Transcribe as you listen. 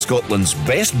Scotland's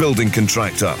best building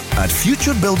contractor. At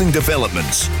Future Building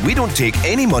Developments, we don't take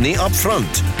any money up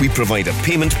front. We provide a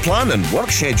payment plan and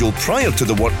work schedule prior to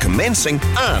the work commencing,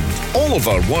 and all of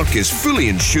our work is fully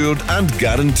insured and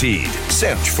guaranteed.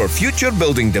 Search for Future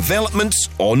Building Developments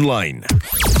online.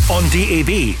 On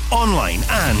DAB, online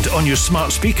and on your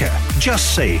smart speaker.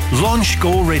 Just say Launch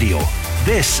Go Radio.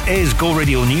 This is Go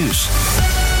Radio News.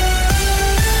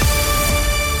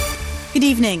 Good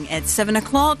evening, it's 7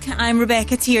 o'clock. I'm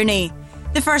Rebecca Tierney.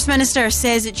 The First Minister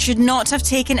says it should not have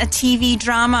taken a TV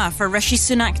drama for Rishi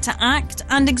Sunak to act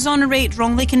and exonerate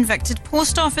wrongly convicted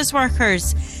post office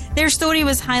workers. Their story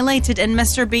was highlighted in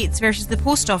Mr Bates versus the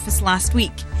Post Office last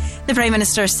week. The Prime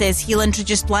Minister says he'll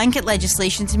introduce blanket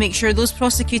legislation to make sure those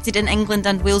prosecuted in England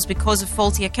and Wales because of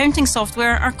faulty accounting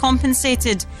software are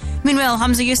compensated. Meanwhile,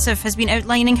 Hamza Yousaf has been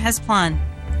outlining his plan.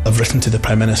 I've written to the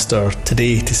Prime Minister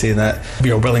today to say that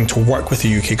we are willing to work with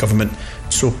the UK government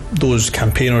so those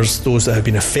campaigners, those that have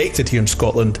been affected here in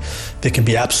Scotland, they can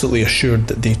be absolutely assured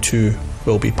that they too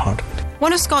will be pardoned.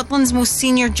 One of Scotland's most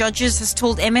senior judges has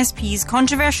told MSPs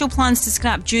controversial plans to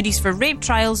scrap juries for rape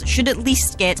trials should at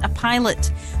least get a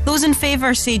pilot. Those in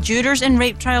favour say jurors in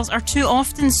rape trials are too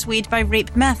often swayed by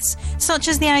rape myths, such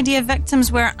as the idea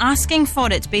victims were asking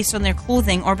for it based on their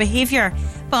clothing or behaviour.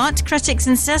 But critics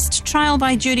insist trial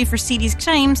by jury for serious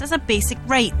crimes is a basic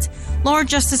right. Lord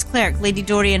Justice Clerk Lady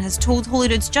Dorian has told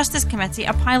Holyrood's Justice Committee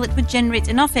a pilot would generate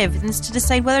enough evidence to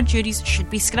decide whether juries should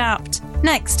be scrapped.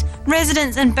 Next,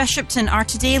 residents in Bishopton are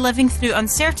today living through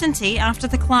uncertainty after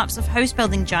the collapse of house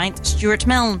building giant Stuart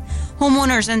Milne.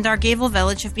 Homeowners in Dargaville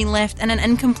village have been left in an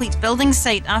incomplete building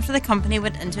site after the company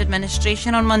went into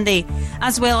administration on Monday.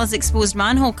 As well as exposed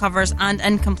manhole covers and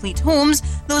incomplete homes,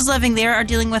 those living there are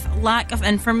dealing with lack of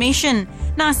information.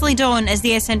 Natalie Dawn is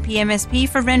the SNP MSP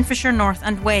for Renfrewshire North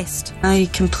and West. I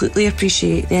completely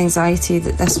appreciate the anxiety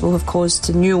that this will have caused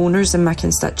to new owners in my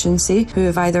constituency who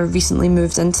have either recently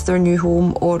moved into their new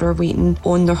home or are waiting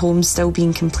on their homes still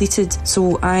being completed.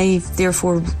 So I've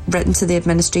therefore written to the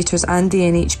administrators and the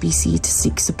NHBC to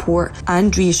seek support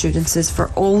and reassurances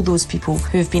for all those people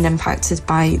who have been impacted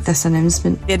by this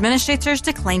announcement. The administrators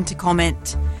declined to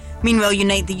comment. Meanwhile,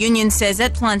 Unite the Union says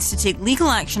it plans to take legal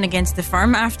action against the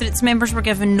firm after its members were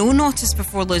given no notice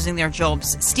before losing their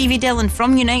jobs. Stevie Dillon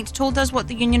from Unite told us what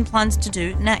the union plans to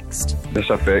do next. This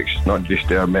affects not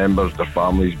just our members, their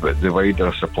families, but the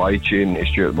wider supply chain to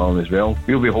Stuart Milne as well.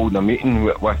 We'll be holding a meeting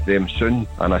with them soon,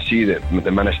 and I see that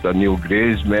the Minister Neil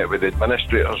Gray's met with the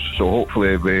administrators, so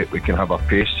hopefully we can have a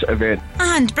PACE event.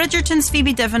 And Bridgerton's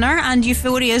Phoebe Divener and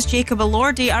Euphoria's Jacob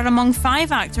Elordi are among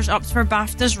 5 actors up for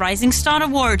BAFTA's Rising Star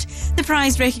Award. The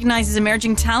prize recognises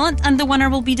emerging talent and the winner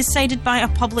will be decided by a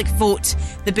public vote.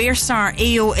 The Bear star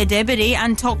Ayo Edebiri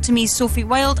and Talk to Me's Sophie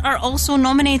Wilde are also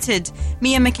nominated.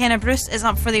 Mia McKenna Bruce is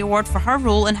up for the award for her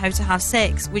role in How to Have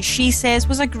Sex, which she says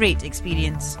was a great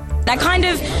experience. I kind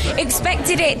of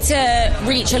expected it to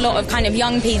reach a lot of kind of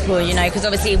young people, you know, because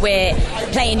obviously we're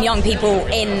playing young people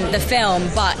in the film,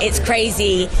 but it's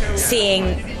crazy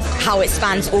seeing how it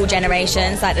spans all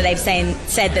generations, like that they've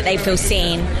said that they feel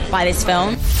seen by this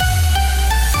film.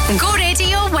 Go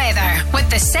Radio weather with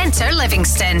the Centre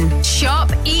Livingston.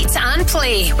 Shop, eat and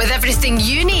play with everything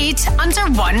you need under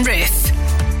one roof.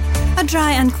 A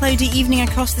dry and cloudy evening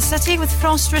across the city with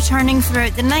frost returning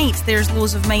throughout the night. There's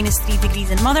lows of -3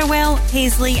 degrees in Motherwell,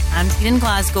 Paisley and here in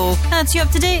Glasgow. That's you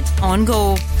up to date on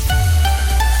Go.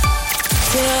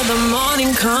 Till the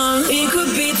morning comes, we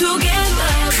could be together.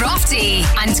 Crofty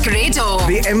and Grado.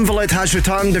 The invalid has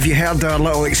returned. If you heard our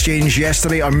little exchange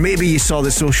yesterday, or maybe you saw the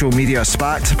social media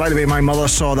spat. By the way, my mother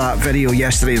saw that video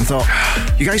yesterday and thought,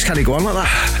 you guys can't go on like that.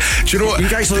 Do you know what? You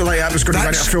guys look like that was going to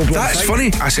run a full blown That's fight.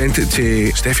 funny. I sent it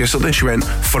to Steph yesterday. She went,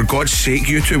 for God's sake,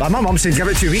 you two. My mum said give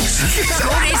it 2 weeks. Go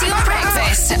Radio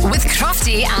Breakfast with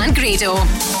Crofty and Grado.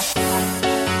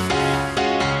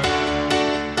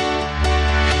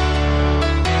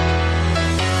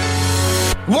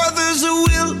 Well, there's a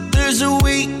will, there's a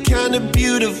way, kinda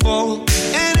beautiful.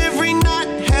 And every night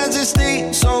has its day,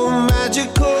 so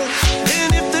magical.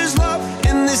 And if there's love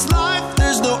in this life,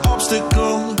 there's no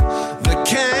obstacle that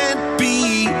can't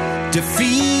be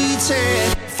defeated.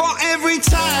 For every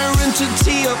tyrant to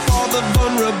tear for the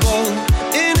vulnerable.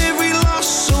 In every loss,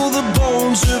 so the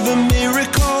bones of a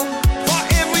miracle. For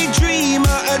every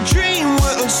dreamer, a dream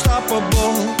we're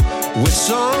unstoppable. With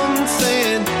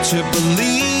something to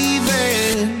believe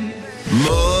in.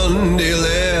 Monday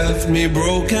left me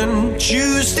broken.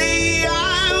 Tuesday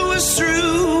I was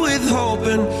through with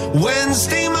hoping.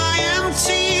 Wednesday my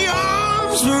empty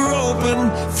arms were open.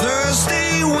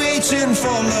 Thursday waiting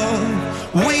for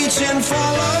love, waiting for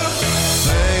love.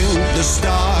 Thank the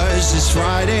stars it's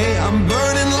Friday. I'm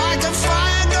burning like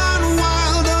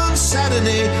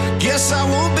Guess I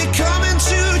won't be coming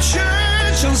to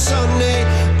church on Sunday.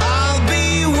 I'll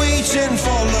be waiting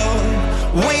for love,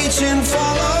 waiting for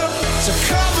love to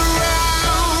come around.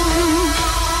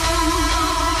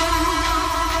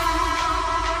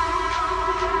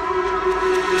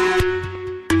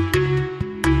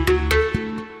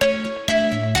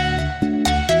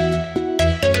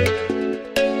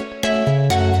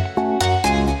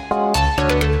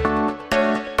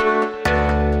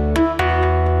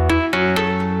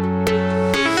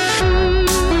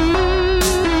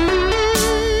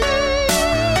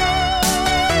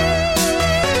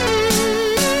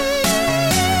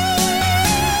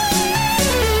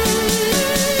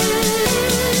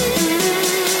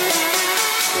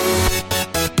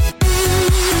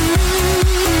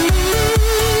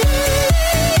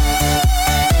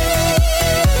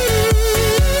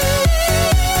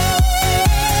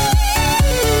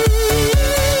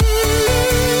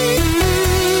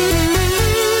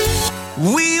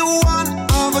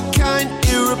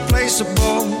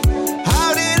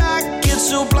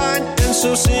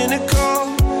 So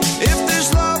cynical. If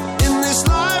there's love in this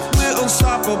life, we're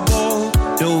unstoppable.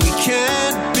 No, we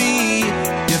can't be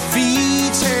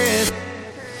defeated.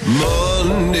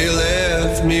 Monday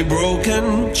left me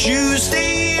broken.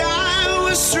 Tuesday I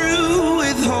was through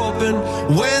with hoping.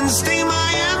 Wednesday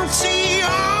my empty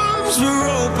arms were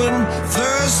open.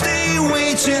 Thursday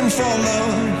waiting for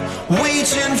love,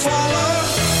 waiting for love.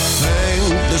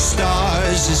 Thank the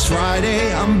stars it's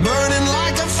Friday. I'm burning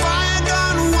like a fire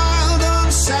gone wild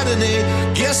on Saturday.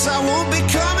 Guess I won't be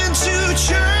coming to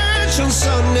church on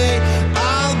Sunday.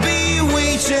 I'll be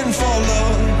waiting for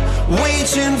love,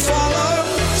 waiting for love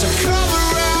to come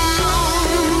around.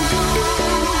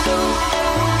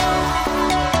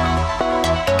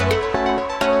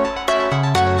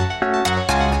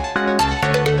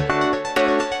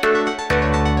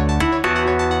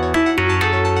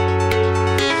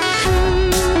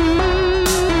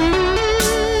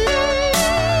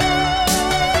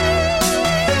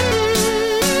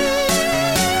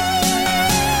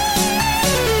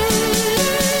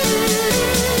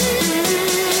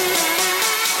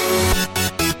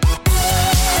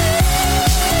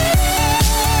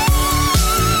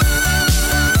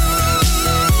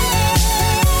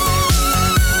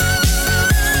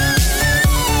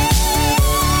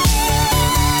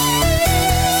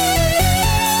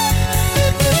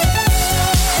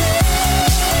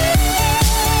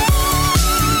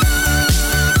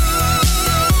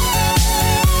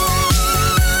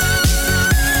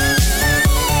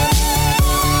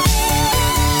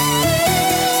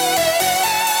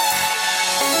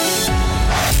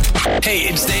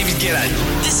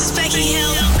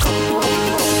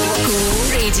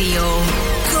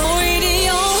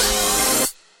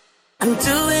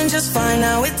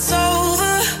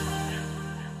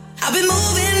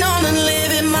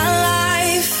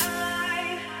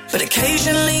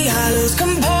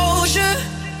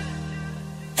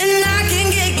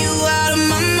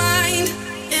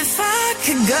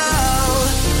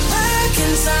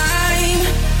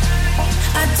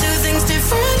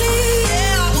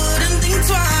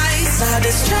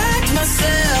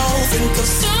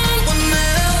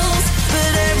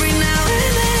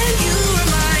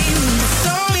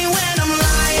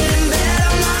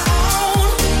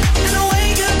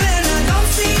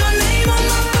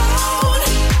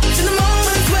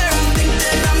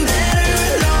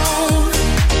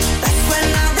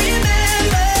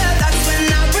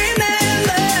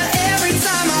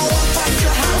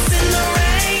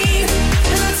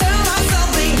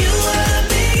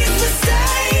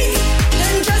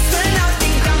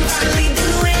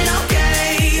 Doing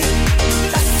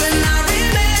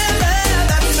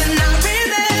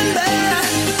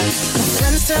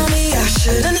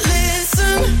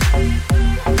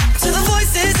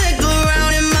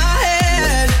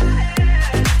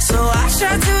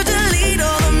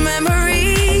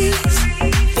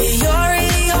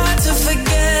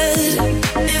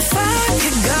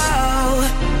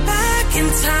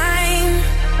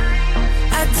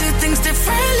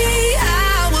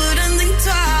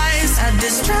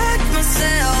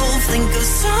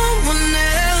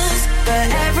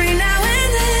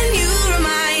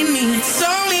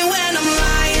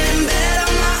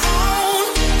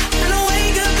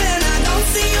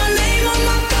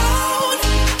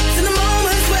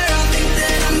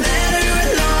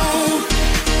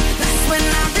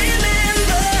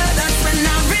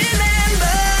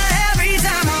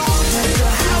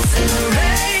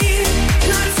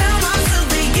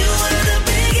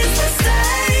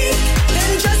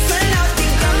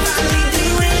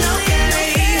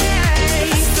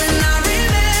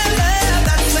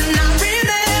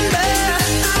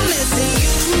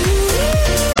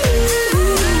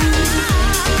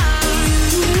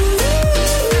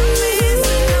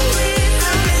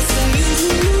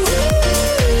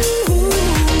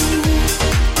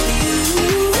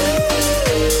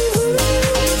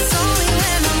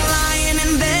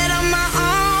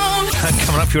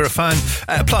if you're a fan.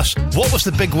 Plus, what was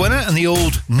the big winner in the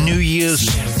old New Year's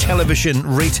television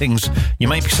ratings? You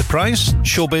might be surprised.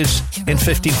 Showbiz in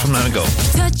 15 from now and go.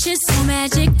 Touch is so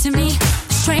magic to me.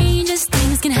 The strangest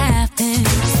things can happen.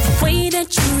 The way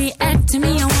that you react to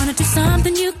me, I wanna do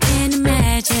something you can't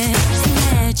imagine.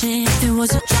 Imagine if there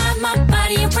was a drive my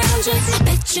body around you. I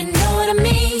bet you know what I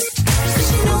mean.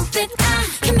 'Cause you know that I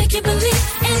can make you believe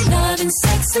in love and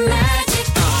sex and magic.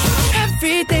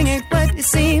 Everything ain't what it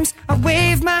seems. I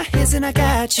wave my hands and I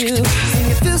got you. And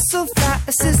you feel so fly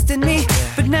assisting me.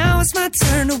 But now it's my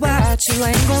turn to watch you. I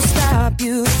ain't gonna stop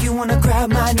you. If you wanna grab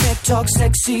my neck, talk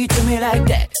sexy to me like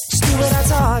that. Just do what I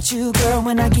taught you, girl,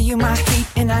 when I give you my heat.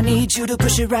 And I need you to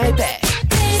push it right back.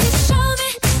 Baby, show me,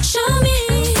 show me.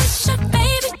 What's your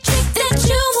favorite trick that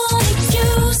you wanna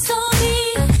use on me?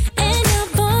 And I'll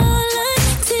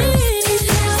volunteer.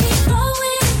 Now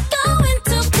we going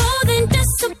to clothing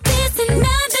disappears and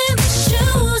nothing but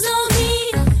shoes on me.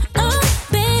 Oh,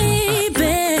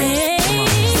 baby.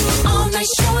 All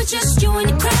night show is just you and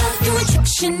the crowd doing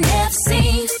tricks you never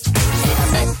seen. And I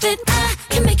bet that I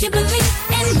can make you believe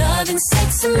in love and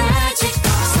sex and magic.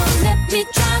 So let me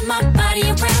drive my body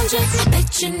around you. I bet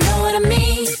you know what I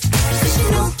mean. 'Cause you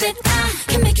know that I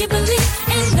can make you believe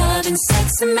in love and sex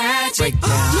and magic. Now,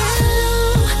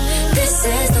 this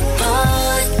is the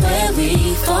part where we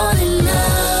fall in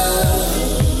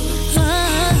love. Oh,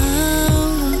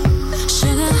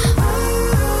 sugar,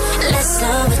 let's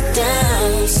slow it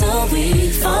down so we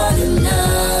fall in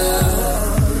love.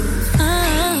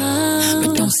 Oh,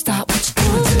 but don't stop what you're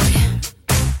doing to me.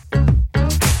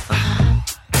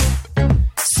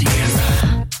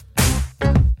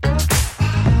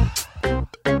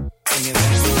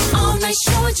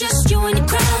 Show it just you and the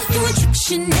crowd doing tricks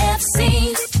you never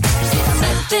seen. And I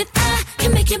bet that I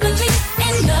can make you believe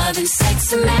in love and sex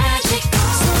and magic.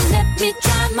 So let me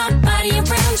drive my body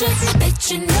around you. I bet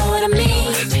you know what I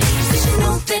mean. 'Cause you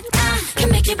know that I can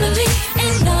make you believe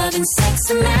in love and sex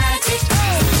and magic.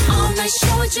 All night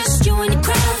show it just you and the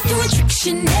crowd doing tricks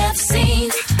you never seen.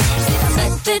 And I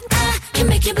bet that I can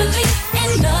make you believe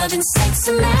in love and sex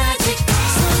and magic.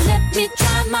 So let me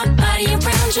drive my body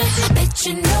around you. I bet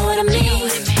you know what I mean.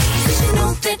 'Cause you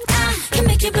know that I can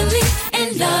make you believe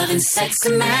in love and sex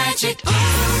and magic. Yeah.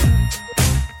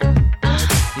 I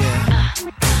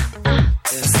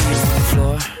see you on the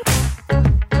floor.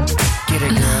 Get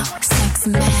it, girl. Love, sex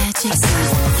and magic. I see you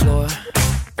on the floor.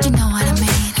 You know what I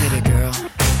mean. Get it, girl.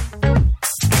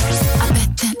 I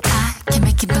bet that I can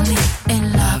make you believe in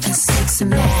love and sex and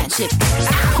magic.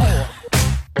 Ow!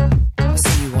 I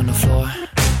see you on the floor.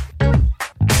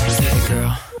 Get it,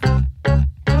 girl.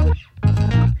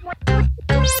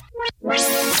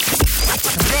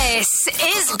 This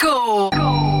is Go.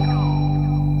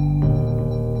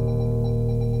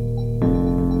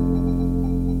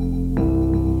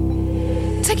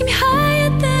 Taking me higher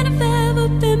than I've ever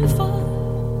been before.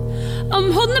 I'm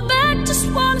holding it back, just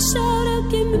wanna shout out,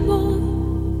 give me more.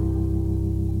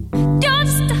 You're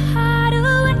just a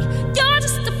hideaway, you're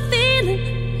just a feeling.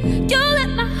 You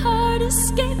let my heart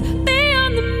escape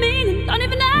beyond the meaning. Don't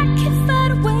even I can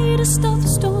find a way to stop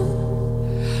the storm.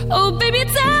 Oh baby,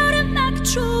 it's out of my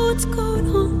control what's going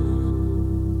on.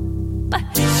 But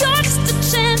you're just a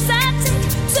chance I take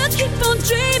to keep on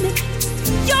dreaming.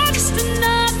 You're just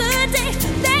another day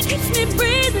that keeps me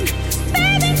breathing.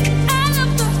 Baby, I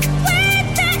love the way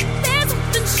that there's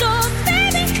something sure.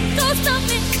 Baby, don't stop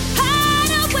me,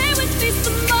 hide away with me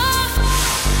some more.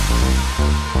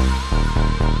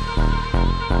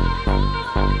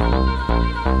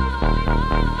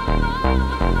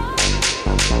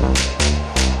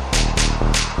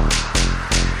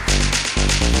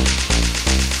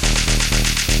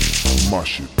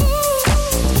 Mash it.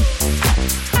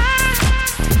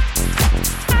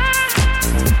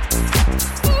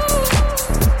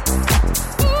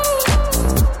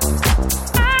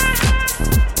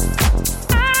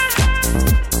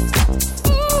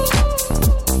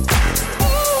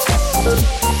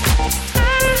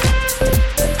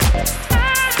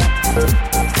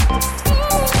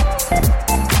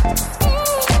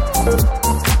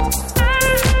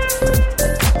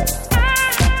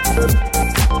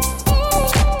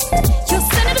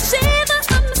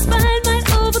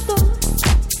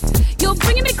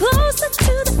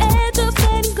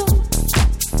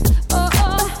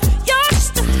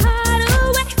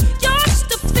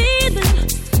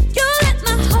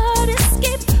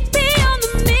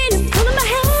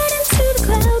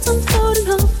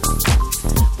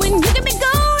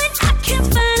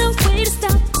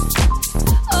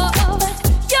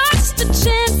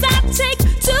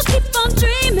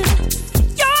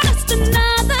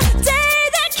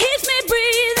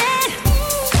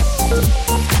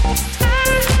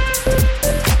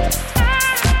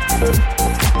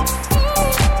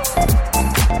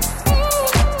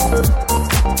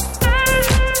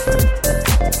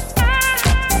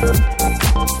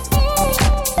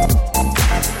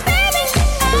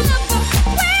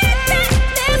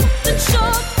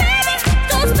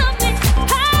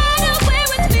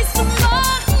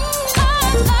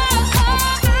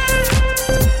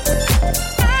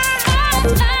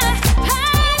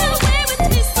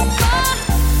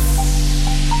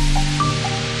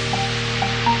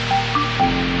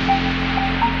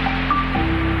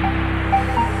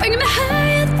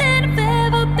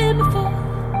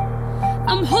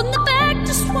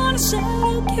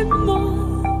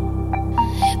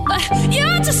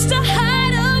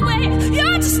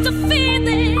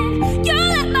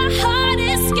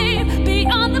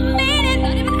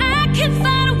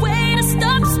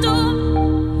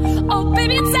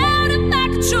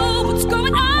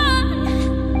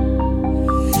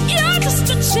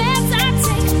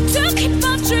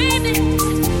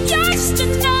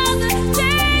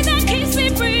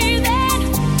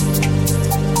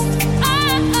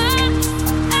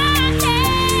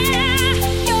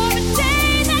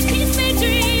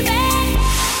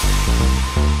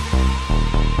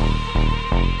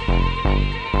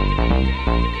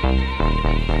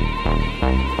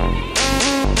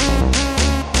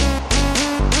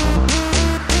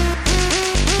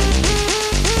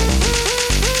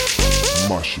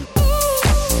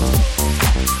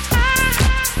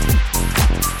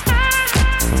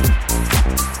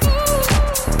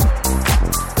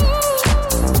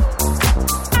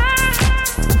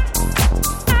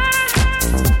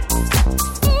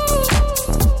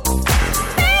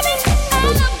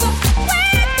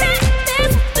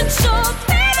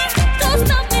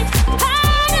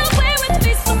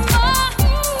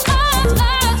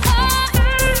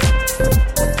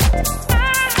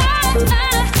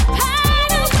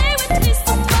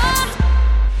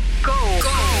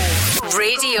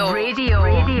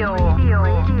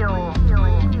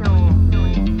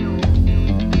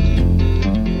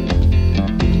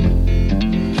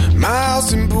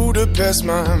 house in Budapest,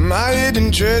 my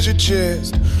hidden treasure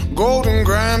chest, golden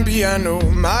grand piano,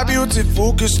 my beauty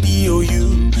focus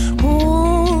EOU.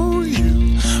 Ooh,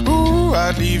 you, ooh,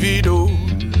 I'd leave it all.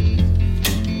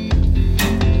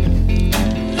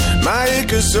 My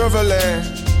acres of land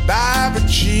I've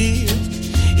achieved.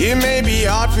 It may be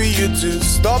hard for you to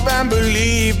stop and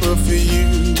believe, but for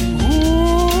you,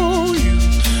 ooh,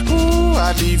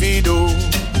 I'd leave it all.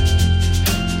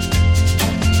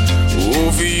 Oh,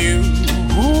 for you,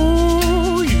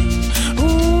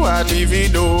 ooh, I'd leave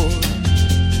it all.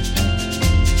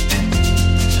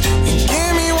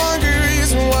 Give me one good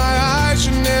reason why I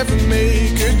should never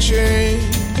make a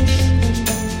change.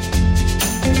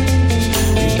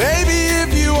 Baby,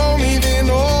 if you owe me, then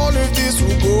all of this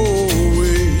will go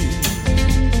away.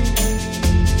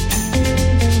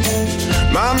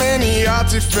 My many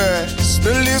artifacts,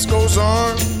 the list goes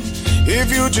on.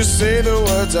 If you just say the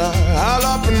words, I'll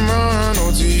up and run.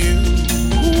 Oh, to you,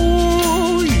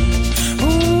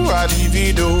 ooh, I'd leave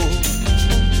it all.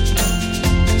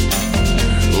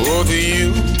 Oh, to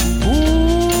you,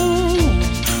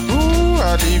 ooh,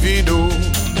 I'd leave it all.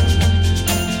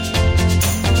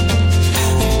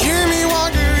 Give me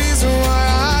one good reason why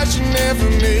I should never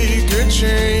make a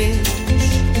change.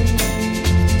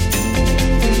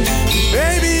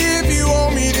 Baby, if you owe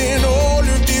me, then all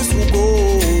of this will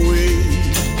go away.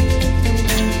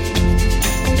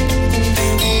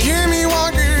 Give me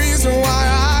one good reason why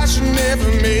I should never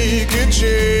make a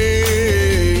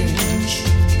change.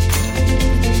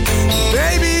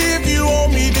 Baby, if you owe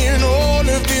me, then all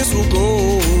of this will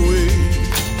go away.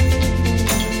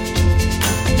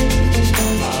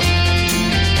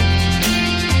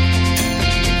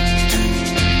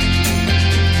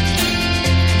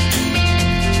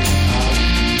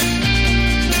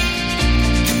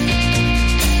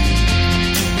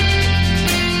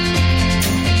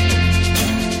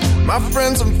 My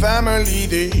friends and family,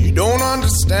 they don't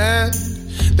understand.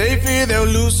 They fear they'll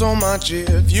lose so much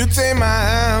if you take my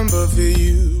hand. But for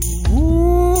you,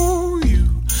 ooh,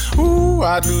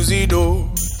 I'd lose it all.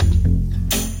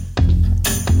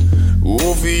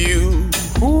 Oh, for you,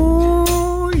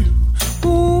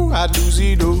 ooh, I'd lose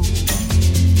it all.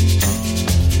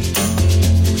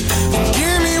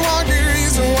 Give me one good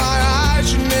reason why I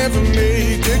should never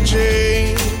make a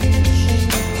change.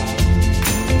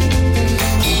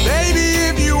 Baby,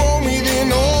 if you owe me,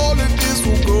 then all of this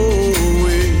will go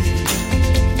away.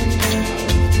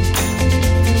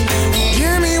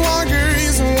 Give me one good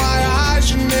reason why I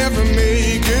should never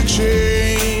make a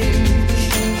change.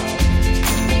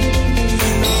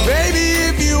 Baby,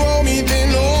 if you owe me,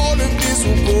 then all of this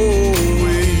will go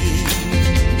away.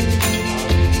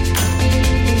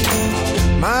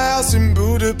 My house in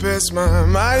Budapest,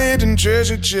 my hidden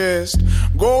treasure chest,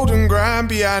 golden grand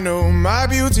piano, my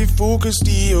beauty focused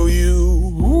EOU.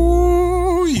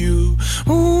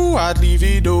 Ooh, I'd leave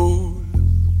it all.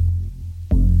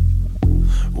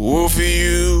 Oh, for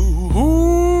you,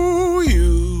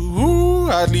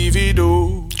 I'd leave it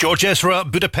all. George Ezra,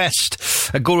 Budapest,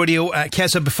 Go Radio,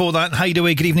 Keza before that.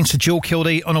 Hideaway, good evening to Joe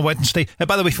Kilday on a Wednesday.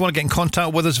 By the way, if you want to get in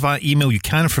contact with us via email, you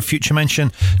can for future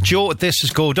mention.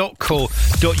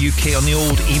 joe@thisisgo.co.uk on the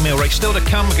old email. Right, still to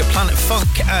come, we get Planet Funk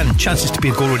and chances to be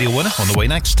a Go Radio winner on the way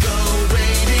next.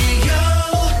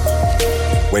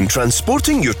 When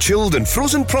transporting your chilled and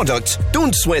frozen products,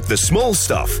 don't sweat the small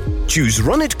stuff. Choose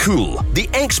Run It Cool, the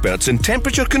experts in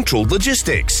temperature-controlled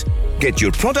logistics. Get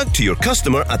your product to your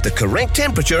customer at the correct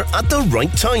temperature at the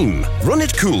right time. Run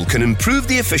It Cool can improve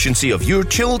the efficiency of your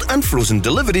chilled and frozen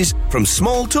deliveries from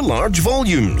small to large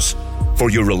volumes. For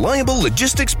your reliable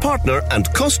logistics partner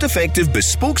and cost-effective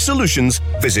bespoke solutions,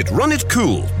 visit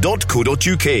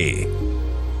runitcool.co.uk.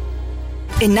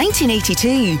 In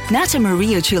 1982, Nata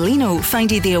Maria Cellino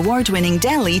founded the award-winning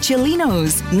deli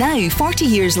Cellino's. Now, 40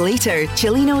 years later,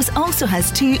 Cellino's also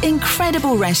has two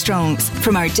incredible restaurants.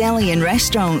 From our deli and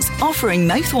restaurants, offering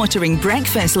mouth-watering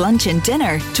breakfast, lunch and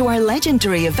dinner, to our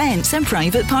legendary events and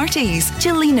private parties,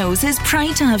 Cellino's is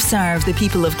proud to have served the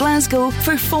people of Glasgow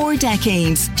for 4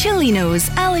 decades.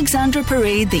 Cellino's, Alexandra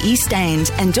Parade, the East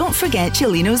End. And don't forget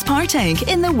Cellino's Partick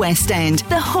in the West End,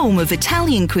 the home of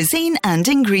Italian cuisine and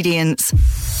ingredients.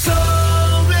 Go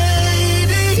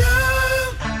Radio.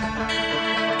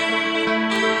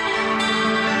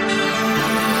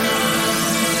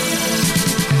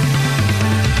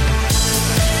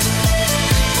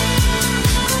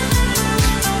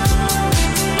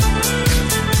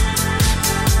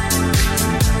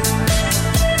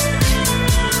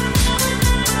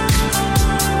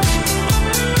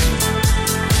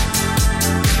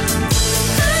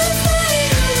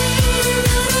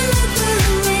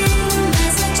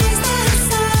 Messages that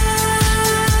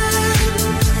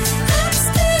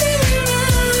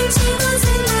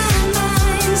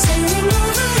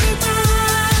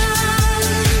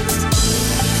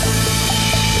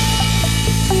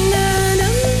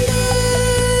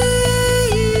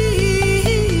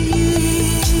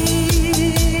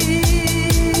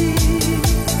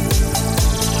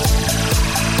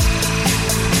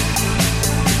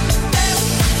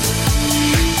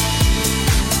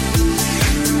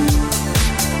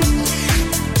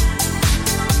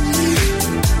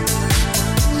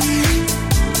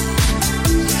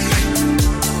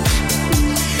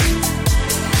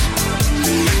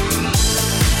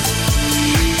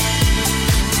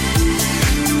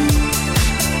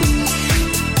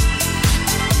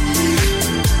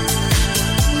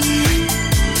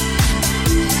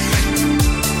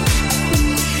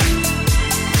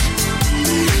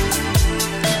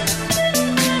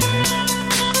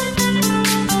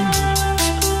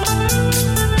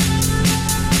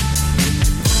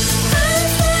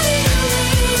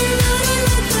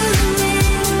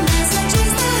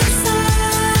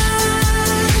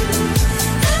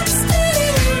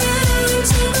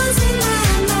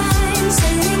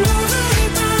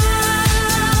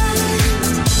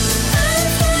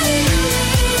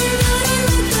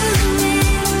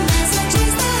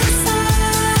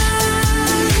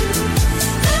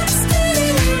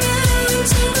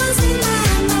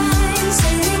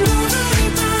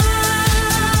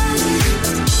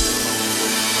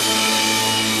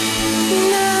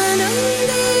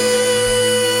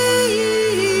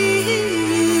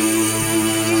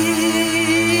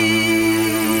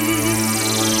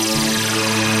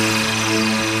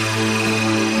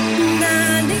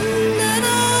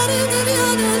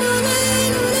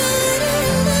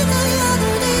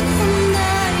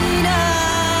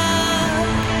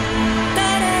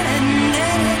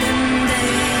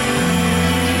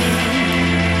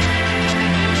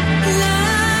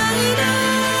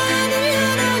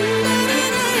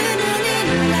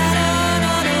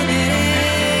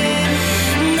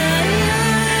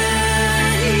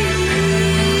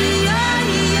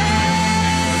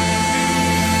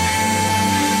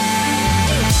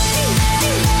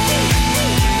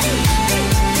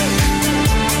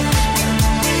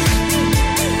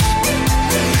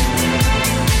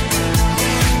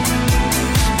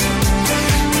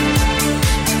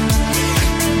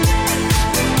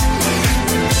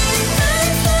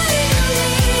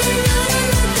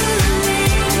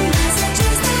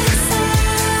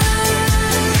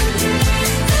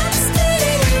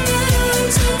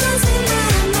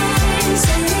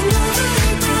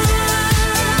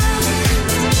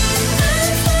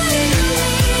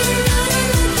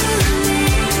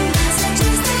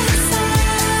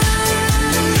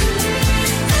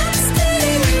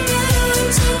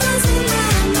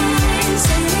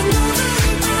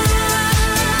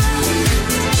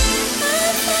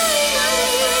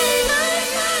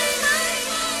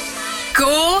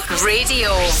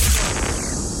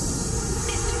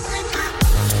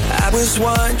was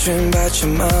wondering about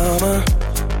your mama.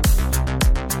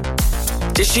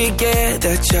 Did she get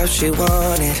the job she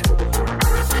wanted?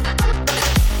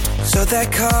 So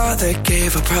that car that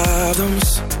gave her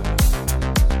problems.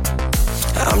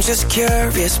 I'm just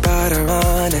curious about her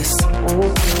honest.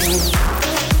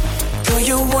 Know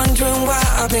you're wondering why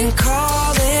I've been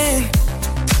calling,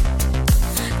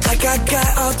 like I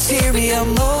got ulterior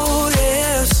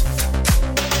motives.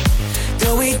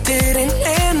 No, we didn't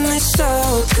end this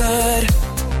so good,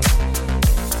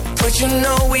 but you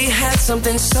know we had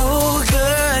something so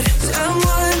good. I'm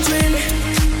wondering,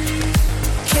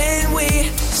 can we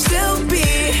still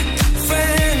be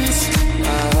friends?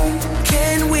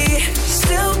 Can we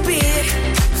still be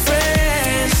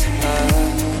friends?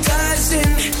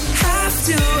 Doesn't have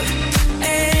to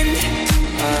end.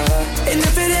 And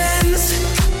if it ends,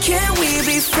 can we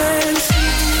be friends?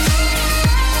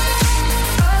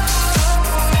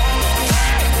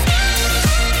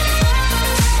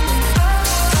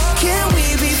 Can we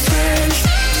be friends?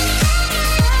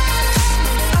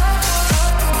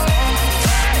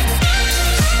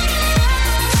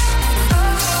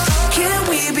 Can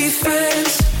we be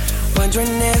friends?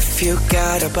 Wondering if you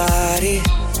got a body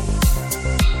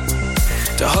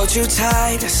to hold you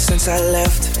tight since I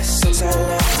left.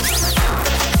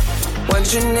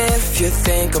 Wondering if you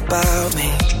think about me.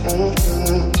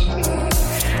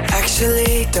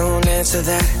 Actually, don't answer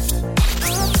that.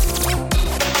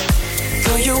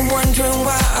 Know you're wondering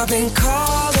why I've been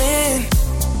calling,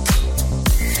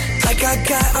 like I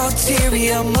got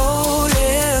ulterior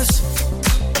motives.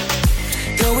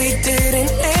 No, we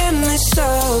didn't end this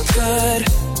so good,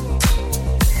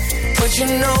 but you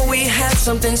know we had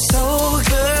something so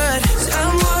good.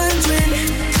 I'm wondering,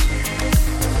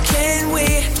 can we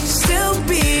still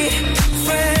be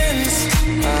friends?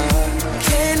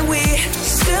 Can we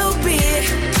still be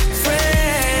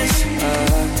friends?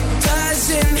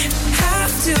 Doesn't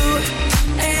have to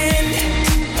end.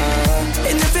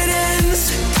 And if it ends,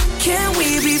 can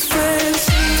we be friends?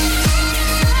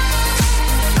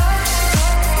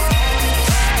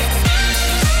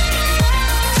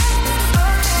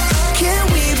 Can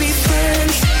we be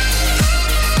friends?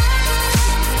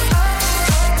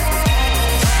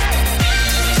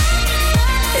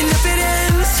 And if it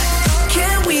ends,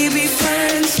 can we be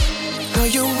friends? Know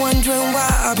you're wondering why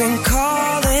I've been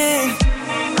calling,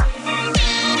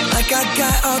 like I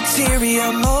got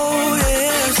ulterior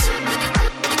motives.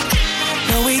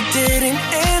 No, we didn't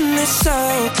end this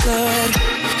so good,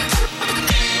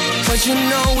 but you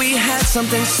know we had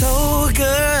something so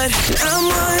good. I'm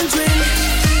wondering,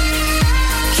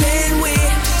 can we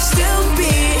still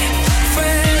be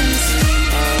friends?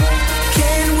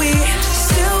 Can we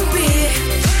still be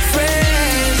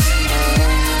friends?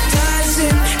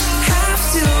 Doesn't have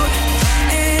to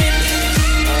end.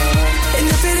 And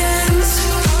if it ends,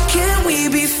 can we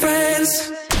be friends?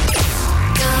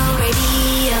 Go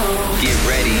Radio. Get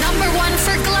ready. Number 1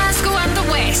 for Glasgow and the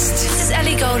West. This is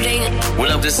Ellie Goulding. What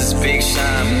up, this is Big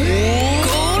Sean.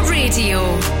 Go Radio.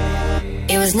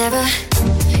 It was never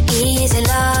easy,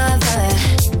 lover,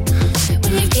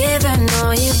 when you've given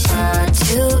all you've got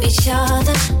to each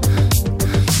other,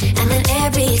 and then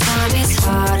every time it's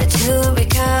harder to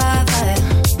recover.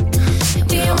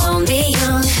 We won't be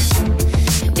young,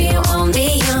 we won't be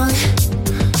young.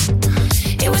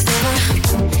 It was never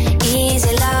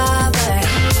easy, lover.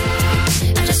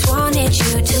 I just wanted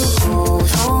you to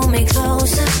hold me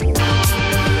closer,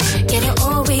 yet you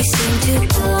always seem to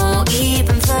go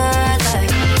even further.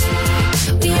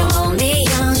 We are only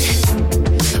young,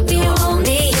 we are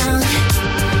only young.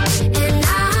 And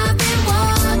I've been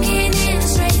walking in a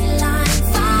straight line,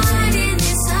 fighting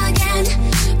this again,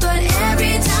 but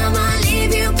every time I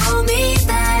leave you pull me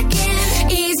back in.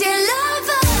 Easy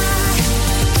lover,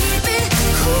 keep it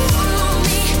cool on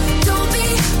me, don't be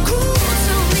cruel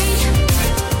to me,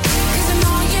 'cause I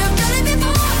know you've done it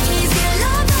before. Easy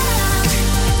lover,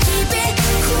 keep it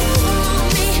cool on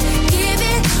me, give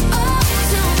it all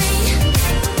to me,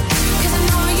 'cause I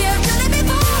know you've done it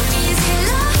before. Easy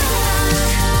lover,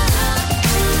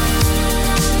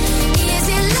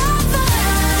 easy lover.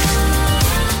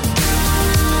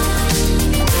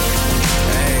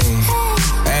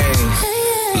 Hey,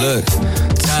 look,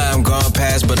 time gone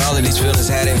past, but all of these feelings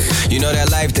had it. You know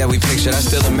that life that we pictured, I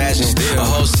still imagine. A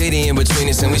whole city in between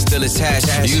us and we still attached.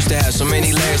 You used to have so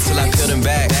many layers till I peeled them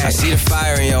back. I see the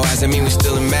fire in your eyes, I mean we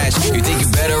still a match. You think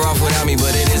you're better off without me,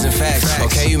 but it isn't fact.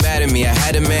 Okay, you mad at me, I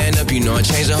had to man up, you know, and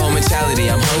change the whole mentality.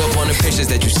 I'm hung up on the pictures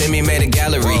that you sent me, made a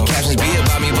gallery. Captions be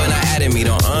about me, but not at me.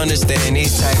 Don't understand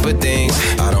these type of things.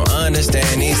 I don't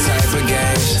understand these type of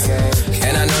games.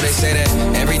 And I know they say that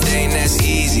everything that's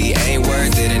easy ain't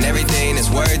worth it, and everything that's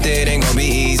worth it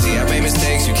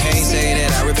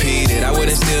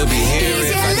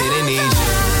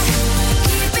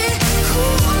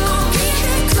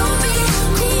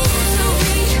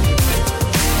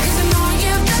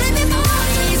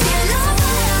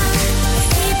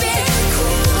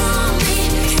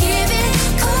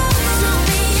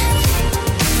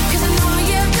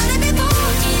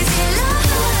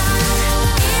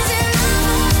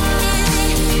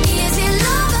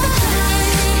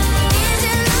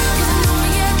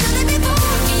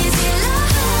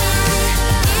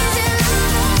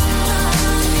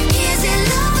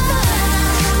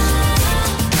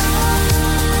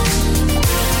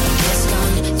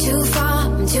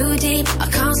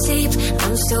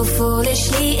I'm still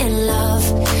foolishly in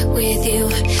love with you,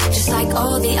 just like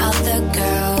all the other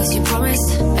girls. You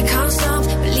promised I can't stop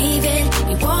believing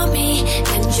you want me,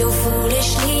 and you're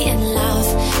foolishly in love,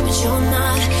 but you're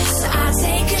not. So I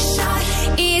take a shot.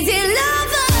 Is it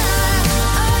lover?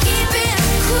 Or keep it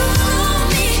cool on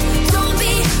me? Don't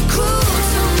be cruel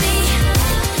to me,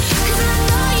 'cause I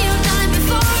know you've done it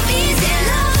before. Is it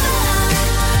lover?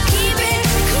 Keep it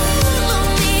cool on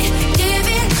me. Give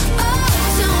it all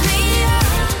to me,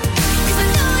 'cause I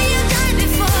know you've done it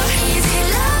before. Is it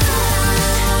lover?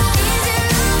 Is it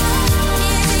lover?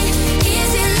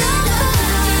 Is it lover?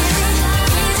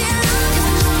 Is it lover? 'Cause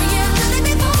I know you've done it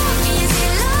before. Is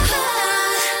it lover?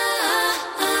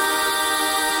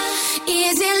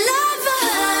 Is it lover?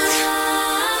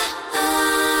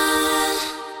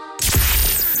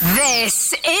 This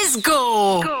is Go.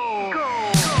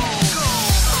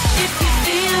 If you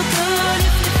feel good,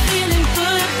 if you're feeling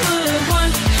good, put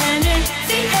one hand in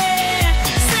the air,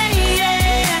 say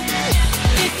yeah.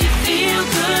 If you feel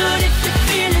good, if you're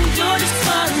feeling good, it's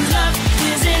 'cause love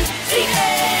is in the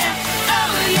air.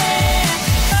 Oh yeah.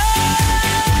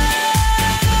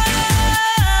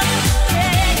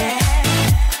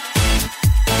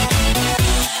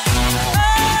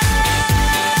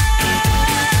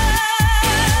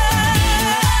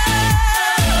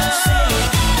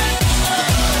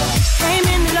 Came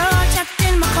in the door, tucked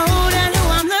in my coat, and who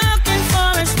I'm looking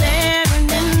for is staring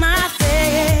in my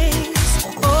face.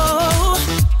 Oh,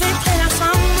 they played our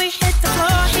song, we hit the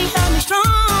floor, he held me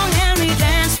strong, and we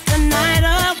danced the night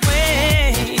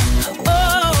away.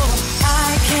 Oh,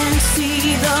 I can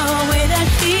see the way that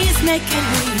he's making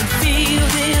me feel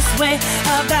this way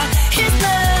about his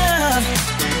love.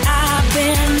 I've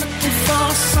been looking for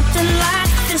something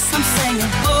like this, I'm saying,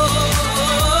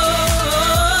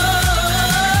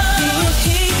 Did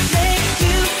he make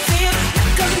you feel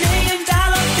like $1 million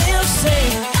bill? Say,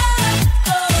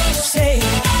 say,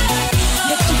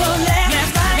 make you go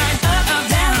left, right, up,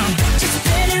 down, just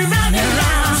spin it round and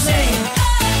round. Say,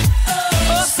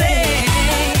 say,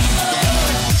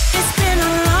 it's been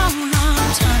a long, long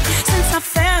time since I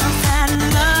felt that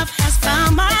love has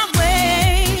found my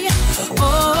way.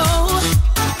 Oh,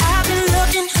 I've been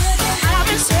looking, I've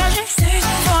been searching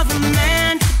for the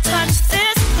man to touch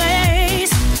this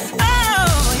place.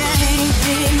 Oh, yeah. Can't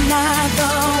deny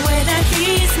the way that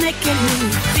he's making me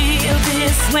feel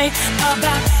this way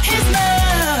about his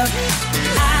love.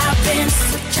 I've been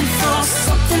searching for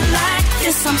something like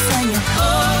this, I'm saying,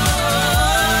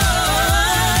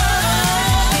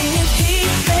 Did he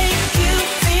make you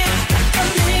feel like $1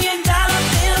 million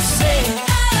bill? Say,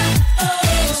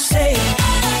 say,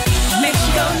 make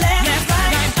you go left,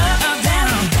 right, up,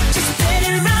 down, just spin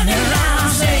it round and round.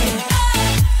 Say,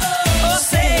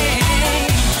 say,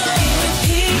 if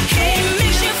he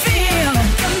makes you feel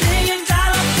like $1 million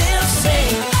bill? Say,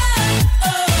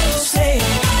 say,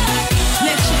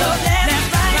 make you go left,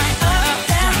 right, up,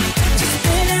 down, just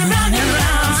spin it round and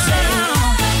round. Say,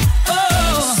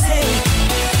 say,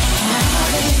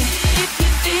 if you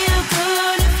feel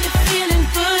good, if you're feeling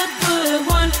good, put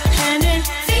one hand in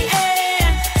the air,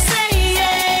 say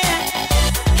yeah.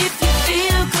 If you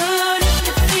feel good, if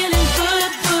you're feeling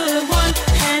good, put one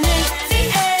hand in the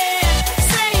air,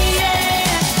 say yeah.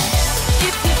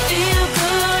 If you feel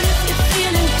good, if you're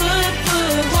feeling good,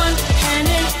 put one hand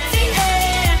in the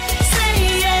air, say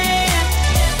yeah.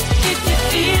 If you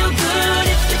feel good,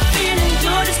 if you're feeling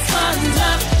good, it's 'cause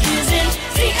love is in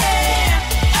the air.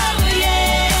 Oh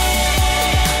yeah.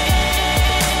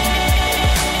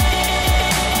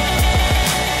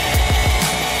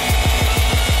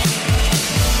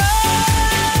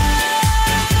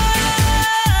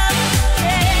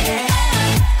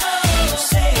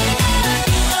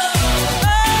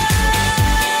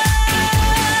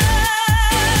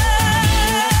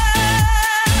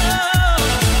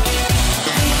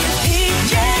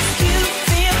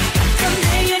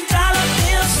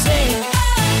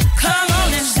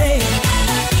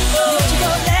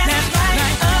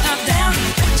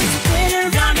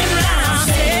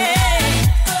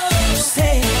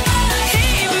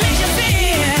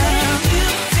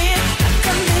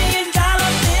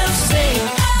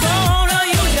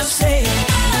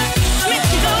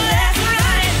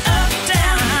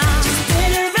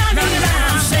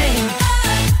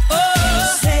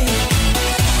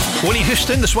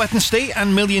 Houston, the Sweating State and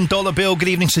 $1 Million Bill. Good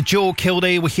evening to Joe,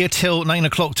 Kilday. We're here till 9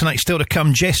 o'clock tonight. Still to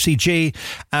come, Jessie J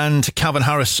and Calvin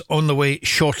Harris on the way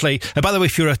shortly. By the way,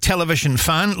 if you're a television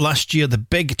fan, last year the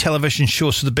big television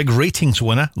show, so the big ratings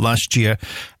winner last year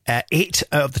 8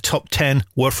 out of the top 10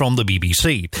 were from the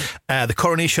BBC. The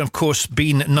coronation, of course,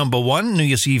 being number 1. New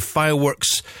Year's Eve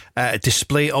fireworks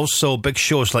display. Also, big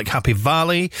shows like Happy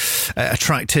Valley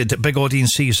attracted big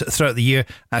audiences throughout the year.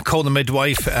 Call the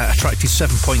Midwife attracted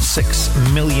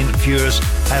 7.6 million viewers,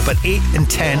 but 8 and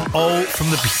 10 all from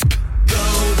the Beep.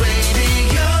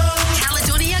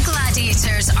 Caledonia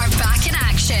Gladiators are back in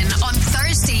action on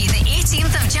Thursday, the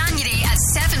 18th of January at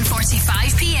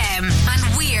 7:45pm, and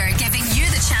we're giving you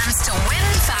the chance to win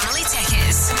family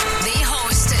tickets. They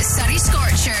host Surrey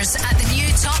Scorchers at the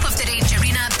new top of the range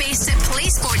arena based at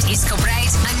Placeboard, East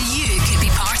Kilbride, and you could be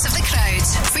part of the crowd.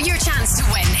 For your chance to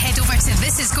win, head over to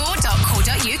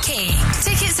thisisgo.co.uk.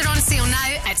 Tickets are on sale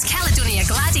now at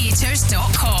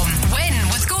caledoniagladiators.com. Win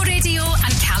with Go Radio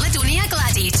and Caledonia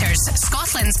Gladiators,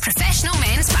 Scotland's professional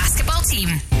men's basketball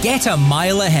team. Get a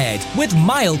mile ahead with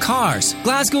Mile Cars,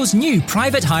 Glasgow's new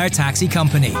private hire taxi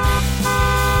company.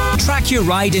 Track your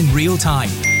ride in real time.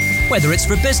 Whether it's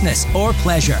for business or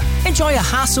pleasure, enjoy a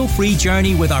hassle-free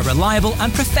journey with our reliable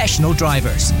and professional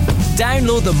drivers.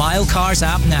 Download the Mile Cars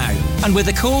app now, and with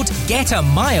the code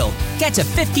GETAMILE, get a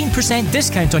 15%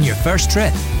 discount on your first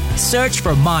trip. Search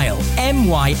for Mile,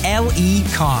 M-Y-L-E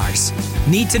Cars.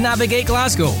 Need to navigate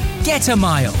Glasgow? Get a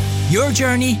Mile. Your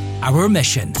journey, our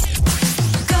mission.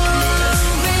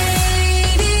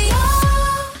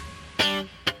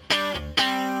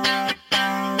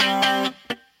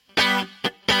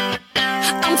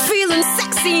 I'm feeling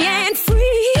sexy and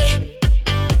free,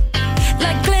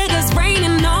 like glitter's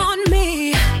raining on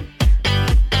me.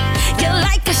 You're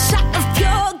like a shot of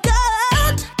pure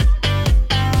gold.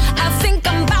 I think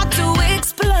I'm about to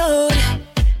explode.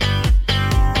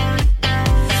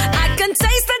 I can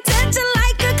taste the tension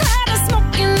like a cloud of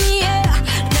smoke in the air.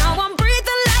 Now I'm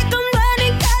breathing like I'm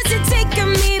running 'cause you're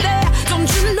taking me there. Don't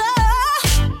you know?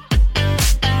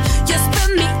 You spin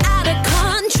me out of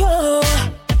control.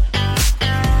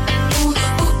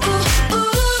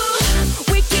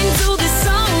 We can do this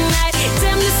all night.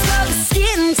 Damn, this love is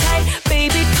getting tight.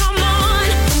 Baby, come on.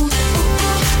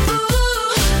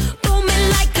 Booming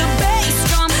like a bass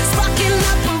drum, sparking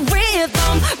up a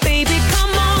rhythm. Baby,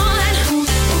 come on.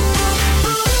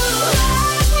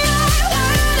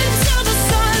 Until the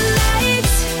sunlight.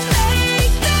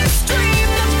 Make this dream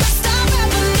the best I've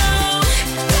ever known.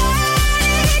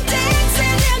 Dirty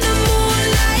dancing in the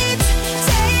moonlight.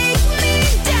 Take me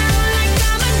down like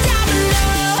I'm a domino.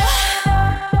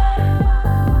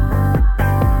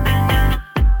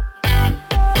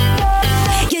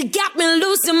 You got me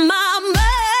losing my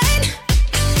mind.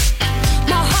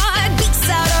 My heart beats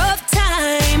out of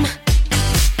time.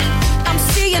 I'm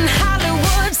seeing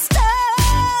Hollywood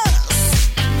stars.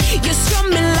 You strum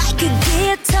me like a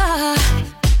guitar.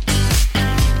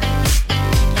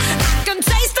 I can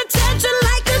taste the tension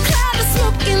like a cloud of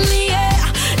smoke in the air.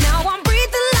 Now I'm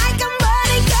breathing like I'm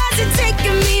running 'cause you're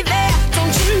taking me there.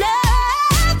 Don't you know?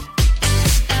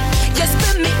 You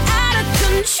spin me out of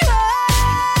control.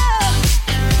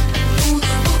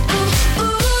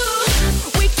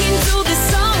 We can do this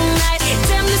all night.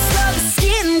 Damn, this love is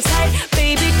getting tight.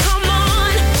 Baby, come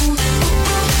on.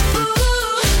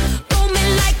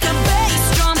 Booming like a bass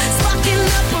drum, sparking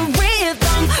up a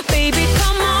rhythm. Baby,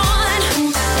 come on.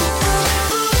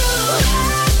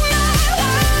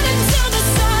 Until the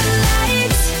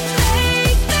sunlight.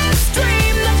 Make this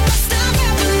dream the best I've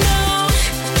ever known.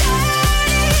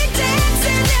 Dirty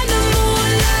dancing in the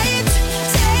moonlight.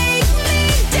 Take me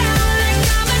down like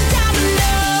I'm a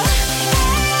domino.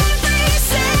 Every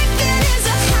second is a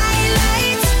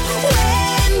highlight.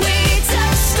 When we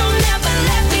touch, don't ever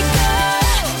let me go.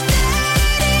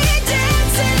 Dirty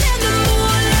dancing in the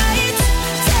moonlight.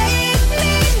 Take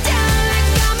me down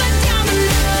like I'm a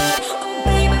domino. Oh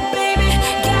baby, baby,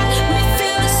 got me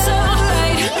feeling so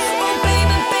right. Oh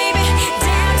baby, baby,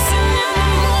 dancing in the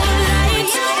moonlight.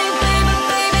 Oh baby,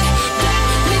 baby, got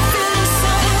me feeling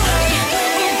so right.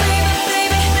 Oh baby,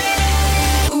 baby,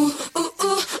 ooh ooh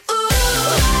ooh ooh.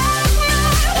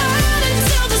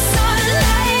 Until the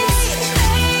sunlight.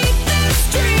 Make this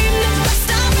dream the best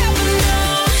I've ever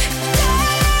known.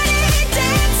 Dirty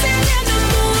dancing in the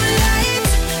moonlight.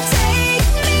 Take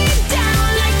me down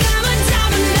like I'm a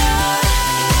domino.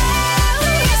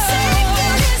 Every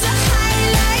second is a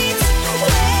highlight.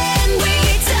 When we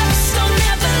touch, don't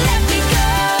ever let me go.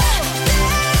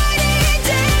 Dirty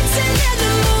dancing in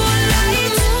the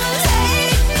moonlight.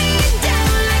 Take me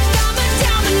down like I'm a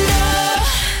domino.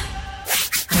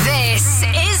 This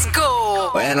is Go.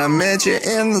 When I met you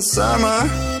in the summer,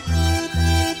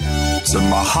 to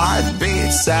my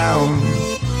heartbeat sound,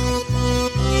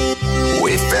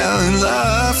 we fell in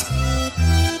love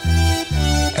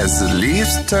as the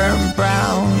leaves turn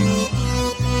brown.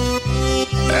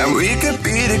 And we could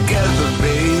be together,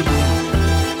 baby,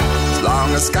 as long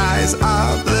as skies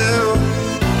are blue.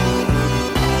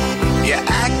 You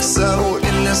act so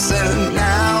innocent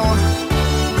now,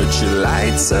 but you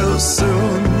lied so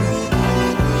soon.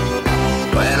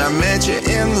 When I met you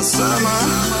in the summer,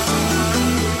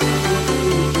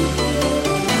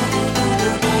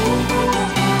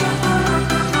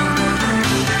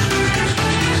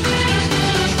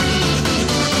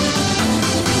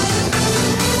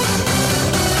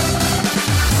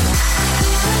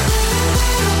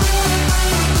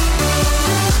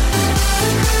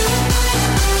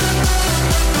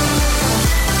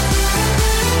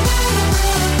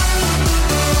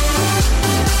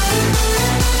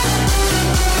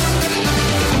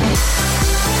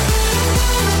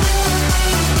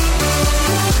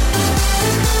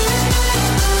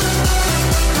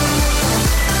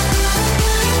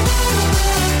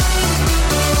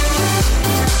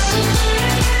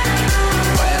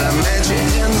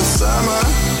 summer,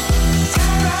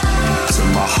 to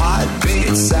my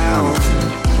heartbeat sound,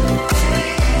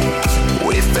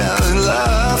 we fell in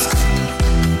love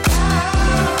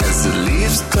as the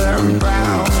leaves turn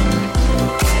brown.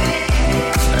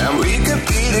 And we could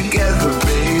be together,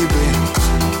 baby,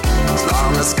 as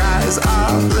long as skies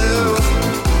are blue.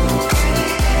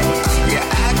 You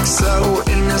act so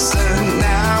innocent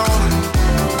now,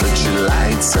 but you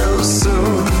lied so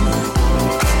soon.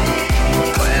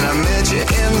 When I met you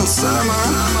in the summer,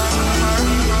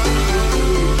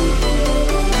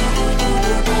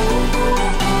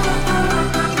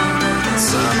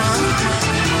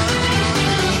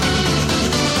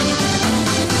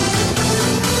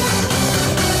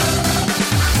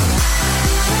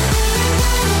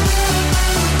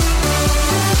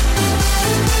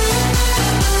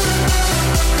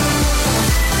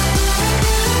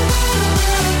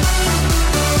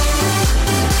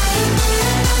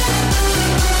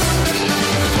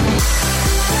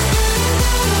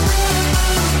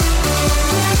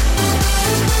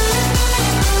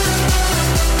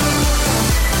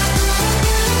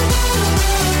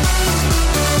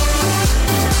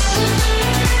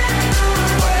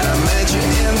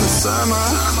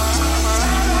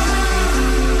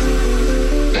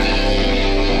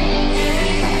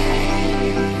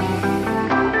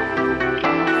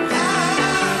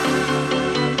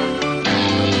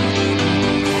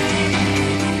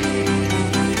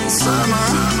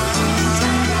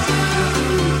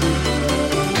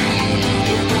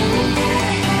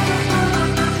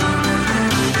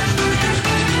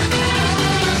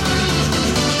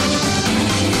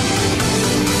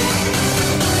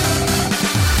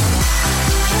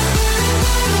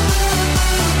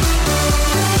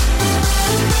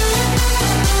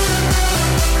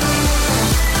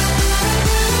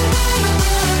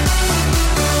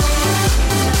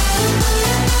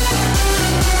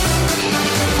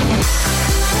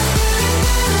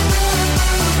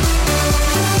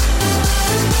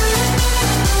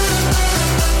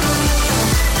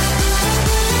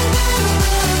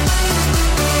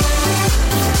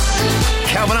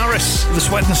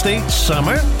 Wednesday,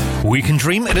 summer, we can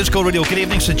dream. It is Go Radio. Good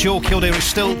evening. So Joe Kilday is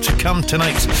still to come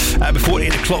tonight before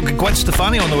 8 o'clock. Gwen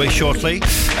Stefani on the way shortly.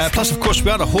 Plus, of course, we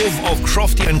are the home of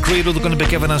Crofty and Grado. They're going to be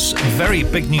giving us very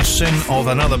big news soon of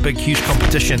another big, huge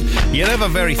competition. You're never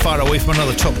very far away from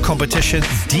another top competition.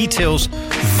 Details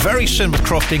very soon with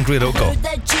Crofty and Grado. Go.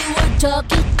 That you were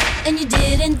talking and you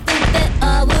didn't think that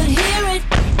I would hear it.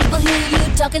 People hear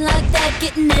you talking like that,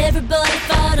 getting everybody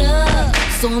fired up.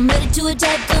 So I'm ready to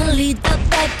attack, gonna lead the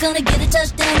pack, gonna get a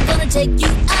touchdown, gonna take you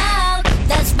out.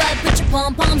 That's right, put your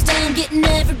pom-poms down, getting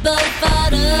everybody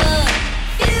fired up.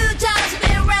 Few times I've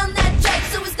been around that track,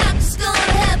 so it's not just gonna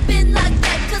happen like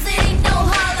that, cause it ain't no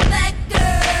holler back,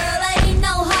 girl, ain't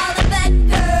no holler back,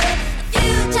 girl. A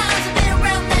few times I've been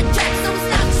around that track, so it's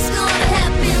not just gonna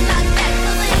happen like that,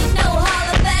 cause ain't no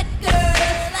holler back,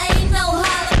 girl, ain't no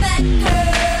holler back,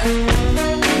 girl.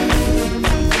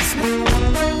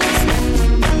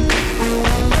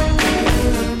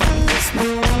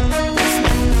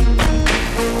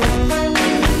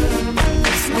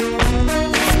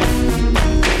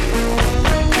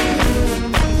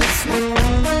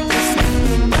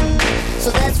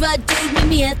 Right, dude, meet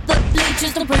me at the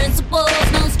bleachers. No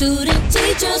principals, no student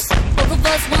teachers. Both of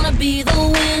us wanna be the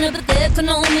winner, but there can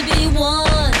only be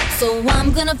one. So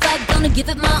I'm gonna fight, gonna give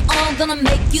it my all, gonna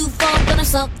make you fall, gonna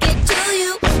suck it to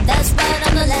you. That's right,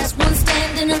 I'm the last one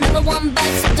standing, another one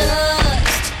bites the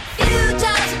dust. Few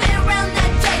times I've been around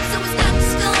that track, so it's not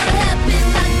just gonna happen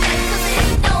like that, cause it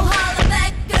ain't no holler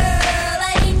back, girl,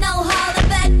 ain't no holler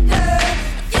back, girl.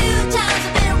 A few times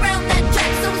I've been around that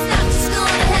track, so it's not just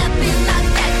gonna happen like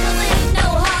that.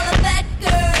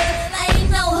 Ain't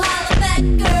no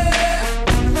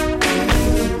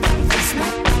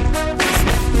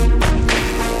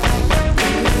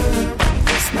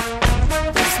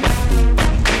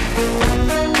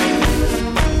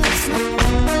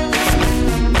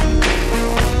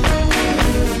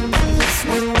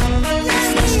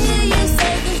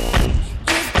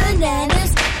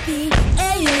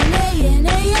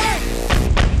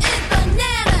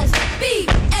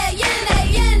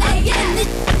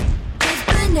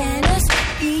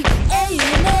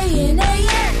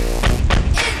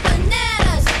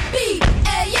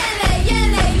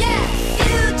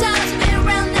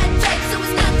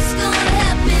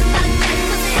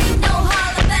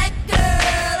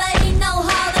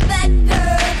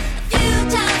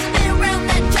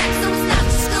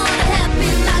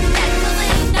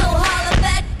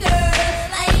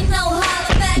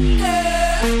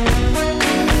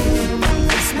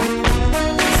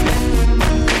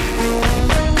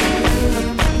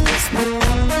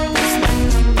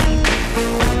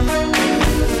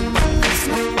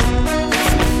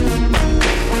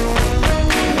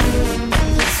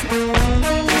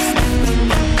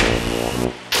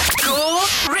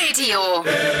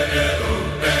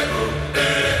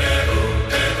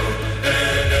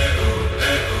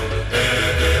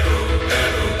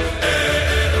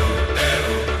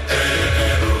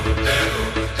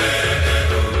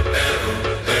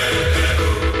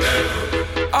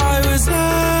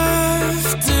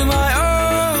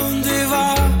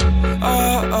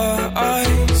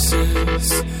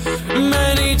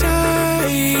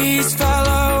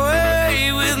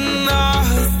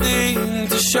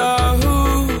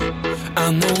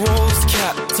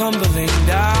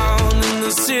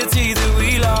city that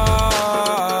we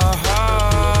love.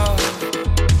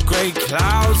 Great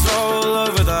clouds roll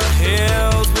over the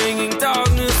hills, bringing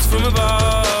darkness from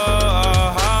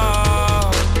above.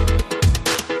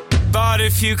 But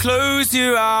if you close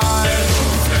your eyes,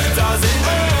 does it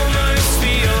almost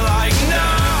feel like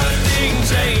nothing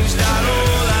changed at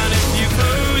all? And if you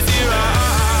close your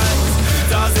eyes,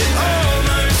 does it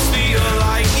almost feel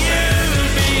like you've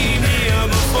been here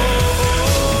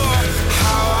before?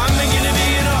 How am I gonna be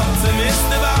an optimist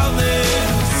about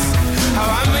this? How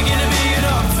am I gonna be an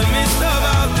optimist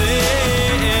about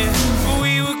this?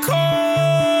 We were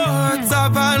caught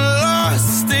up and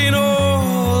lost in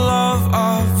all of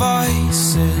our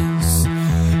vices.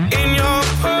 In your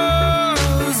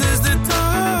poses, the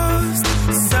dust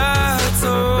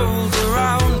settled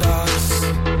around us,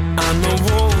 and the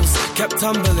walls kept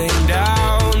tumbling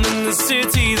down in the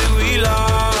city that we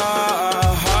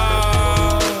love.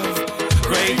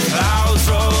 Great clouds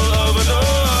roll over the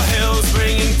hills,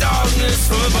 bringing darkness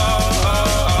from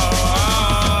above.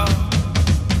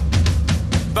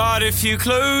 But if you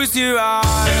close your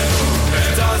eyes,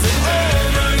 does it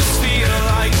almost feel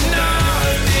like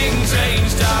nothing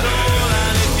changed at all?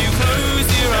 And if you close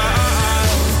your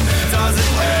eyes, does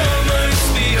it almost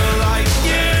feel like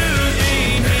you've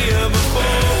been here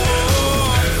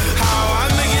before? How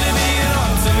am I gonna be an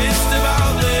optimist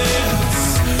about this?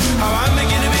 How am I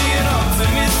gonna be an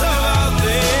optimist about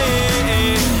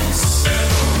this?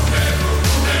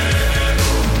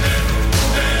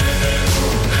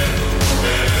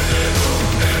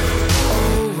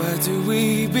 Oh, where do we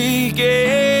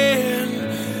begin?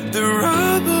 The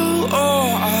rubble or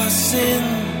our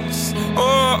sins?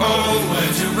 Oh,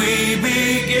 where do we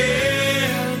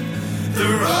begin? The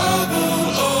rubble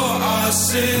or our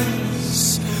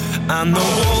sins? And the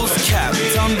walls kept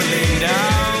tumbling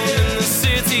down in the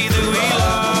city that we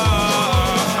love.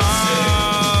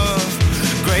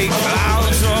 Great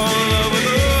clouds roll over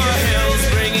the hills,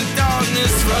 bringing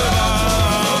darkness from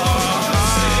above.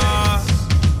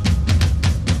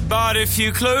 But if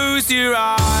you close your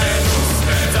eyes,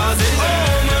 does it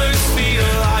almost feel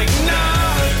like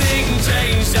nothing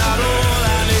changed at all?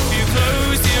 And if you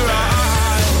close your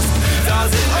eyes,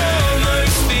 does it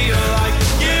almost feel like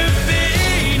you've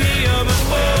been here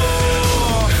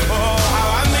before? Oh, how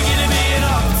am I gonna be an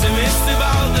optimist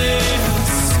about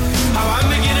this? How am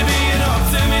I gonna be an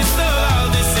optimist about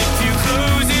this? If you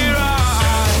close your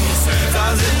eyes,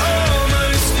 does it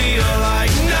almost feel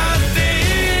like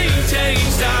nothing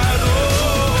changed at all?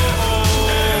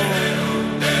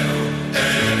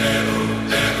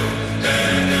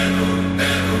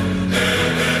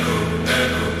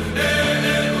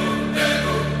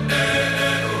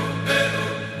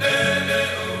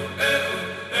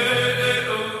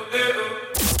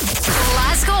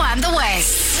 Glasgow and the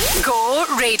West. Go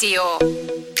Radio.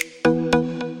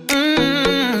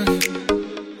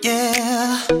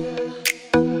 Yeah.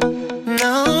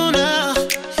 No,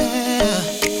 yeah.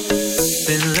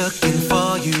 Been looking for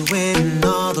you in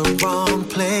all the wrong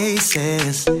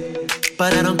places,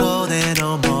 but I don't go there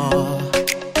no more.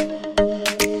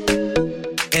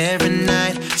 Every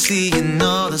night, seeing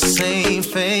all the same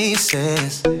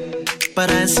faces, but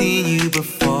I ain't seen you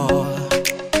before.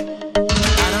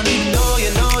 I don't even know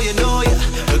you,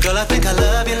 but girl, I think I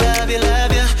love you, love you,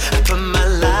 love you. I put my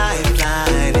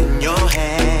lifeline in your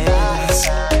hands.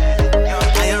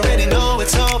 I already know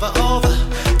it's over,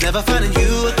 never finding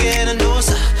you again, I know,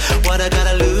 so what I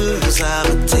gotta lose,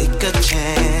 I'ma take a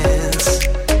chance.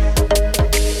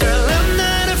 Girl, I'm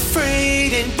not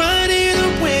afraid, ain't running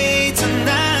away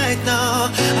tonight, no.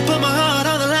 I put my heart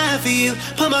on the line for you,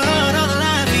 put my heart on the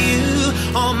line for you.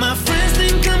 All my friends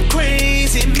think I'm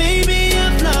crazy, maybe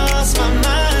I've lost my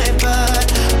mind,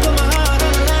 but I put my heart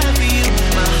on the line for you,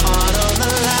 my heart on the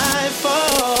line for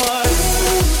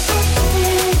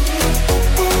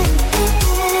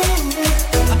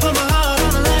I put my heart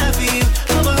on the line for you,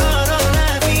 put my heart on the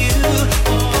line for you.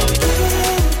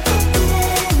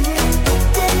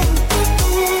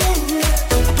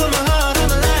 I put my heart on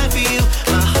the line for you,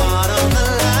 my heart on the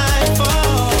line for.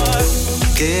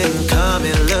 Didn't come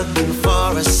in looking for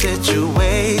a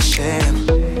situation,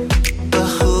 but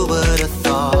who would have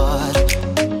thought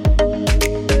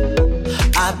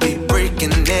I'd be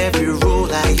breaking every rule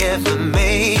I ever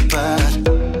made, but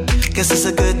guess it's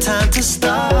a good time to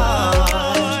start.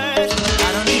 I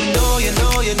don't even know you,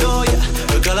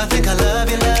 but girl, I think I love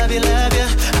you, love you, love you.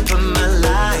 I put my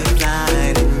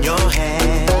lifeline in your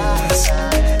hands.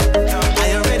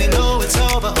 I already know it's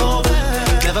over,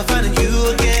 never finding you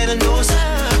again, I know, so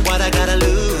what I gotta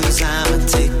lose, I'ma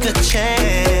take a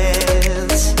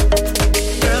chance.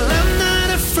 Girl, I'm not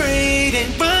afraid,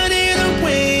 ain't running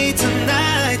away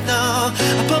tonight,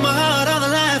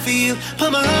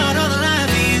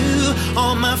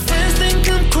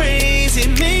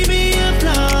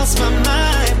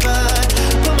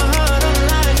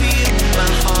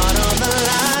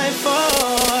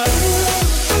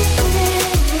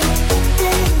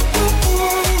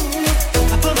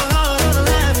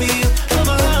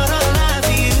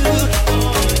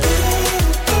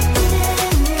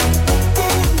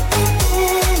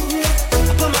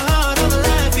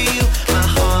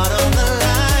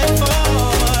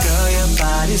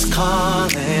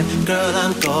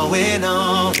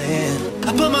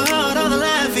 Put my heart on the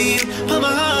line for you. Put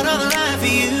my heart on the line for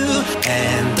you.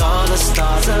 And all the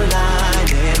stars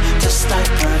aligning, just like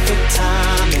perfect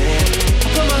timing.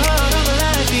 Put my heart on the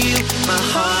line for you. My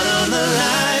heart on the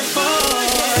line for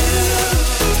you.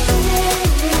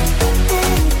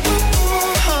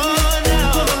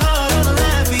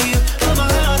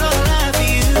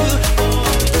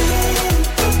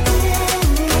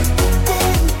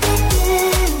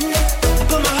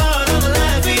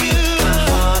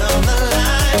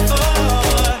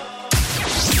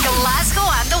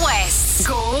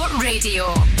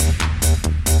 Radio.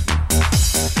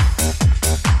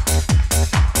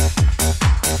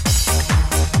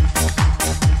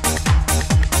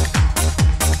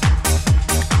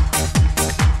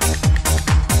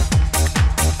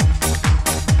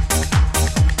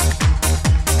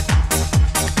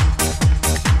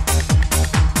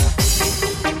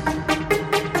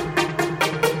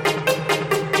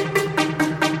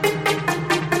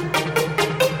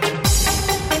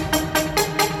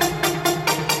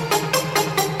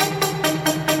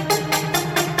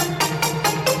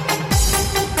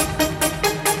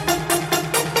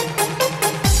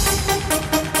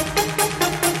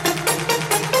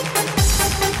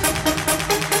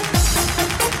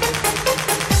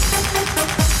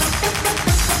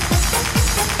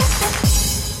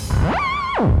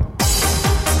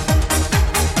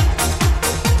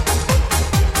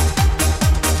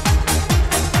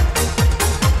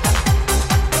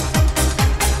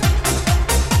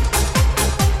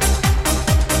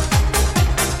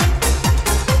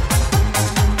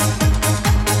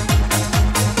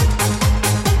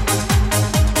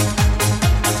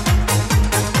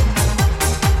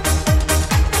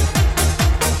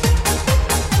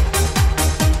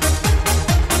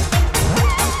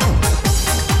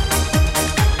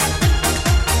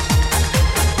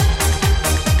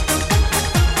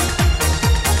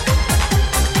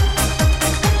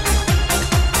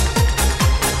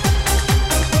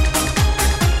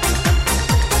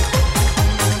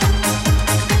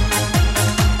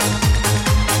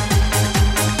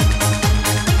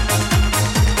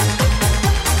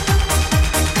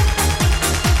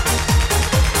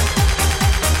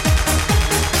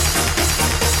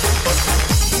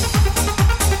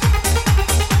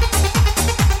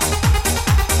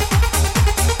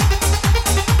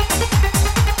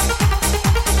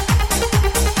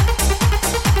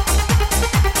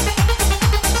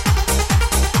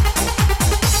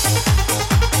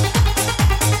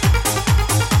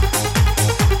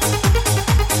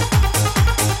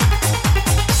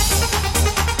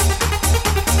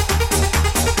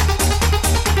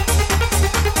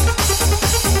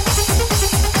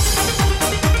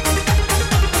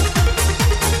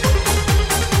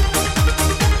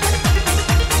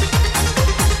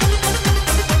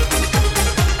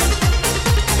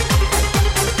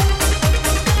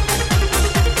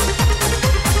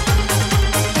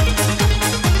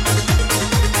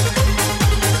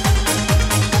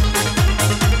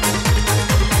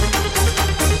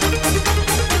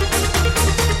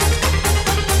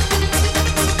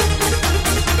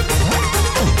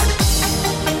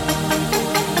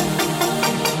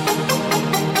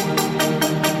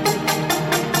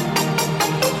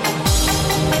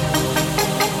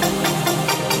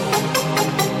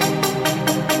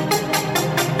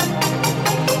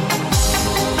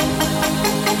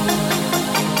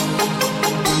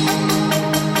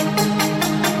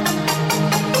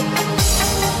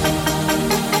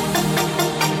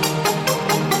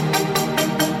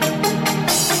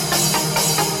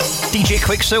 DJ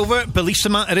Quicksilver,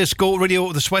 Bellissima, it is Go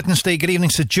Radio this Wednesday. Good evening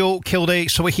to Joe, Kilday.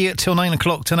 So we're here till 9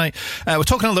 o'clock tonight. We're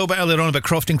talking a little bit earlier on about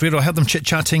Croft and Grado. I heard them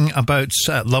chit-chatting about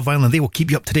Love Island. They will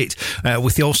keep you up to date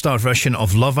with the all-star version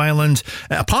of Love Island.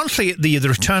 Apparently, the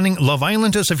returning Love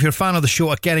Islanders, if you're a fan of the show,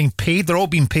 are getting paid. They're all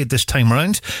being paid this time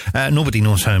around. Nobody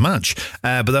knows how much.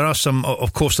 But there are some,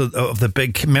 of course, of the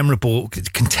big memorable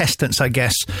contestants, I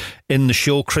guess, in the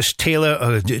show. Chris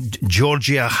Taylor,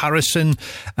 Georgia Harrison.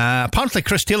 Apparently,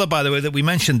 Chris Taylor, by the way, that we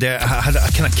mentioned there, had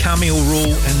a kind of cameo role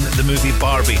in the movie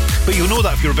Barbie. But you'll know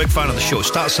that if you're a big fan of the show. It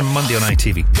starts on Monday on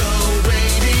ITV.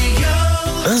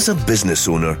 As a business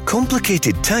owner,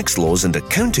 complicated tax laws and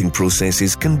accounting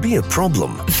processes can be a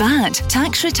problem. VAT,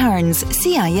 tax returns,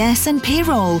 CIS and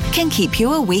payroll can keep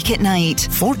you awake at night.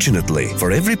 Fortunately,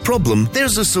 for every problem,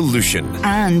 there's a solution.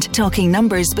 And Talking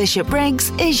Numbers Bishop Briggs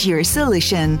is your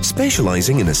solution.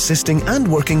 Specialising in assisting and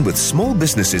working with small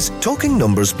businesses, Talking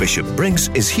Numbers Bishop Briggs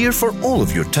is here for all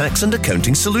of your tax and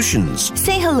accounting solutions.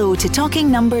 Say hello to Talking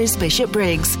Numbers Bishop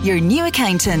Briggs, your new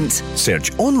accountant.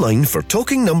 Search online for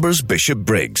Talking Numbers Bishop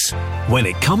Briggs. When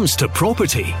it comes to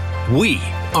property, we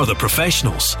are the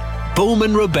professionals.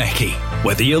 Bowman Rebecca.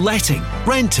 Whether you're letting,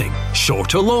 renting,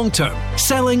 short or long term,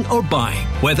 selling or buying,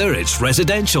 whether it's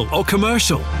residential or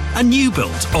commercial, a new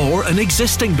build or an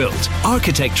existing build,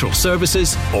 architectural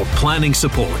services or planning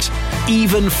support,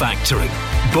 even factoring.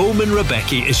 Bowman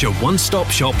Rebecca is your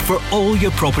one-stop shop for all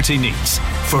your property needs.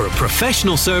 For a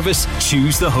professional service,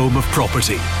 choose the home of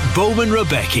property. Bowman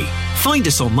Rebecca. Find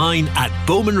us online at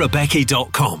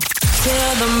bowmanrebecca.com.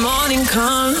 Till the morning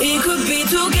comes, it could be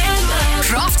together.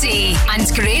 Crofty and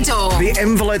Grado. The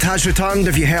invalid has returned.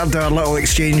 If you heard our little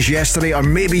exchange yesterday, or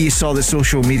maybe you saw the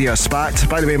social media spat.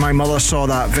 By the way, my mother saw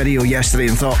that video yesterday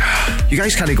and thought, you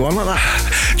guys can't go on like that.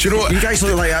 Do you know what? You guys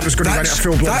look like that was going to run it a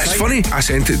full blown That's thing. funny. I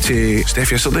sent it to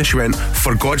Steph yesterday and she went,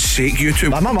 for God's sake, you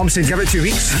two. My mum said give it 2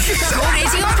 weeks. Go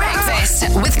Radio Breakfast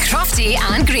with Crofty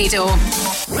and Grado.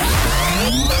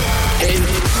 Hey,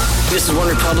 this is One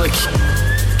Republic.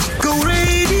 Go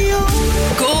radio.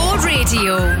 Go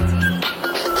Radio.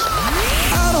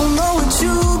 I don't know what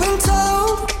you've been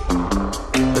told,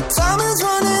 but time is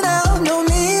running out. No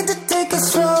need to take a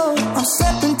stroll. I'm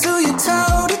stepping to you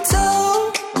toe to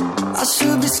toe. I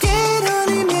should be scared,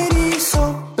 honey, maybe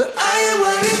so, but I ain't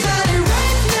worried about it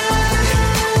right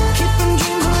now. Keeping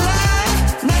dreams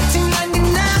alive.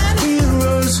 1999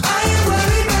 heroes. I ain't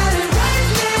worried about it right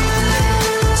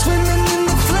now. Swimming in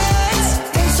the floods,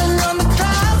 dancing on the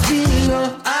clouds below.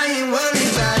 I ain't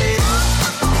worried about it.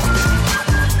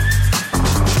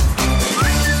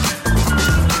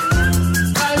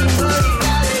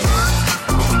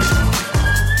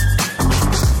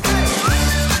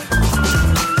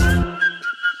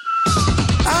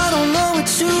 I don't know what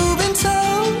you've been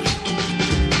told,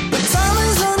 but time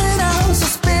is running out, so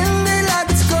spend it like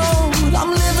it's gold.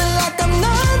 I'm living like I'm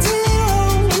 90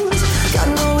 years. Got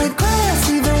no regrets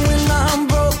even when I'm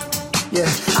broke. Yeah,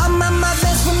 I'm at my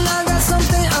best when I got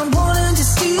something I'm wanting to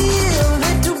steal.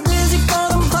 Way too busy for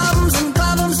them problems and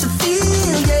problems to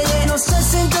feel. Yeah, ain't no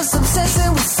stressing, just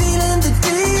obsessing with sealing the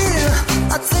deal.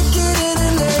 I take it in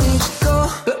and let it go,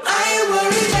 but I ain't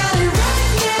worried about it right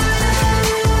now.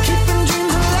 Keeping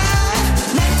dreams alive.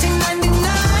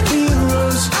 1999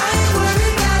 heroes. I ain't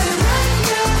worried about it right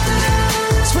now.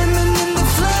 Swimming in the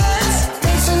floods,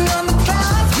 dancing on the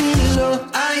clouds below.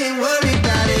 I ain't worried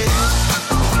about it.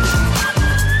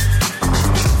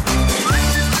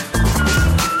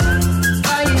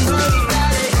 I ain't worried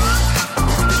about it.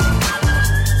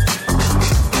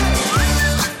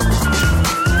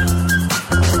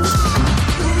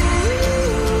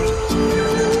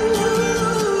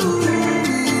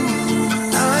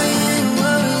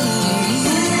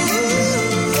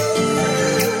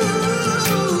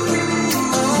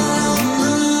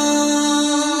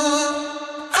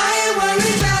 I ain't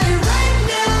worried about it right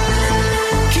now.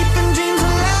 Keeping dreams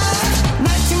alive.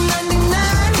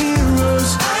 1999 heroes.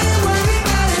 I ain't worried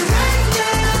about it right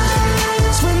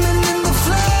now. Swimming in the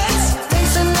floods,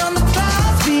 dancing on the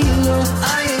clouds below.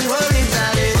 I ain't worried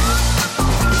about it.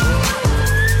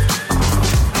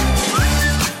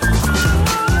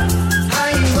 I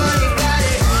ain't worried about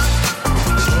it.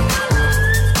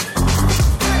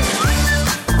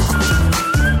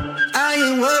 I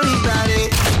ain't worried about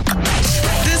it.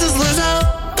 This is Lizzo.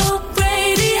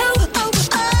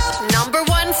 Number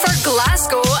one for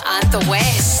Glasgow and the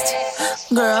West.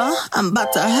 Girl, I'm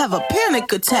about to have a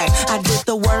panic attack. I did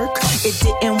the work, it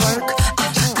didn't work.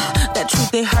 That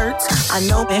truth, it hurts. I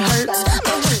know it hurts.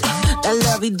 That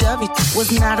lovey-dovey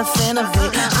was not a fan of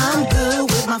it. I'm good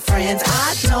with my friends.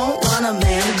 I don't want a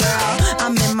man, girl.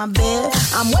 I'm in my bed.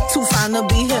 I'm way too fine to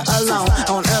be here alone.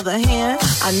 On the other hand,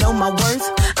 I know my worth.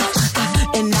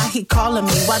 And now he calling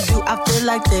me. Why do I feel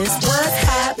like this? What's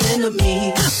happened to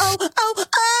me? Oh, oh, oh.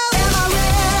 Am I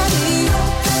ready?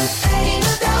 Ain't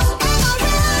no doubt. Am I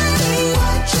ready?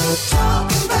 What you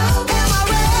talking about? Am I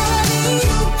ready?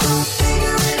 You gon'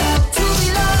 figure it out. To be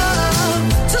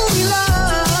loved, to be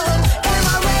loved. Am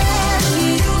I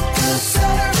ready? You can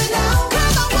serve it now.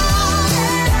 'Cause I want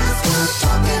it. That's what I'm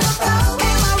talking about.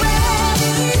 Am I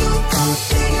ready? You gon'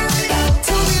 figure it out.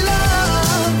 To be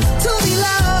loved, to be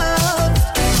loved.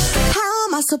 How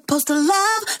am I supposed to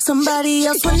love somebody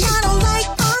else when I don't like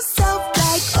myself?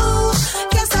 Like, ooh,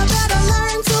 guess I better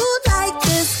learn to like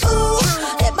this. Ooh,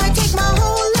 it might take my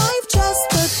whole life just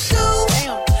to do.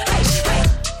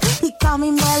 He call me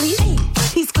Melly,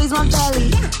 he squeezed my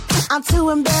belly. I'm too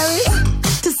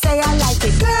embarrassed to say I like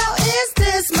it. Girl, is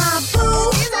this my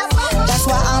boo? That's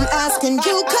why I'm asking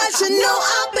you, 'cause you know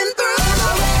I've been through. Am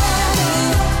I ready?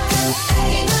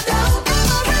 Ain't no doubt. Am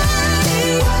I ready?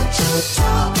 What you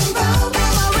talking about?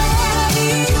 Am I ready?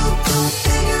 You gon'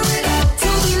 figure it out. To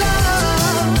be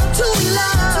loved, to be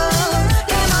loved.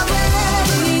 Am I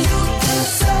ready? You can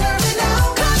serve it now.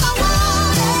 'Cause I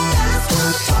want it.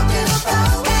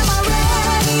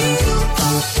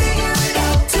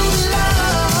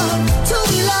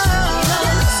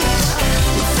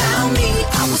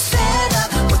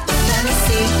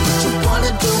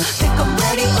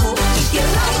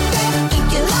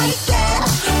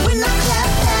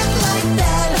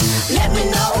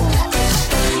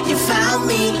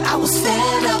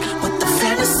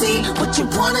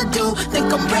 wanna do.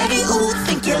 Think I'm ready, ooh,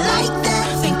 think you like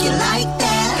that, think you like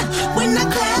that. When I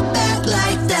clap back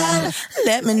like that,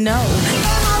 let me know.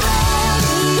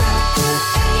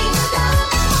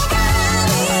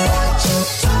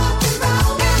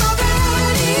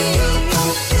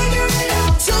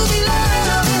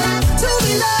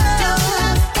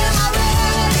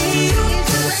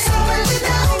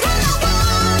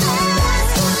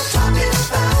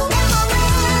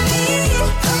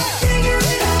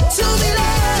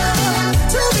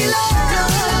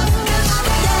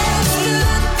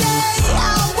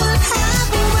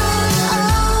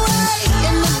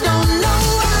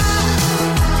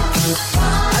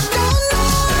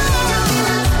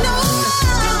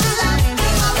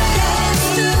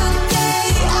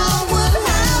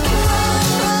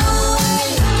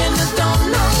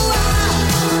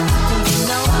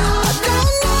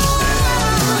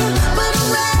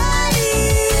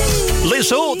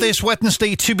 So, this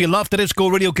Wednesday, To Be Loved, it is Go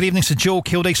Radio. Good evening to Joe,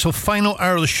 Kilday. So, final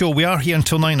hour of the show. We are here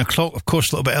until 9 o'clock. Of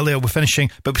course, a little bit earlier we're finishing,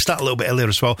 but we start a little bit earlier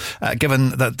as well,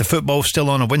 given that the football's still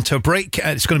on a winter break.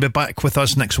 It's going to be back with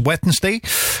us next Wednesday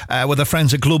with our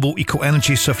friends at Global Eco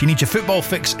Energy. So, if you need your football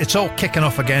fix, it's all kicking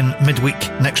off again midweek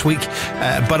next week.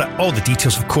 But all the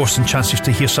details, of course, and chances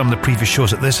to hear some of the previous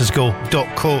shows at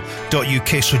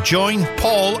thisisgo.co.uk. So, join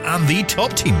Paul and the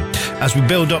top team as we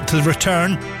build up to the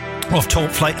return of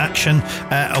Top Flight action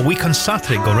a week on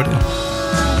Saturday. Go Radio.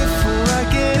 Before I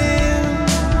get in,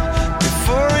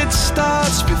 before it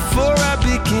starts, before I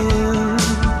begin,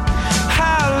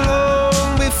 how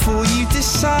long before you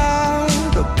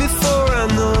decide, or before I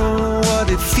know what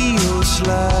it feels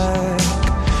like?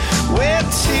 Where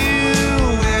to,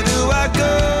 where do I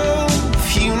go?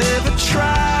 If you never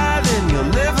try, then you'll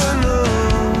never know.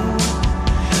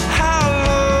 How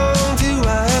long do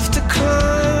I have to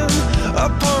climb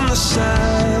up on the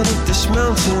side of this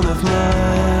mountain of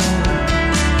mine?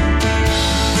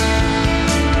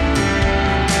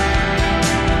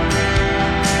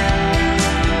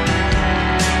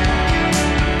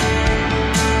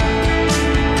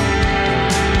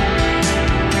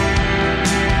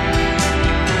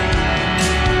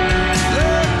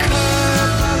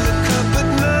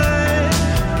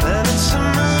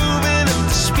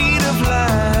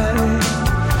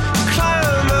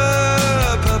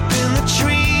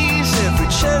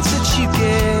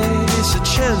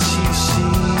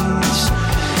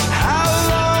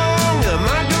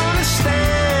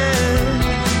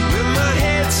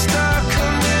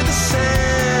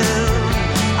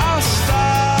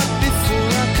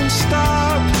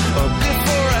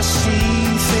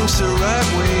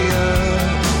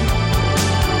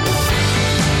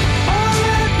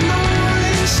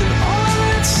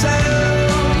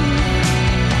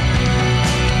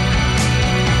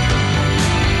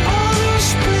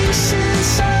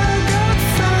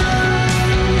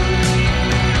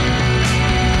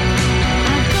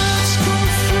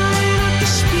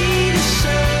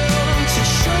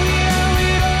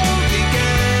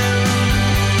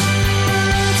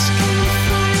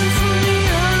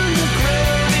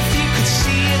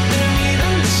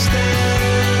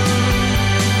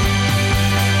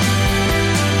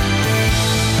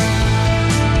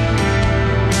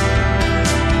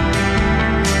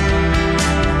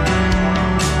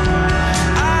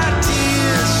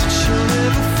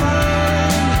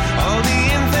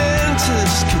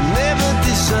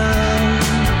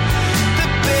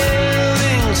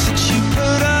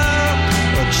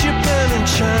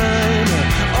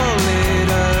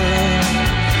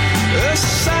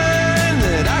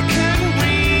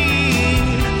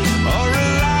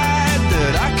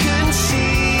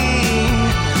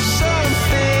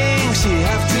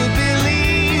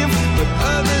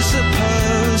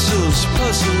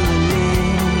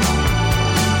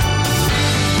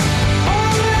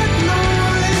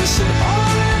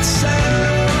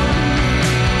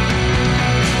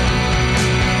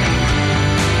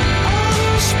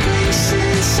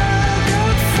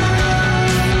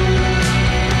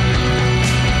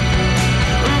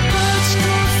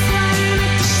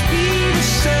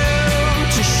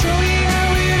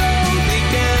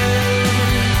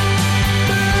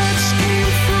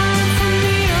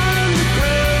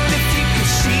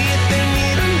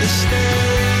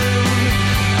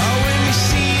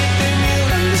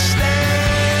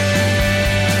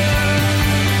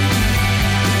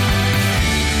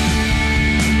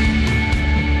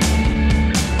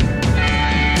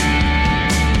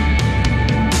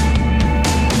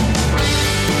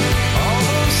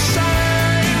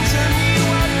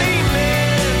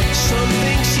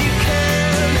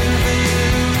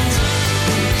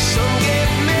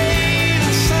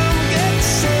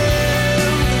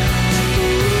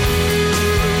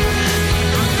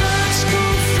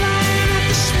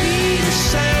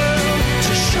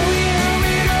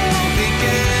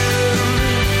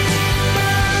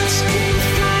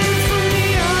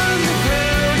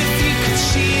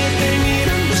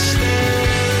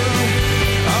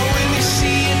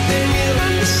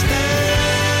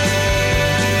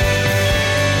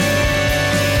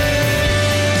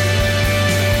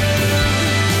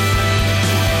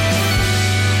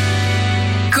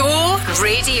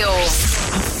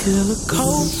 feel a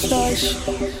cold flush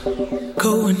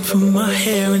going through my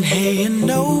hair, and hey, you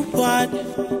know what?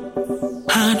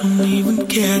 I don't even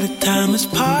care, the time has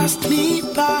passed me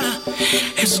by.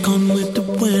 It's gone with the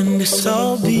wind, it's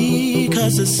all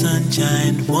because the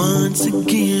sunshine once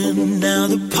again. Now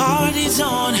the party's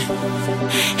on,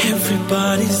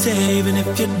 everybody's there. Even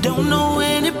if you don't know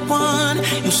anyone,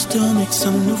 you'll still make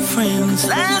some new friends.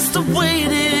 That's the way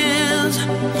it is.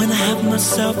 When I have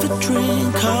myself a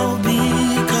drink, I'll be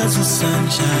because the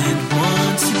sunshine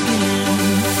once again.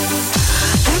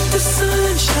 Let the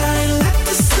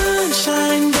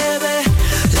sunshine, baby.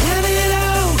 Let it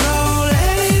all go,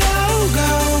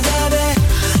 baby.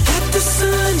 Let the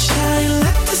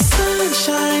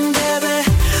sunshine, baby.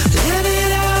 Let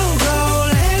it all go,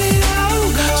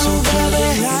 so turn the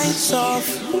lights off.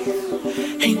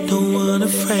 Ain't no one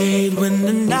afraid when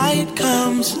the night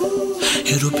comes.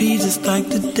 It'll be just like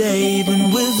the day, but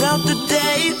without the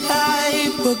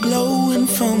daylight, we're glowing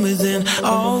from within,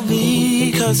 all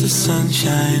because the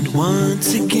sunshine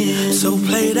once again. So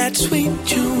play that sweet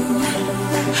tune,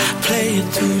 play it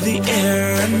through the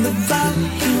air and the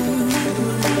volume,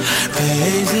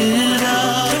 raise it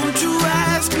up. Don't you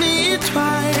ask me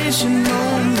twice, you know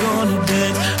I'm gonna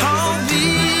dance, all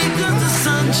because the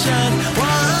sunshine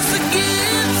once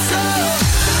again. So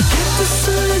get the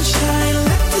sunshine,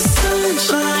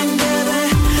 sunshine, baby.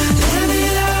 Let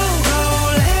it all go,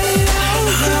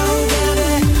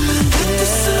 baby. Let the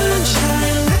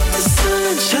sunshine,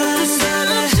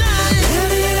 baby.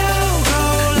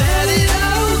 Let it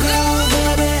all go,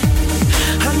 baby.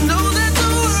 I know that the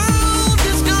world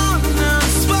is gonna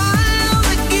smile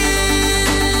again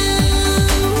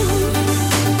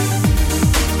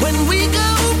when we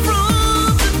go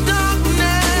from the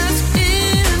darkness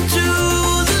into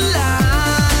the light.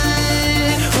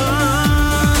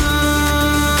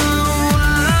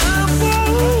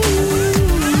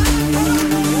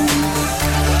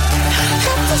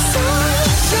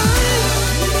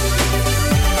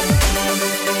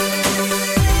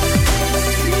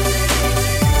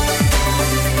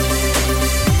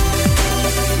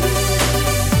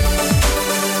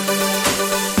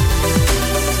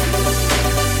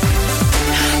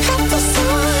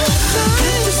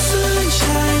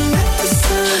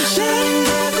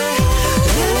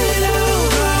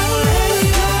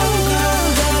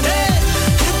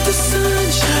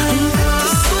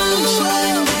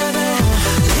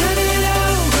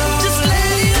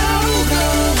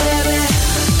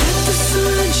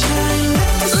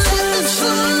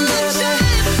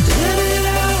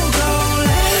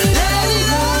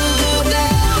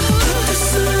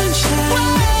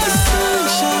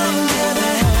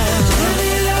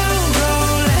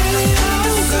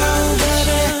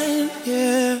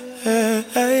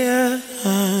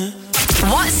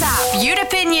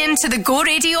 To the Go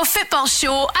Radio Football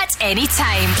Show at any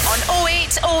time on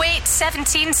 0808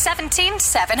 17 17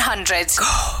 700.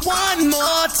 One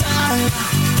more time.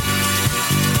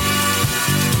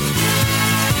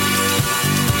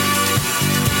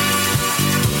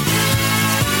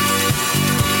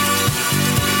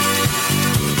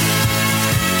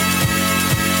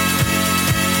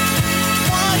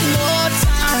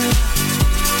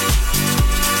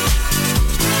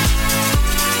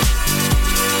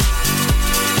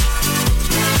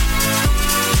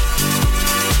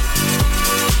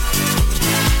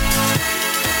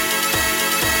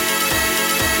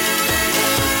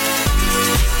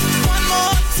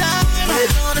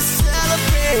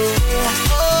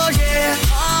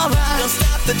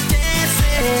 The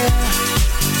dancing.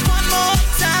 One more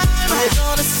time, we're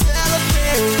gonna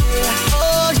celebrate.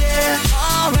 Oh yeah,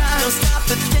 alright. Don't stop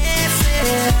the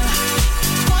dancing.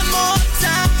 One more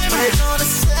time, we're gonna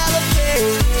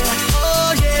celebrate.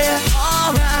 Oh yeah,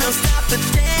 alright. Don't stop the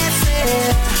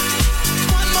dancing.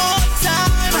 One more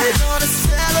time, we're gonna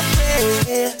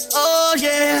celebrate. Oh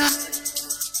yeah.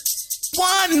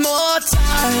 One more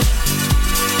time.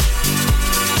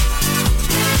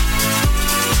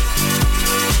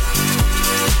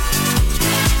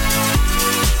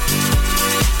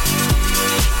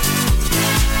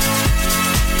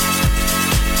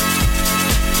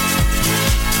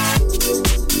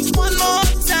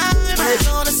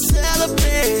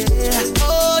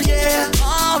 Oh yeah,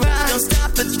 alright. Don't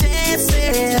stop the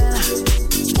dancing.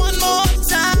 One more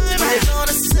time, we're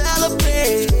gonna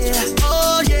celebrate.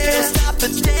 Oh yeah, don't stop the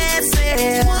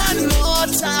dancing. One more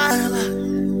time.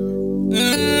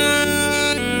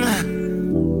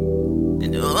 You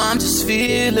know I'm just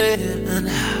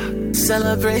feeling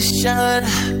celebration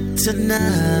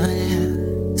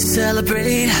tonight.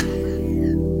 Celebrate.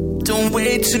 Don't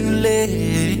wait too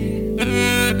late.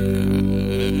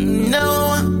 No,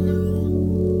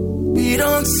 we we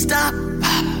don't stop.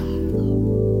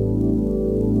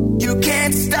 You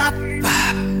can't stop.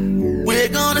 We're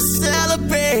gonna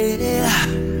celebrate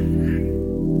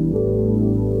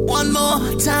one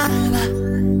more time.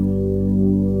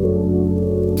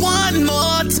 One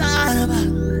more time.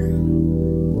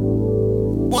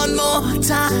 One more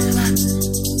time.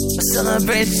 A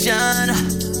celebration.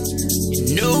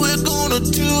 You know we're gonna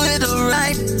do it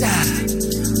right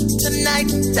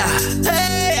tonight.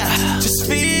 Hey, just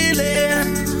feel it.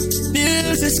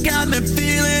 Music's got me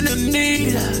feeling the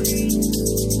need.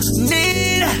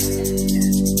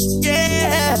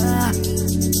 Yeah.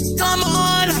 Come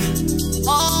on.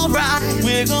 Alright,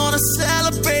 we're gonna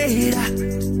celebrate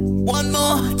one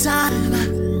more time.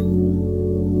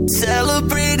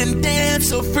 Celebrate and dance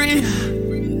so free.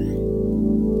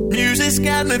 Music's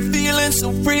got me feeling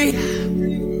so free.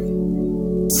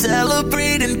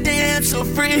 Celebrate and dance so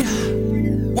free.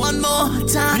 One more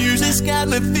time. Music's got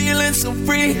me feeling so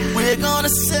free. We're gonna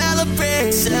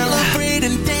celebrate. Celebrate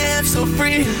and dance so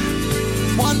free.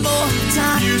 One more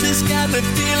time. Music's got me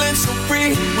feeling so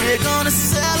free. We're gonna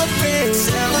celebrate.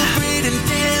 Celebrate and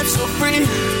dance so free.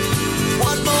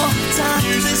 One more time.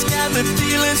 Music's got me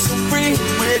feeling so free.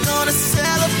 We're gonna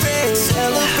celebrate.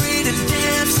 Celebrate and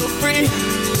dance so free.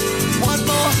 One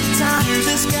more time.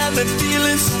 Music's got me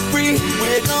feeling so free.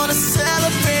 We're gonna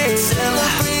celebrate.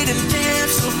 Celebrate and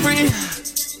dance so free.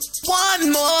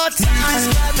 One more time. Music's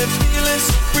got me feeling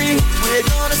so free. We're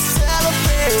gonna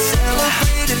celebrate.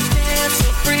 Celebrate and dance so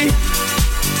free.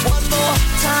 One more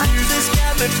time. Music's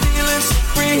got me feeling so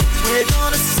free. We're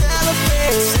gonna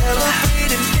celebrate. Celebrate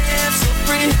and dance so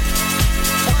free.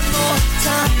 One more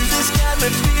time. Music's got me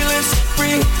feeling so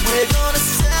free. We're gonna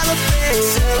celebrate.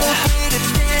 Celebrate and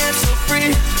dance so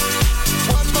free.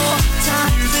 One more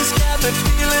time. Music's got me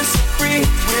feeling so free.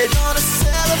 We're gonna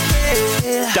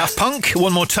celebrate. Daft Punk,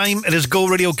 one more time. It is Go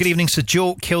Radio. Good evening to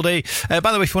Joe Kilday.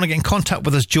 By the way, if you want to get in contact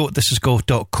with us, Joe at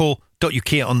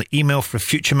thisisgo.co.uk on the email for a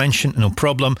future mention, no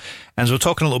problem. And as we're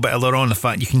talking a little bit earlier on, the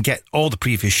fact you can get all the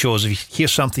previous shows. If you hear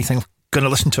something you think I'm going to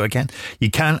listen to it again,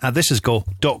 you can at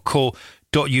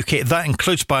thisisgo.co.uk. That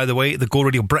includes, by the way, the Go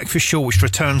Radio Breakfast Show, which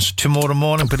returns tomorrow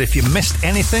morning. But if you missed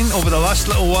anything over the last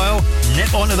little while,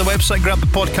 nip onto the website, grab the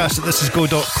podcast at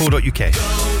thisisgo.co.uk.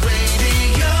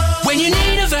 When you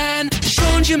need a van,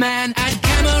 Sean's your man at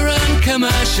Cameron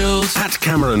Commercials. At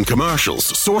Cameron Commercials,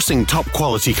 sourcing top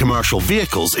quality commercial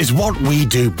vehicles is what we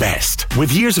do best.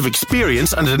 With years of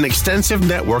experience and an extensive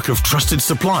network of trusted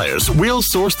suppliers, we'll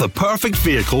source the perfect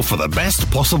vehicle for the best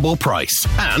possible price.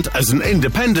 And as an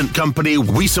independent company,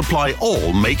 we supply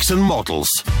all makes and models.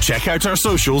 Check out our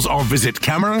socials or visit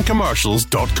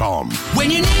CameronCommercials.com.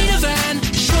 When you need a van,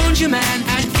 Sean's your man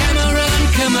at Cameron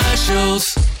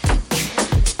Commercials.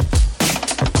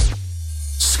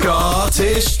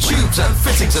 Scottish Tubes and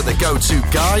Fittings are the go-to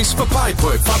guys for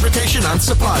pipework, fabrication and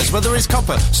supplies. Whether it's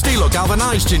copper, steel or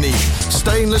galvanised you need,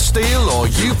 stainless steel or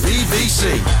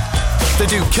UPVC. They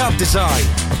do cab design,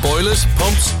 boilers,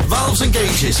 pumps, valves and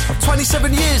gauges.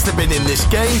 27 years they've been in this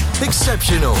game,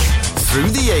 exceptional, through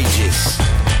the ages.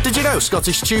 Did you know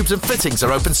Scottish Tubes and Fittings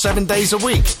are open 7 days a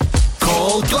week?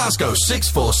 Call Glasgow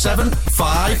 647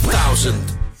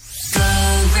 5000. Go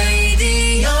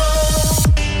Radio.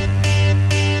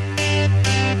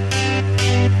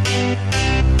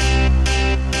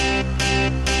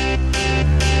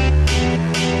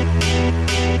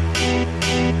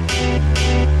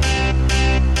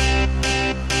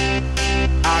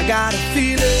 I got a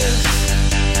feeling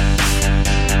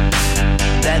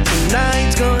that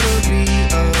tonight's gonna be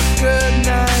a good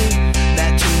night.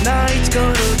 That tonight's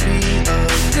gonna be a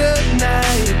good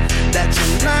night. That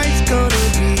tonight's gonna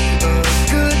be a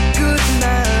good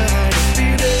night. I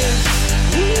feel it.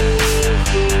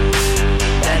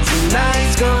 That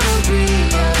tonight's gonna be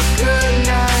a good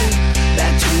night.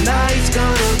 That tonight's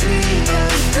gonna be a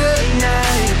good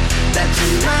night. That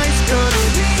tonight's gonna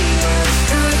be a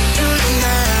good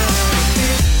night.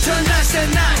 Tonight's the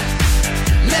night.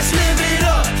 Let's live it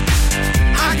up.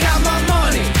 I got my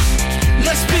money.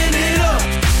 Let's spin it up.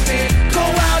 Go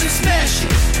out and smash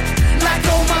it. Like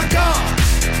oh my God.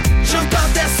 Jump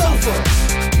out that sofa.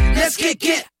 Let's kick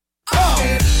it off.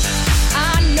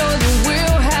 I know that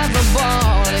we'll have a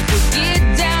ball if we get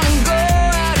down and go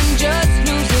out and just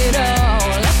lose it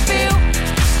all. I feel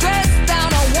stressed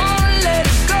out, I wanna let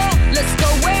it go. Let's go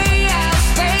way out,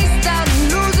 spaced out,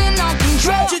 and losing all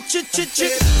control.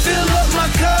 Fill up my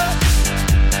cup,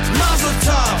 Mazel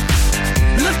tov.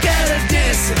 Look at her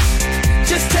dancing,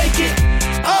 just take it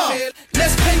off.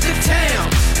 Let's paint the town,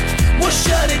 we'll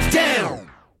shut it down.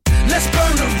 Let's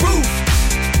burn the roof,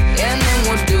 and then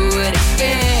we'll do it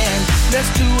again. let's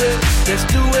do it, let's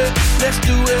do it, let's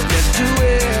do it, let's do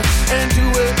it, and do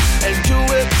it, and do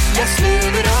it, let's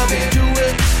live it up and do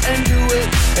it, and do it,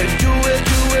 and do it,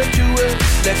 do it, do it,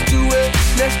 let's do it,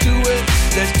 let's do it,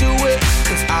 let's do it,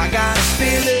 'cause I got a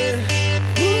feeling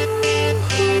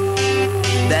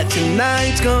that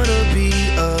tonight's gonna be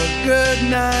a good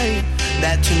night,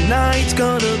 that tonight's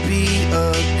gonna be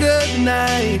a good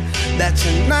night, that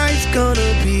tonight's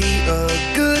gonna be a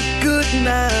good, good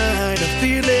night. A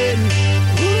feeling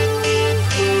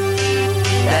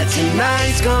that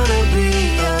tonight's gonna be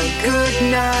a good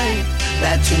night,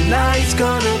 that tonight's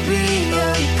gonna be a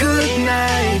good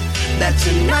night, that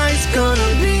tonight's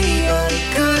gonna be a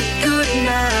good, good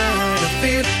night. I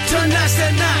feel tonight's the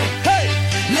night. Hey,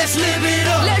 let's live it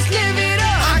up. Let's live it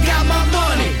up. I got my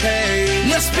money. Hey,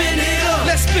 let's spin it up.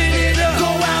 Let's spin it up.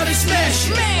 Go out and smash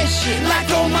it. Smash it. Like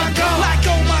oh my god. Like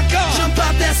oh my god. Jump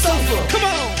out that sofa. Come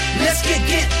on. Let's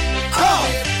get off.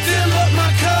 Fill up my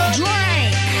cup.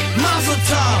 Drink. Mazel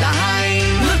tov.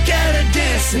 Look at her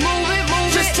dancing. Move it, move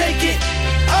it. Just take it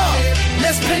off.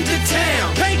 Let's paint the town.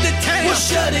 Paint the town. We'll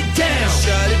shut it down.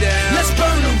 Shut it down. Let's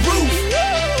burn the roof.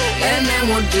 And then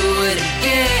we'll do it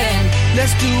again.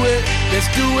 Let's do it, let's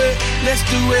do it, let's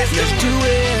do it, let's do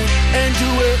it, and do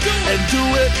it, and do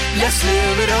it. Let's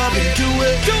live it up and do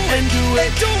it, and do it,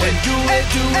 and do it,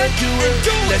 do it, do it.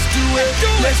 Let's do it,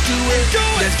 let's do it,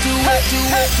 let's do it, do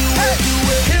it, do it, do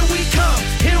it. Here we come,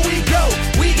 here we go.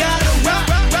 We gotta rock,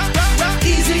 rock, rock, rock.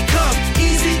 Easy come,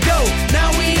 easy go. Now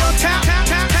we on top,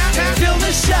 feel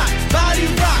the shot, body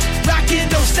rock, rockin',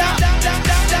 don't stop.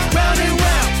 Round and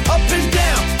round, up and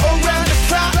down, around the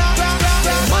clock.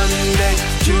 Monday,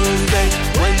 Tuesday,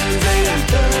 Wednesday, and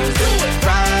Thursday,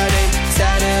 Friday,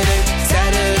 Saturday,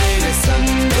 Saturday to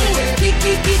Sunday.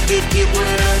 Get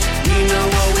with us, you know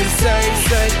what we say.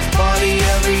 Party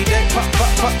every day,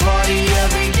 party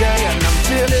every day, and I'm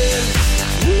feeling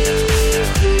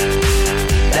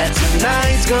that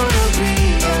tonight's gonna be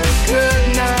a good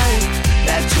night.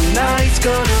 That tonight's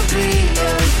gonna be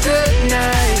a good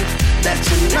night. That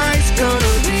tonight's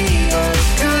gonna be a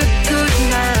good, good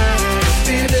night.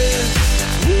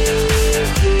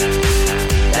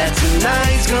 That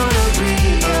tonight's gonna be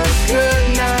a good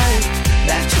night.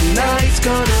 That tonight's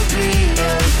gonna be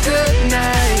a good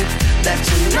night. That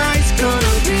tonight's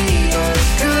gonna be a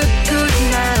good, good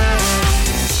night.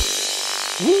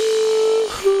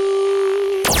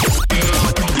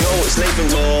 Yo, it's Nathan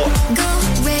Gore. Go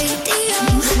Radio.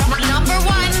 Number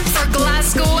 1 for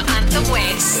Glasgow and the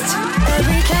West.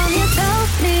 Every time you tell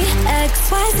me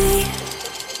XYZ,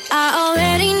 I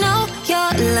already know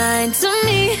you're lying to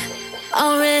me.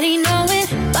 Already know it.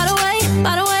 By the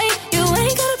way, you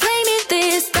ain't gonna play me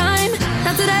this time.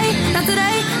 Not today, not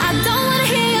today. I don't wanna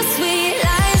hear your sweet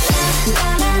lies. La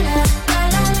la la, la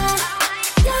la la,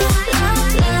 la la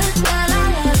la, la la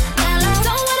la.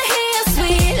 Don't wanna hear your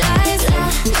sweet lies.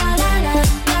 La la la,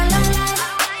 la la la,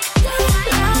 la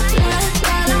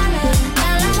la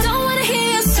la. Don't wanna hear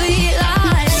your sweet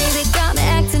lies. Baby, got me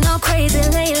acting all crazy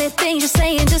lately. Things you're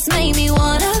saying just made me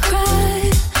wanna cry.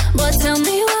 But tell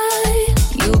me why.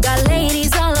 You got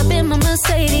ladies all up in my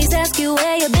Mercedes. Ask you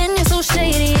where you been, you're so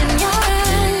shady in your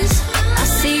eyes. I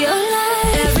see your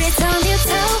lies. Every time you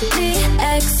tell me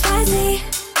XYZ,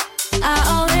 I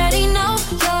already know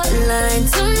you're lying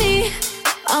to me.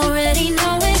 Already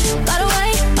know it. By the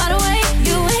way,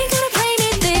 you ain't gonna play me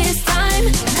this time.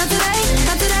 Not today,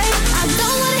 not today. I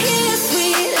don't wanna hear your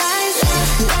sweet lies.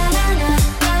 La la la,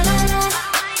 la la la,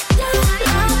 la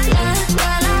la la,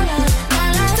 la la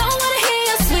la. Don't wanna hear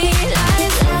your sweet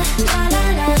lies. La la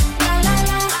la, la la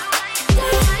la, la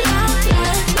la la,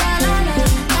 la la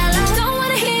la. Don't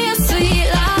wanna hear your sweet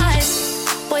lies.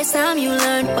 Boy, it's time you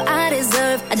learn what I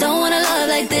deserve. I don't wanna love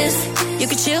like this. You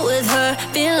could chill with her,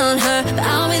 feel on her, but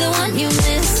I'll be the one you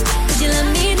miss. 'Cause you let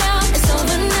me down, it's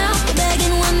over now. We're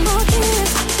begging one more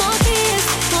kiss, more kiss,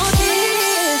 more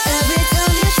kiss. Every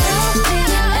time you tell me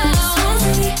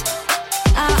XYZ,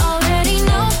 I already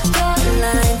know you're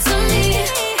lying to me.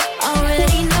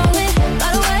 Already know it. By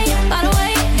the way,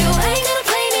 you ain't gonna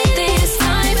play me this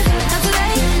time. Not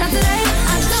today, not today.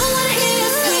 I don't wanna hear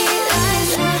your sweet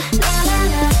lies. La la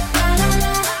la, la la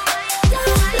la, la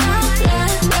la la,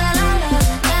 la la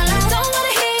la. Don't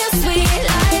wanna hear your sweet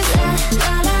lies.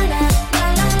 La la la, la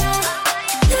la la,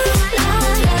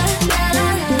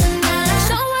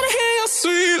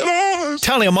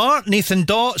 Alia Marr, Nathan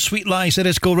Daw, Sweet Lies, it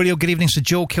is Go Radio. Good evening to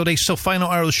Joe Kilday. So final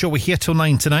hour of the show, we're here till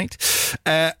 9 tonight.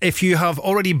 If you have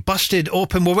already busted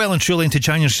open, we're well and truly into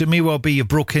January, so it may well be you've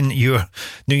broken your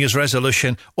New Year's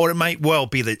resolution, or it might well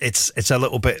be that it's a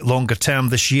little bit longer term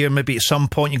this year. Maybe at some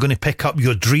point you're going to pick up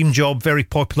your dream job, very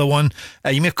popular one.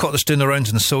 You may have caught this doing the rounds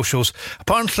in the socials.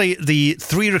 Apparently the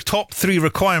top three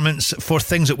requirements for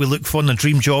things that we look for in a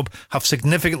dream job have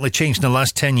significantly changed in the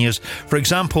last 10 years. For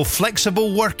example,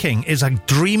 flexible working is a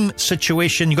dream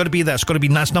situation. You've got to be there. It's got to be,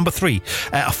 that's number 3.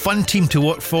 A fun team to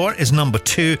work for is number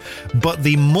 2. But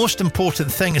the most important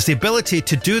thing is the ability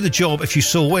to do the job, if you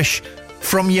so wish,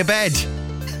 from your bed.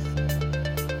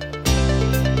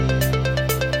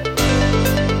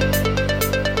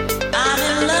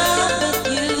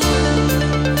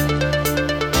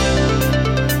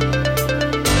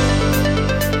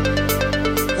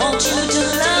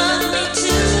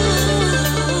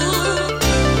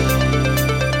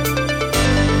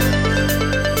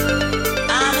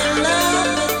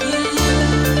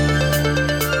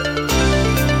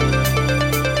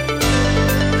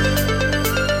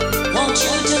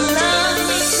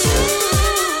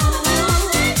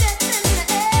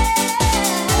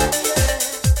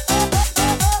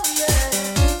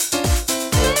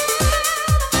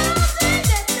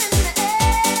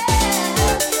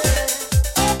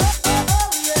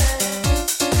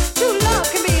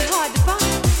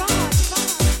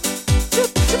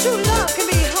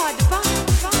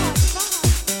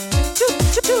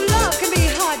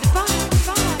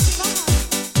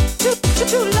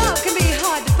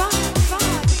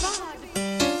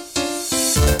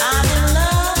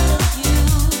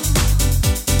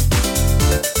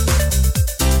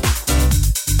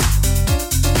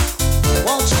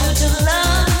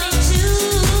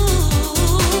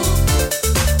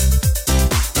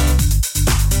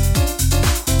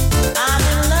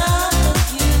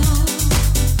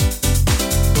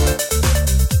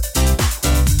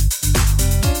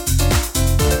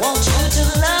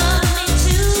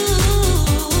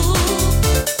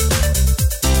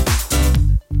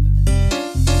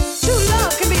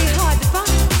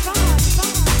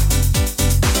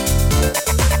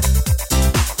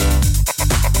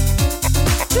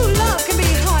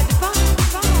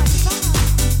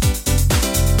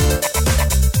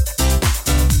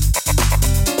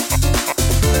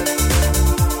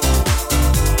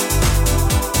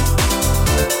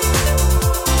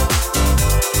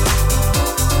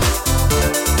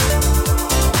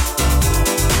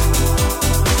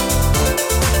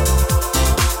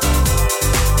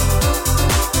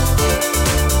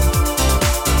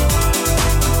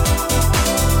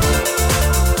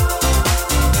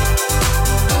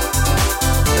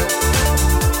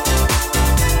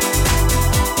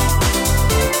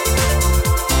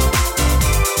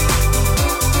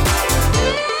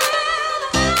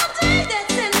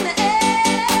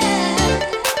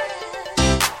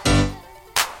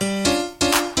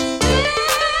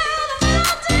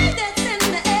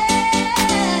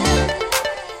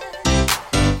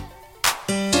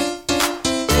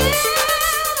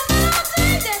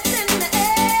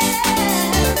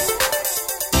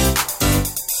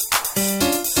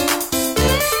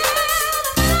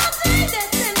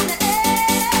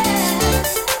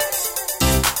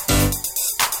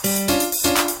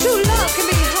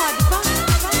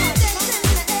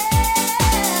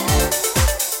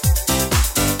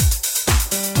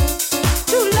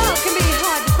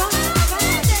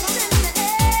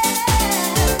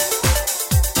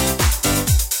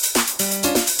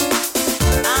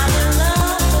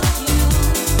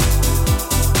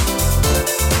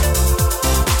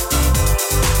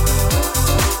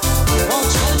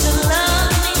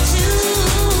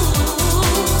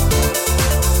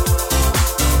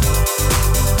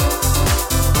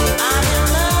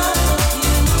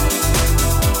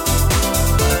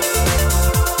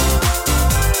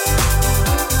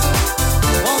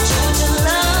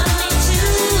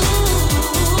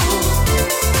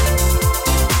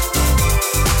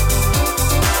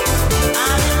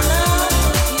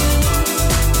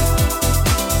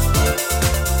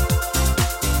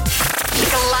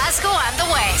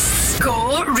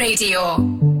 Radio.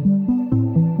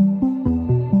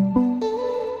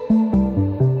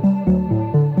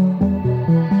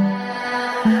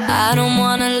 I don't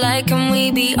wanna lie, can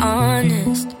we be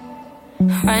honest?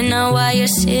 Right now while you're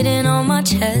sitting on my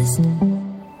chest,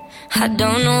 I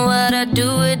don't know what I'd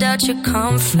do without your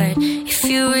comfort. If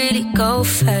you really go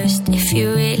first, if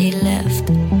you really left,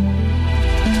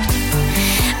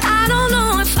 I don't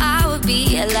know if I would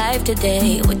be alive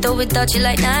today, with or without you,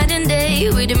 like night and day.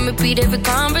 We didn't repeat every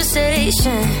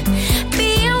conversation,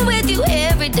 Being with you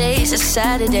every day is a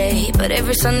Saturday, but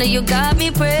every Sunday you got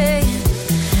me praying.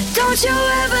 Don't you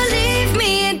ever leave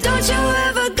me, and don't you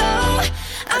ever go.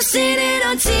 I've seen it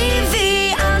on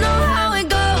TV, I know how it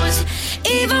goes.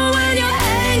 Even when you're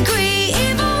angry,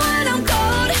 even when I'm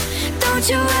cold. Don't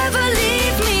you ever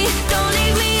leave me, don't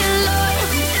leave me alone.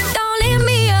 Don't leave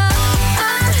me alone.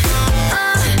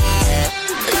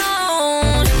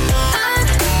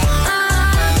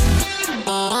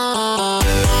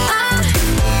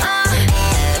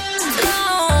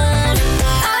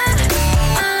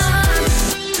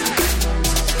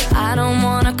 I don't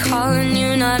wanna call and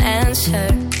you not answer.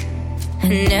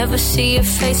 Never see your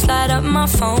face light up my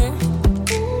phone.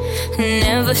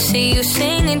 Never see you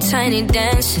singing Tiny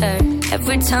Dancer.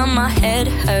 Every time my head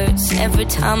hurts, every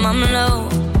time I'm low.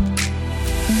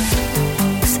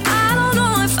 'Cause I don't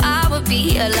know if I would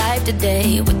be alive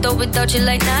today, with or without you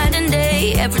like night and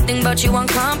day. Everything about you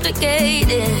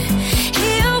uncomplicated.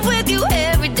 Here with you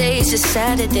every day is a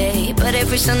Saturday, but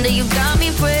every Sunday you got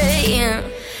me praying.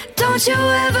 Don't you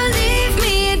ever leave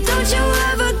me, don't you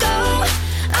ever go.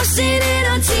 I've seen it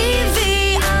on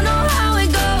TV, I know how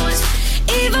it goes.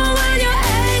 Even when you're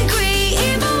angry,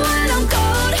 even when I'm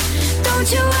cold. Don't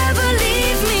you ever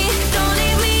leave me, don't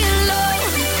leave me alone.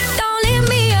 Don't leave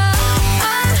me alone.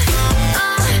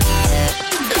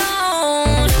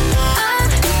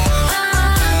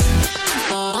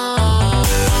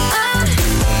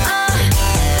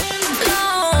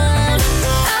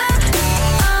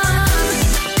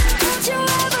 Don't you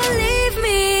ever leave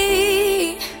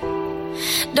me.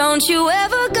 Don't you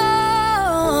ever go.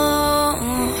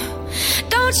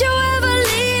 Don't you ever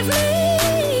leave me.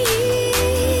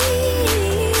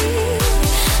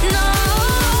 No.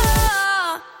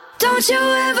 Don't you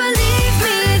ever leave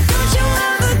me. Don't you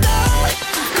ever go.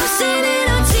 I've seen it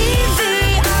on TV.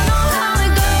 I know how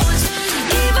it goes.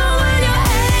 Even when you're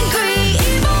angry,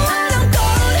 even when I'm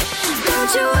cold.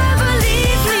 Don't you ever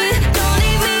leave me. Don't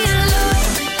leave me alone.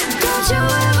 Don't you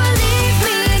ever leave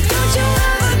me. Don't you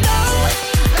ever go.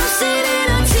 I've seen it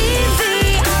on TV.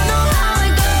 I know how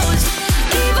it goes.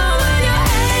 Even when you're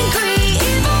angry,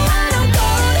 even when I'm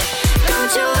cold.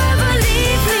 Don't you ever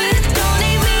leave me. Don't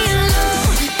leave me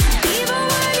alone. Even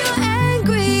when you're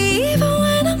angry, even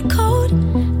when I'm cold.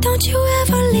 Don't you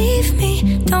ever leave me.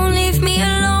 Don't leave me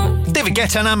alone. David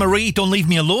Guetta and Anne-Marie, Don't Leave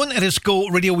Me Alone. It is Go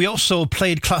Radio. We also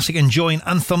played Classic Enjoy and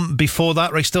Anthem before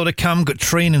that. Right, still to come, got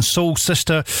Train and Soul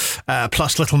Sister,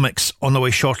 plus Little Mix on the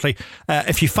way shortly.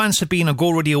 If you fancy being a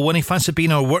Go Radio winner, fancy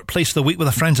being our workplace of the week with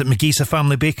our friends at McGee's The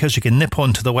Family Bakers, you can nip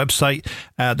onto the website.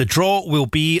 The draw will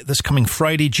be this coming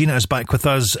Friday. Gina is back with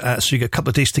us, so you get a couple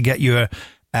of days to get your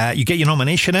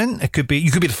nomination in. You could be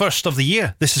the first of the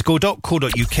year. This is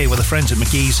go.co.uk with the friends at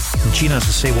McGee's, and Gina, as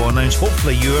I say, will announce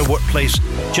hopefully your workplace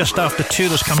just after 2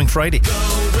 this coming Friday.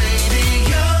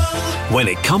 When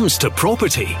it comes to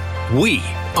property, we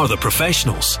are the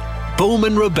professionals.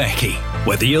 Bowman Rebecca.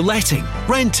 Whether you're letting,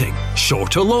 renting,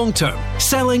 short or long term,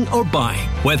 selling or buying,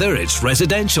 whether it's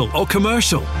residential or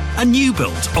commercial, a new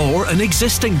build or an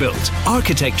existing build,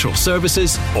 architectural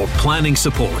services or planning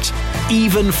support,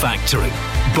 even factoring.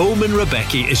 Bowman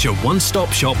Rebecca is your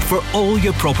one-stop shop for all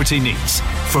your property needs.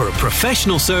 For a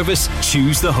professional service,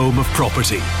 choose the home of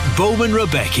property. Bowman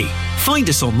Rebecca. Find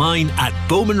us online at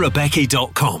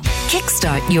bowmanrebecca.com.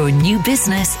 Kickstart your new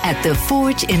business at the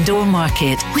Forge Indoor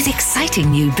Market. With exciting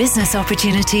new business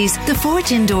opportunities, the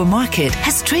Forge Indoor Market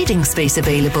has trading space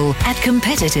available at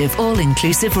competitive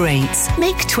all-inclusive rates.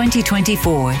 Make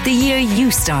 2024 the year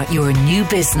you start your new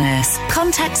business.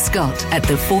 Contact Scott at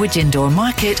the Forge Indoor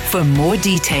Market for more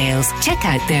details. Check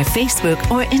out their Facebook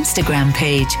or Instagram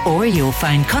page, or you'll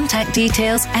find contact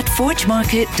details at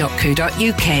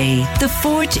forgemarket.co.uk. The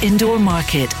Forge Indoor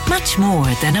Market, much more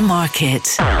than a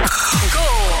market.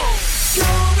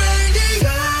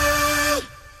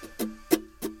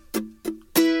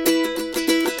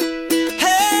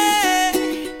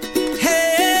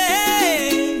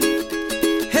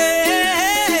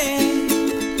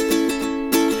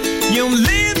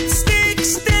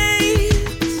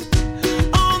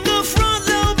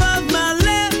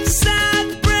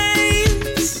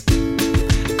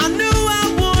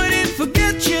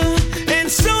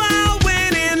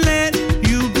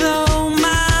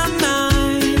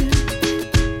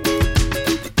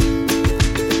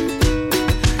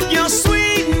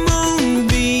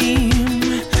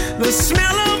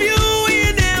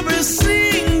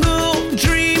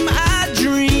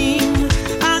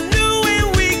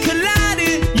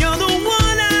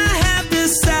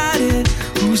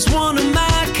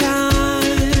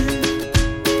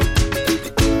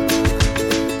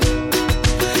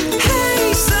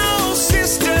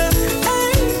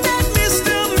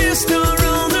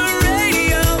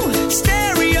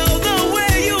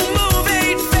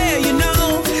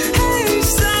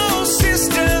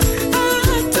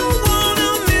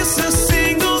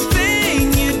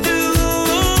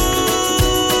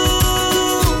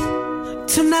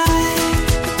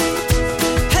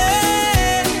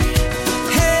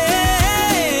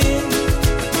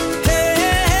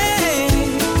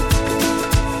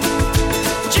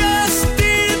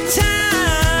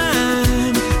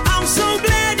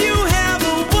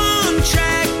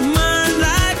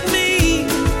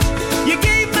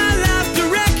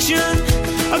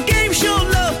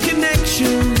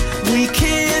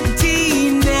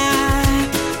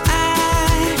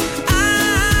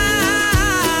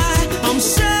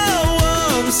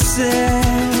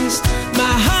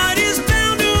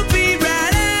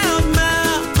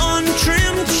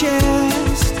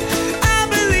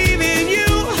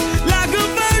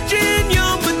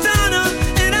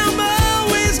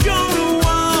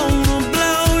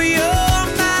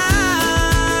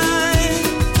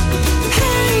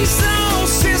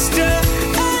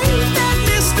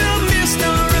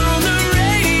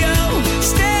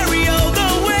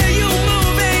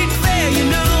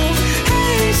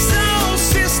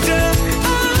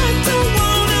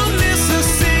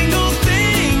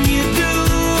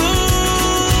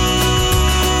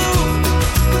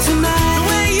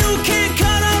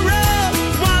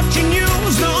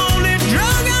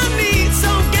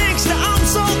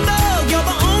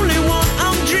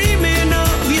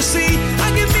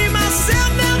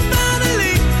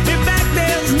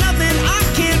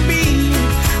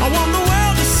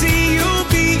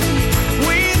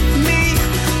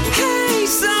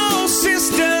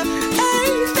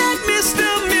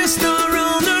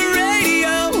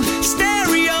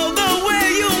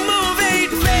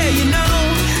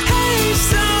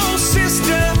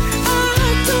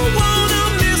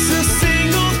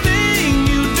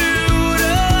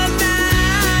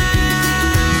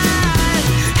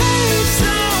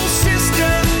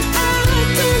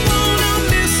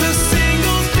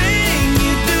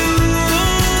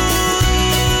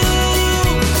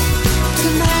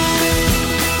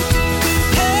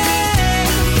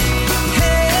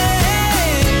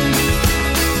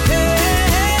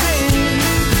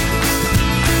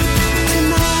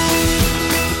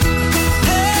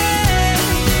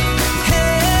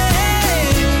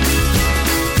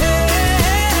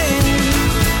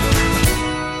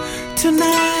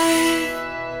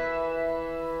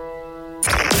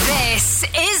 This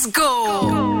is Go.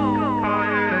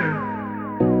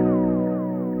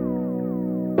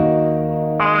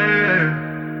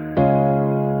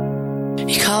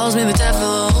 He calls me the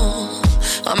devil,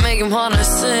 I make him wanna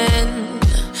sin.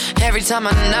 Every time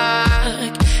I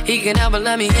knock, he can help but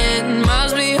let me in.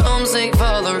 Must be homesick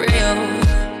for the real,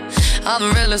 all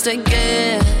the realest it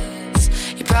gets.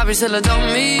 You probably still adore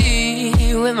me,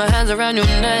 with my hands around your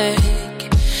neck.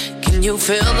 Can you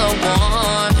feel the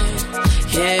warmth?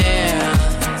 Yeah.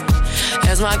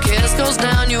 As my kiss goes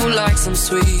down, you like some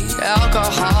sweet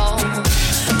alcohol.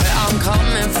 Where I'm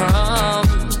coming from,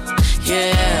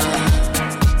 yeah.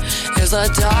 It's the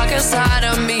darker side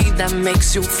of me that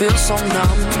makes you feel so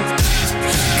numb.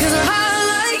 Cause I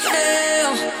like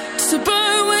hell to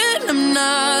burn when I'm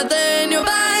not there and you're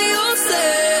by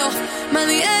yourself. Man,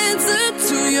 the answer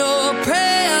to your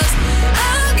prayers,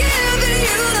 I'll give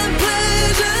you the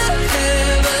pleasure of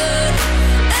heaven,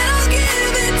 and I'll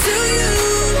give it to you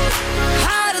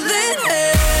hotter than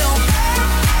hell.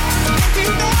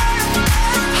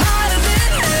 Hotter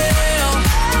than hell.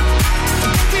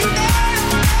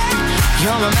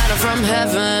 You're my manna from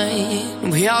heaven,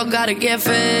 we all gotta get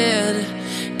fed.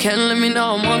 Can't let me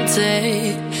know I'm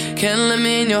wanted, can't let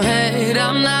me in your head.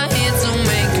 I'm not here to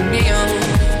make you kneel,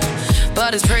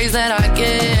 but it's praise that I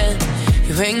get.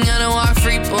 You ain't gonna walk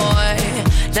free, boy,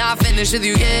 not finished with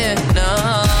you yet, no.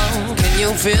 Can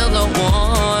you feel the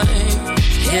warmth?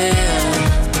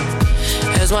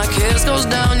 Yeah. As my kiss goes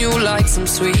down, you like some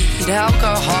sweet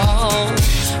alcohol.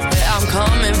 Where I'm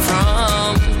coming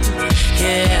from,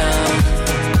 yeah.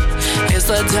 It's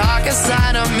the darker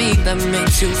side of me that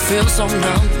makes you feel so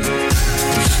numb.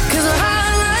 Cause I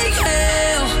like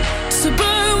hell to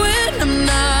burn when I'm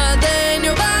not there and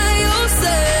you're by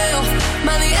yourself.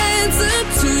 Man, the answer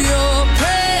to your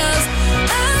prayers,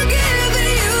 I'll give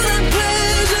you the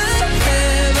pleasure of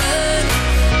heaven,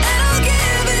 and I'll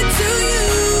give it to you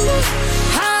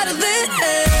hotter than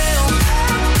hell.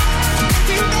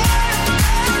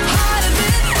 Hotter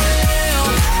than hell.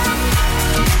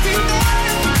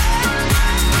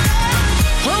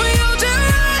 Oh, you're just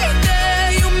right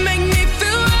there, you make me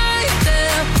feel right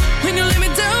there. When you lay me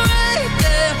down right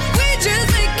there, we just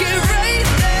make it right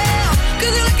there.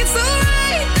 Cause you like it so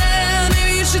right there,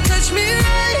 maybe you should touch me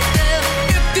right there.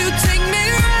 If you take me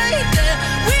right there,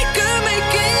 we could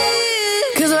make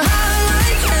it. Cause we're hot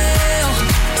like hell,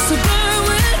 so burn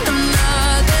when I'm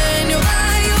not there and you're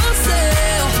by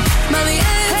yourself. Man, the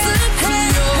answer to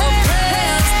your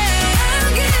prayers, I'm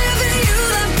giving you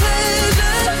the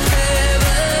pleasure of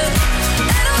heaven,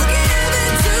 and I'll give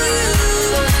it to you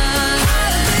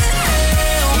hotter than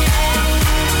hell.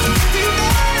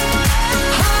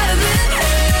 Hotter than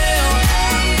hell.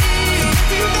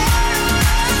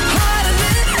 Hotter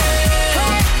than hell.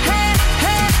 Hey,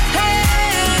 hey,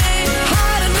 hey.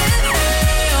 Hotter than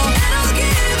hell. And I'll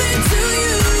give it to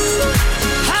you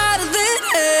hotter than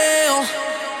hell.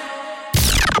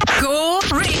 Go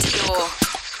Radio.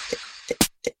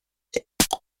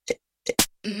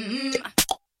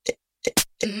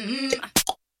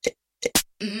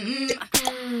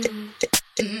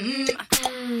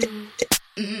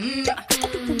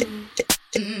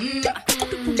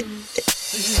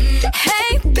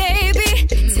 Hey baby,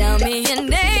 tell me your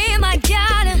name. I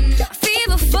got a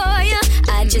fever for you.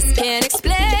 I just can't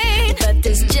explain, but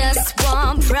there's just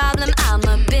one problem. I'm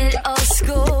a bit old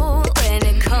school when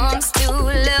it comes to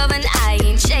loving. I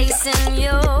ain't chasing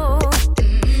you.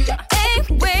 Ain't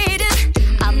waiting,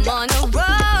 I'm on a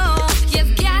roll.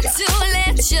 You've got to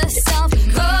let yourself go.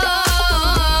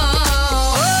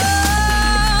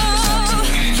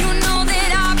 You know that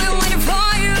I've been waiting for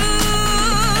you.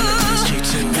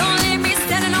 Don't leave me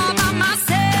standing all by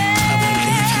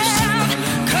myself,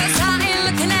 'cause I ain't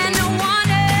looking at no one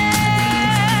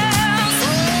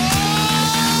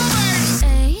else.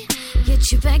 Hey,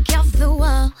 get you back off the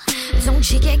wall. Don't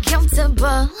you get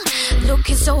comfortable.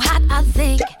 Looking so hot, I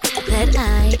think that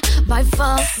I might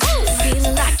fall.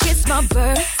 Feeling like it's my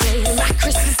birthday, like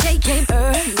Christmas Day came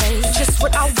early. Just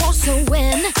what I want, so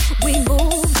when we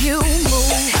move, you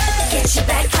move. Get you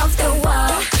back off the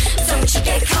wall. Don't you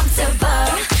get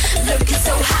comfortable. Looking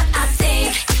so hot, I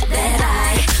think that I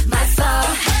might fall.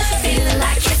 Feeling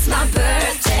like it's my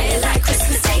birthday, like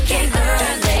Christmas Day came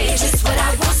early. Just what I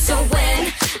want, so when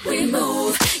we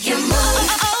move, you move.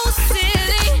 Oh,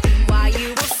 silly, why you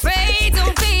afraid?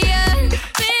 Don't be a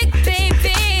big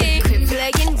baby. Quit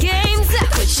playing games.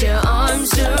 Put your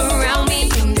arms around me.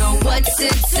 You know what to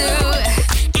do,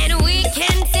 and we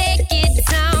can take it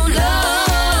down low.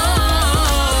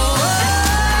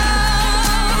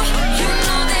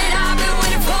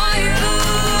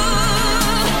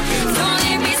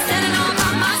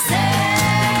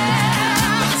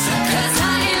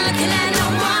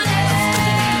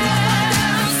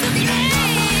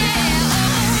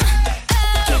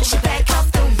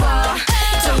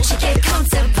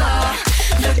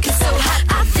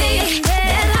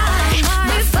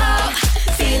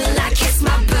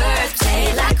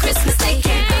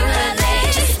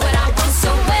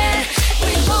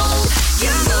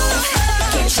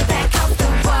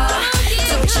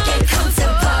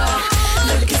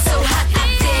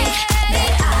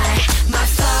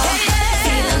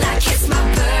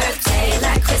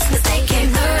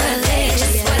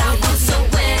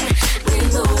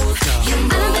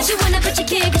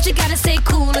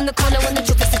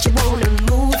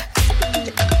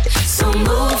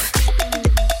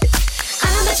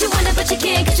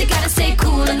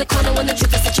 the corner when the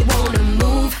truth is that you wanna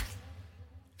move.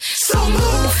 So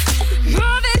move.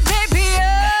 Move it, baby,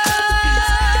 oh.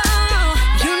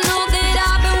 You know that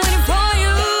I've been waiting for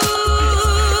you.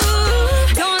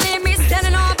 Don't leave me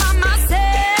standing all by myself.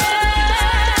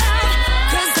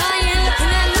 'Cause I ain't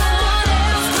looking at no one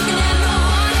else. Looking at no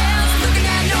one else. Looking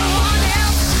at no one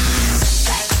else.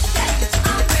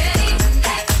 I'm ready.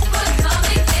 Hey, but come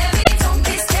and get me. Don't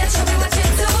be scared. Show me what you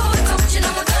do. Don't you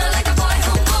know I'm gonna like a boy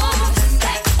who moves.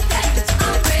 Hey,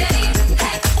 I'm ready.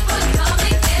 Hey, but come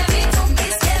and get me. Don't be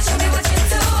scared. Show me what you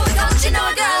do. Don't you know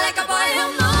a girl like a boy who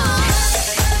moves.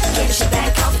 Get your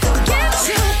back off the wall. Get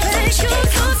your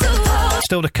back off the wall.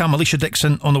 Still to come, Alicia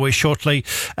Dixon on the way shortly.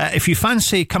 If you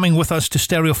fancy coming with us to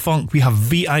Stereo Funk, we have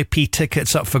VIP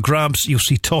tickets up for grabs. You'll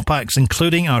see top acts,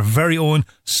 including our very own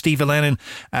Stevie Lennon.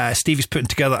 Stevie's putting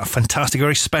together a fantastic,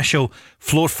 very special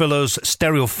Floor Fillers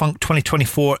Stereo Funk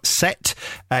 2024 set.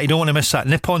 You don't want to miss that.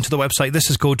 Nip on to the website,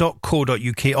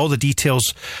 thisisgo.co.uk. All the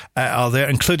details are there,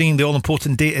 including the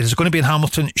all-important date. It is going to be in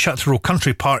Hamilton, Châteauroux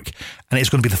Country Park, and it's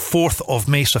going to be the 4th of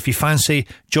May. So if you fancy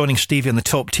joining Stevie and the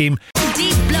top team,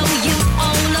 Deep blow you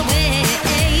all away.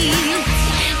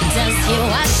 Does he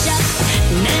wash up?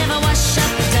 Never wash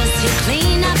up. Does he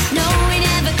clean up? No, he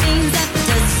never cleans up.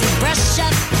 Does he brush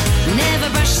up? Never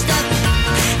brushed up.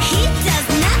 He does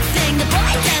nothing. The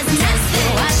boy does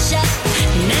nothing. Wash up?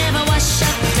 Never wash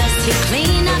up. Does he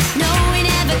clean up? No, he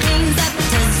never cleans up.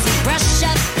 Does he brush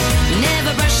up?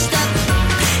 Never brushed up.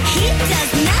 He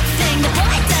does nothing. The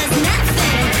boy does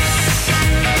nothing.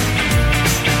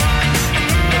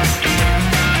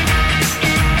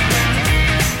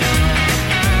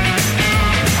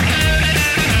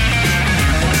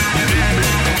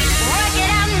 Work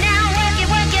it out now,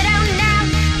 work it out now.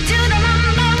 Do the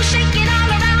mambo, shake it all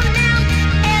around now.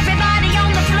 Everybody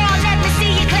on the floor, let me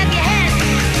see you clap your hands.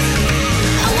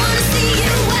 I wanna see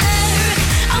you work.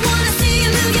 I wanna see you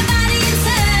move your body and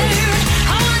turn.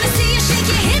 I wanna see you shake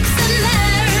your hips and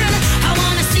learn. I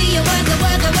wanna see you work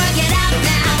it out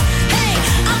now. Hey,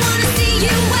 I wanna see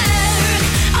you work.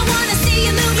 I wanna see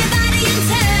you move your body and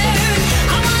turn.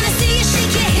 I wanna see you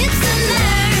shake your hips and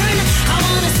learn. I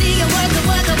wanna see you work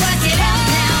it out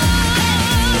now.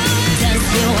 Does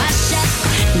he wash up?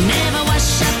 Never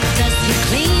wash up. Does he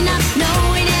clean up? No,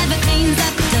 he never cleans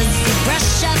up. Does he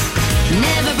brush up?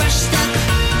 Never brushed up.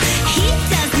 He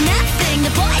does nothing.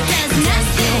 The boy does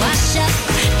nothing. Wash up?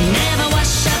 Never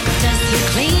wash up. Does he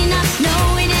clean up? No,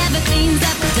 he never cleans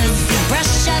up. Does he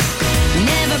brush up?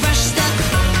 Never brushed up.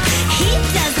 He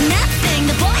does nothing.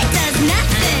 The boy does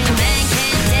nothing. The man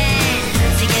can't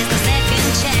dance. He gets the second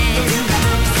chance.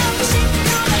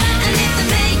 And if the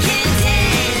man can't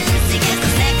dance, he gets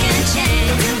the second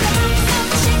chance.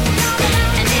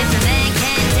 And if the man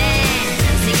can't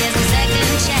dance, he gets the second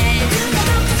chance.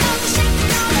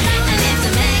 And if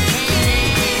the man can't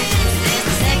dance, there's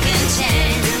the second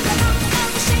chance.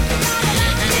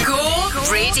 Go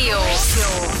Radio.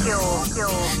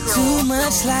 Too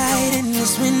much light in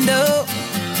this window.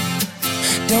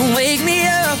 Don't wake me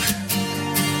up.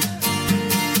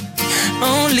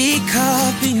 Only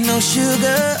coffee, no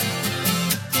sugar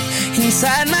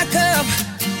inside my cup.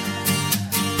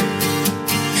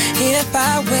 If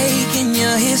I wake and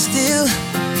you're here still,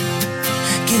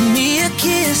 give me a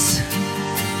kiss.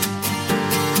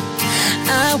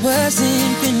 I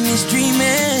wasn't finished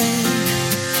dreaming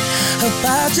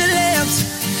about your lips.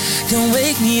 Don't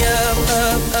wake me up,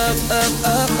 up, up, up,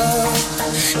 up, up.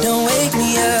 Don't wake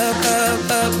me up, up,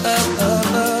 up, up,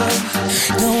 up, up.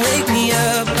 Don't wake me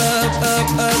up, up, up,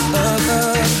 up, up,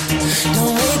 up.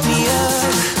 Don't wake me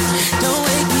up. Don't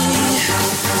wake me.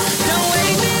 Don't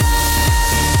wake me up.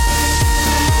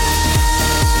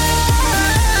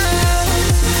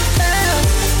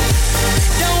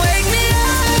 Don't wake me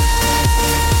up.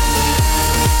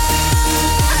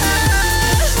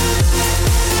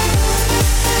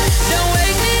 Don't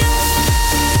wake me up.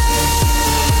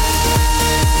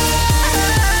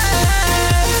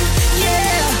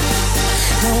 Yeah.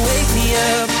 Don't wake me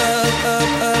up, up,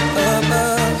 up, up, up,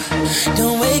 up.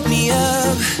 Don't wake me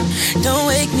up. Don't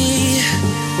wake me.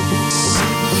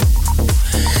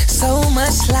 So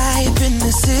much life in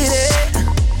the city,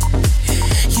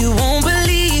 you won't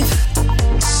believe.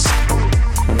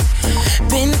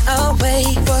 Been away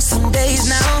for some days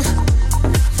now,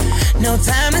 no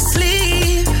time to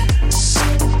sleep.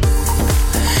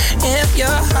 If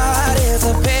your heart is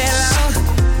a pillow,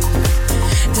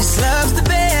 this love's the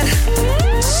bed.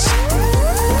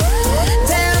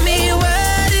 Tell me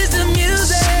what is the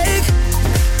music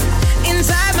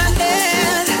inside my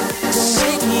head. Don't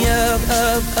wake me up,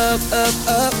 up, up, up,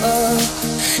 up, up.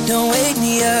 Don't wake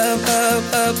me up, up,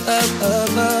 up, up,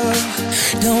 up, up.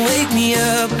 Don't wake me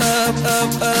up, up,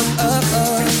 up, up, up,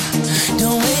 up.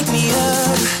 Don't wake me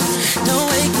up. Don't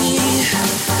wake me.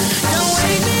 Don't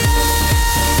wake me up.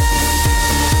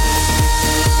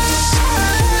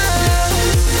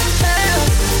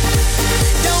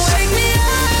 Don't wake me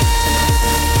up.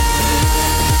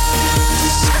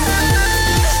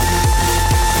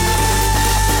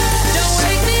 Don't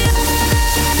wake me up.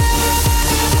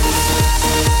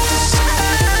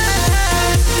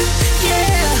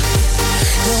 Yeah.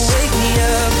 Don't wake me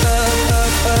up, up,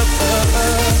 up, up, up,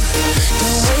 up.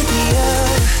 Don't wake me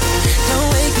up. Don't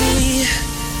wake me.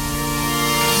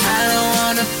 I don't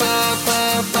wanna fall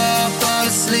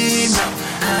asleep. No,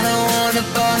 I don't wanna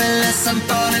fall unless I'm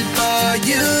falling for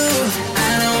you.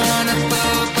 I don't wanna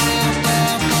fall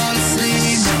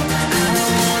asleep. No, I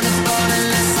don't wanna fall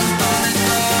unless I'm falling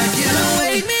for you. Don't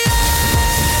wake me up.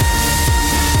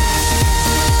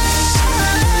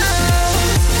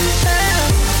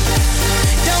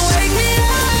 Don't wake me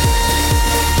up.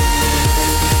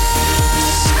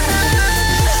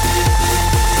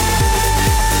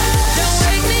 Don't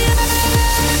wake me up.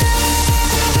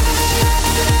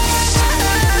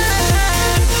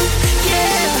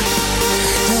 Yeah.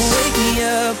 Don't wake me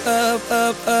up, up,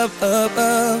 up, up, up,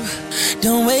 up.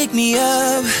 Don't wake me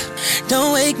up.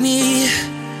 Don't wake me.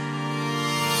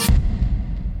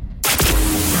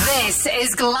 This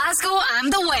is Glasgow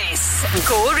and the West.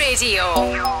 Go Radio.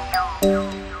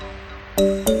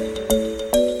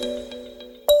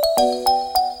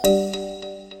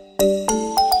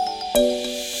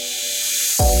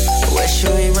 Where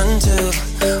should we run to?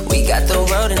 We got the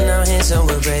world in our hands and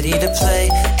we're ready to play.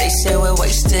 They say we're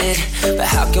wasted, but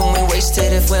how can we waste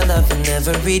it if we're loving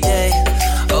every day?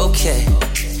 Okay,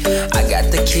 I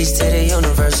got the keys to the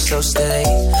universe, so stay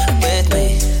with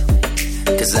me.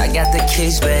 Cause I got the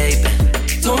keys, babe.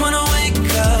 Don't wanna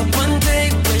wake up one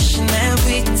day wishing that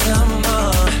we'd done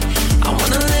more. I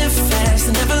wanna live fast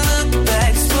and never look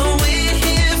back. It's what we're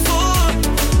here for.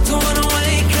 Don't wanna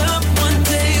wake up one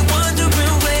day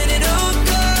wondering where it all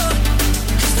go.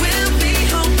 Cause we'll be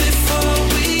home before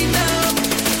we know.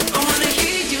 I wanna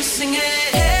hear you sing it.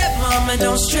 Hey mama,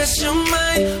 don't stress your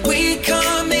mind. We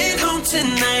coming home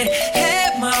tonight. Hey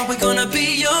mom, we're gonna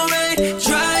be alright.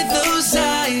 Dry those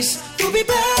eyes. We'll be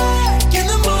back in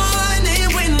the morning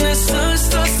when the sun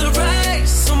starts to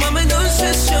rise. So mama, don't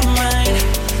stress your mind.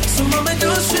 So mama,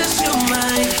 don't stress your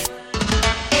mind.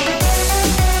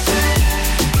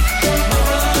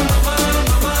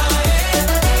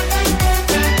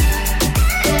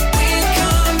 We're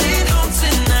coming home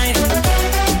tonight.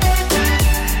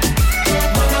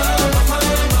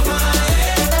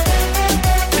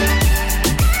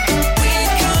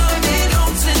 We're coming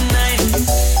home tonight.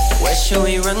 Where should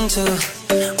we run to?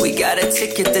 We got a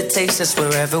ticket that takes us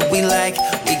wherever we like.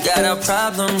 We got our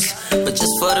problems, but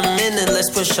just for the minute, let's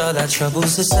push all our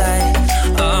troubles aside.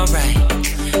 Alright,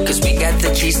 cause we got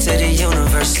the keys to the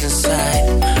universe inside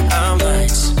our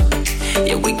minds.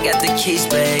 Yeah, we got the keys,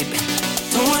 babe.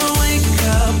 Don't wanna wake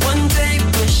up one day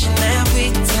wishing that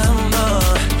we'd done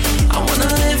more. I wanna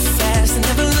live fast and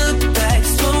never look back.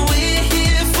 It's what we're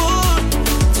here for.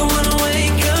 Don't wanna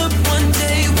wake up one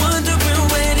day wondering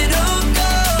where it all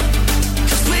go.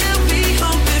 Cause we'll be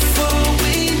home before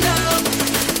we know.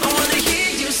 I wanna hear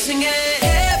you sing it.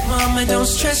 Hey mama, don't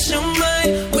stress your mind.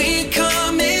 We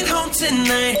coming home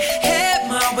tonight. Hey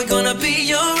mom, we're gonna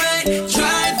be alright.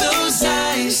 Dry those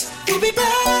eyes. We'll be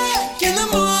back in the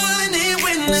morning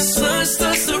when the sun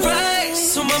starts to rise.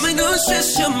 So mama, don't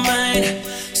stress your mind.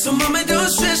 So mama, don't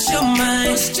stress your mind.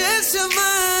 Don't stress your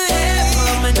mind. Hey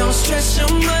mama, don't stress your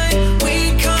mind. We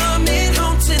coming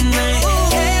home tonight.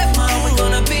 Hey mom, we're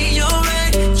gonna be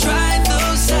alright. Dry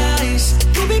those eyes.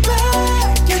 We'll be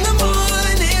back in the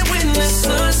morning when the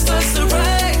sun starts to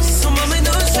rise. So mama,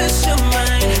 don't stress your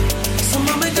mind. So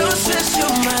mama, don't stress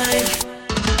your mind.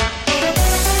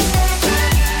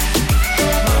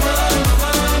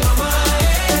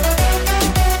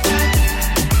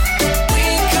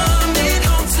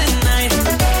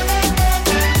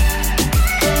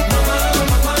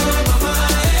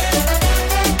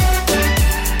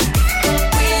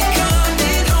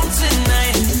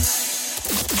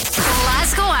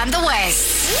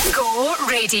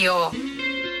 Radio.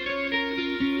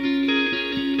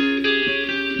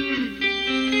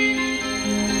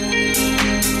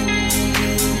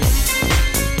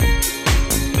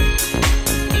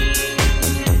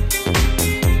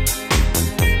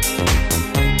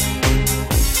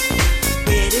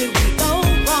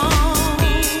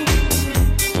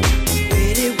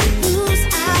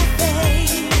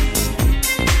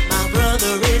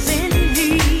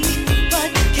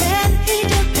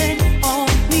 Depend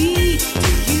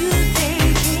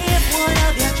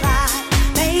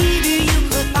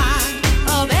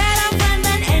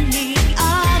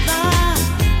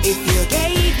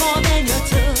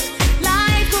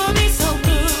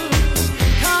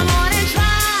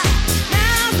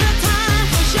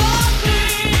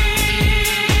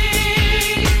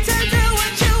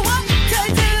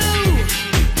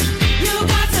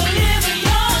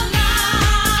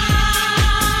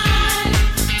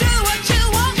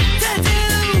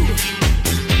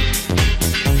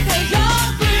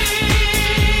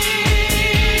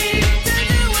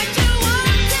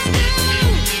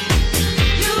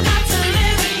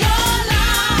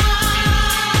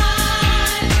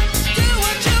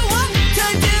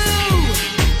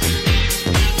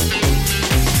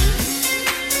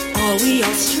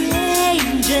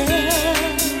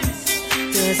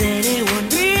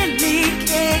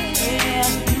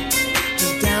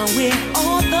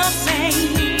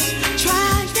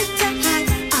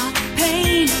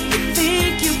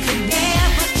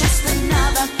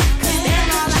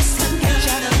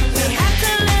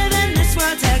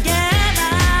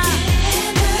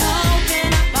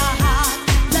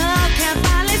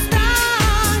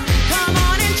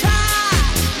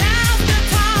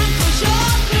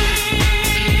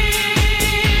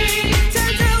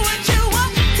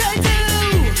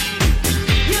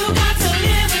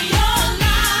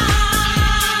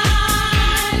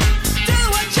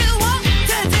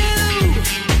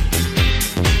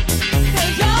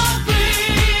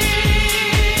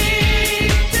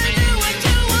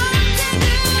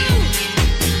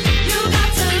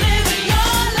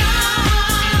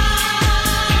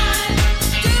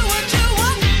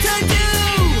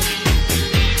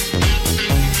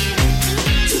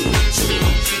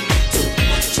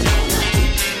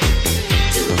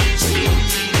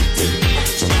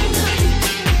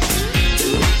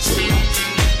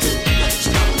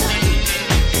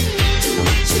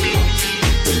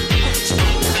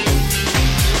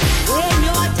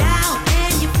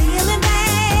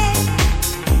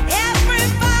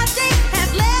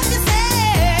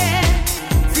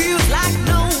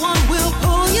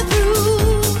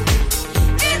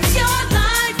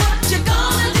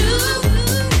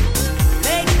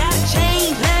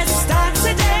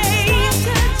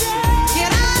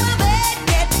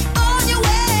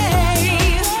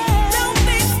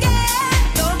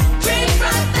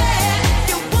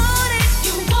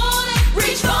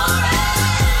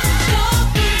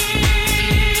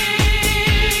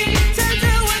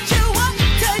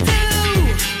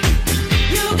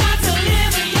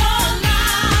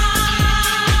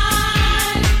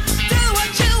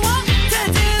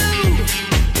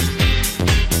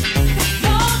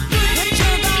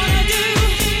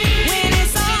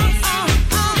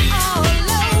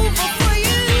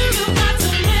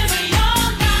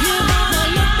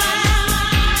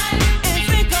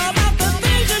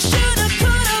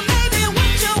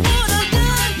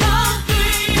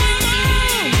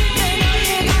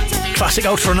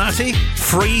Classic Alternati,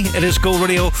 free. It is Go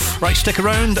Radio. Right, stick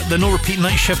around. The no repeat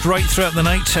night shift right throughout the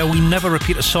night. We never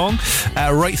repeat a song.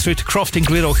 Right through to Crofty and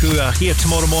Guerrero, who are here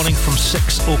tomorrow morning from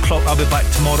 6 o'clock. I'll be back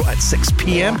tomorrow at 6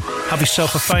 p.m. Have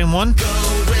yourself a fine one.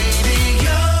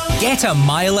 Get a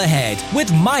mile ahead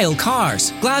with Mile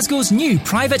Cars, Glasgow's new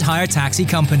private hire taxi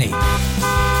company.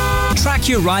 Track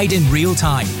your ride in real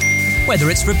time, whether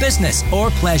it's for business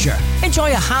or pleasure.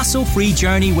 Enjoy a hassle-free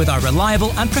journey with our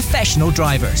reliable and professional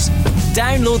drivers.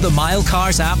 Download the Mile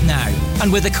Cars app now,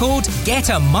 and with the code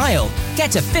GETAMILE,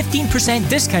 get a 15%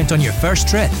 discount on your first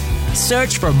trip.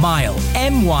 Search for Mile,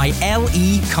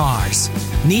 M-Y-L-E Cars.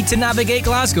 Need to navigate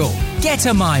Glasgow? Get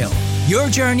a Mile. Your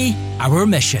journey, our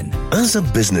mission. As a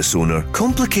business owner,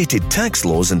 complicated tax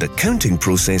laws and accounting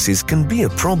processes can be a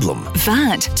problem.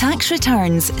 VAT, tax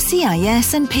returns,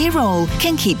 CIS and payroll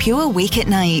can keep you awake at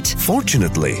night.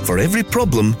 Fortunately, for every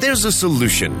problem, there's a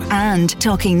solution. And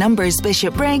Talking Numbers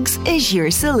Bishop Briggs is your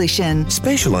solution.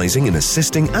 Specialising in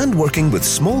assisting and working with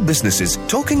small businesses,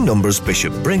 Talking Numbers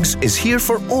Bishop Briggs is here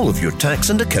for all of your tax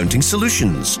and accounting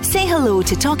solutions. Say hello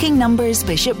to Talking Numbers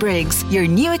Bishop Briggs, your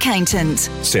new accountant.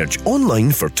 Search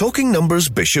online for Talking Numbers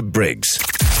Bishop Briggs.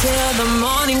 Till the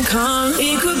morning comes,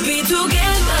 we could be together.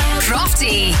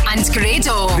 Crofty and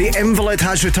Grado. The invalid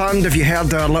has returned. If you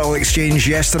heard our little exchange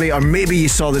yesterday, or maybe you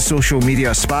saw the social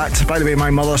media spat. By the way,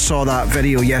 my mother saw that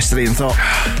video yesterday and thought,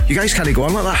 you guys can't go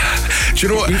on like that. Do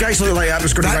you know what? You guys look like that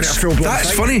was going to run a full blown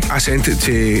That's funny. I sent it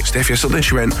to Steph yesterday and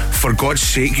she went, for God's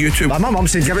sake, you two. My mum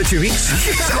said, give it 2 weeks.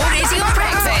 Go Radio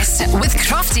Breakfast with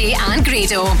Crofty and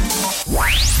Grado.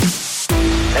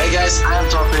 Hey guys, I'm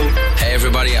Topping. Hey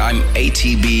everybody, I'm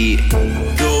ATB.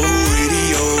 Go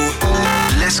Radio.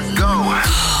 Let's go.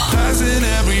 Passing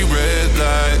every red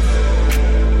light.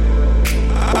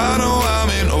 I know I'm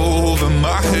in over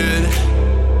my head.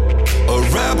 A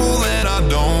rebel and I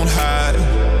don't hide.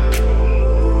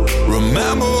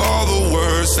 Remember all the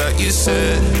words that you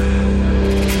said.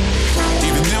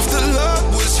 Even if the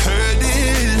love was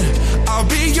hurting, I'll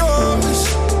be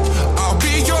yours. I'll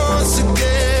be yours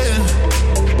again.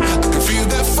 Feel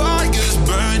that fire's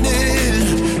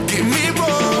burning. Give me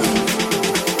more.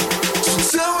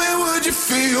 So tell me, would you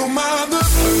feel my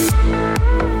love?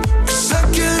 'Cause I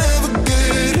can't ever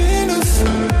get enough.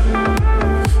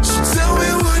 So tell me,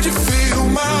 would you feel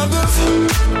my love?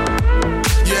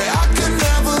 Yeah, I can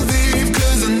never leave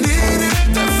 'cause I need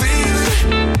it, that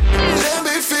feeling. Let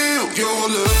me feel your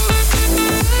love.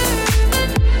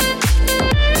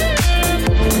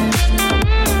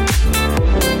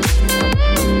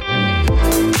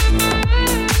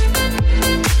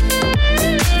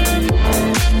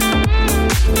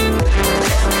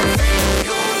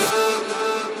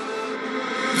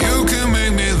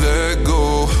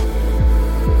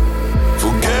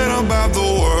 About the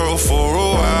world for a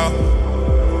while.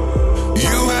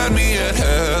 You had me at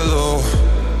hello.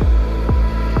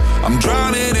 I'm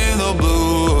drowning in the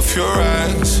blue of your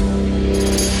eyes.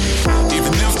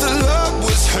 Even if the love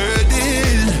was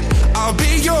hurting, I'll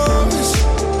be yours.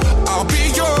 I'll be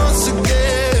yours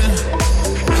again.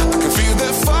 I can feel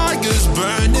that fire's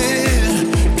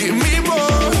burning. Give me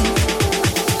more.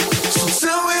 So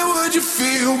tell me, would you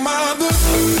feel my love?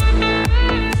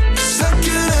 'Cause I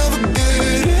can't ever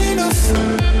get enough.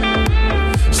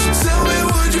 So tell me,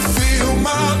 would you feel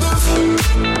my love?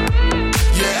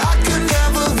 Yeah, I can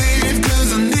never leave 'cause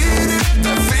I need it,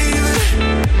 that feeling.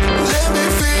 Let me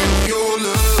feel your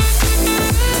love.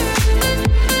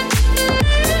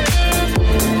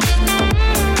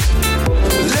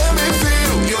 Let me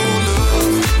feel your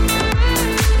love.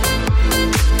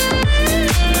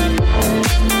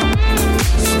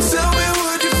 So tell me,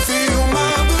 would you feel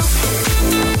my love?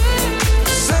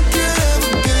 'Cause I can't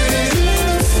ever get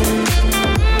enough.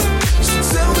 So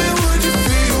tell me, would you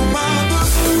feel my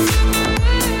love?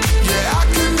 Yeah, I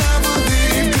can never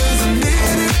leave 'cause I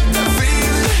need it, that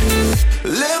feeling.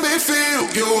 Let me feel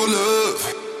your love.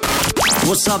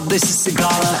 What's up, this is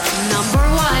Sigala. Number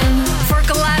 1 for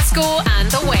Glasgow and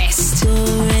the West. Go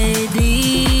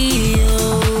Radio.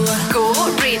 Go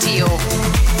Radio.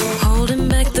 Holding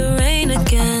back the rain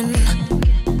again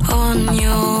on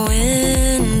your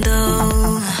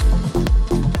window.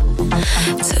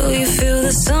 Till you feel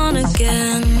the sun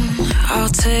again, I'll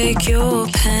take your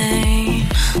pain.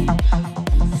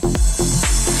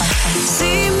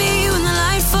 See me when the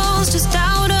light falls just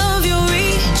out of your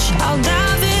reach. I'll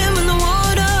dive in when the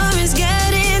water is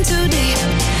getting too deep.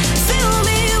 Feel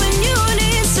me when you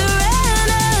need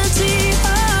serenity.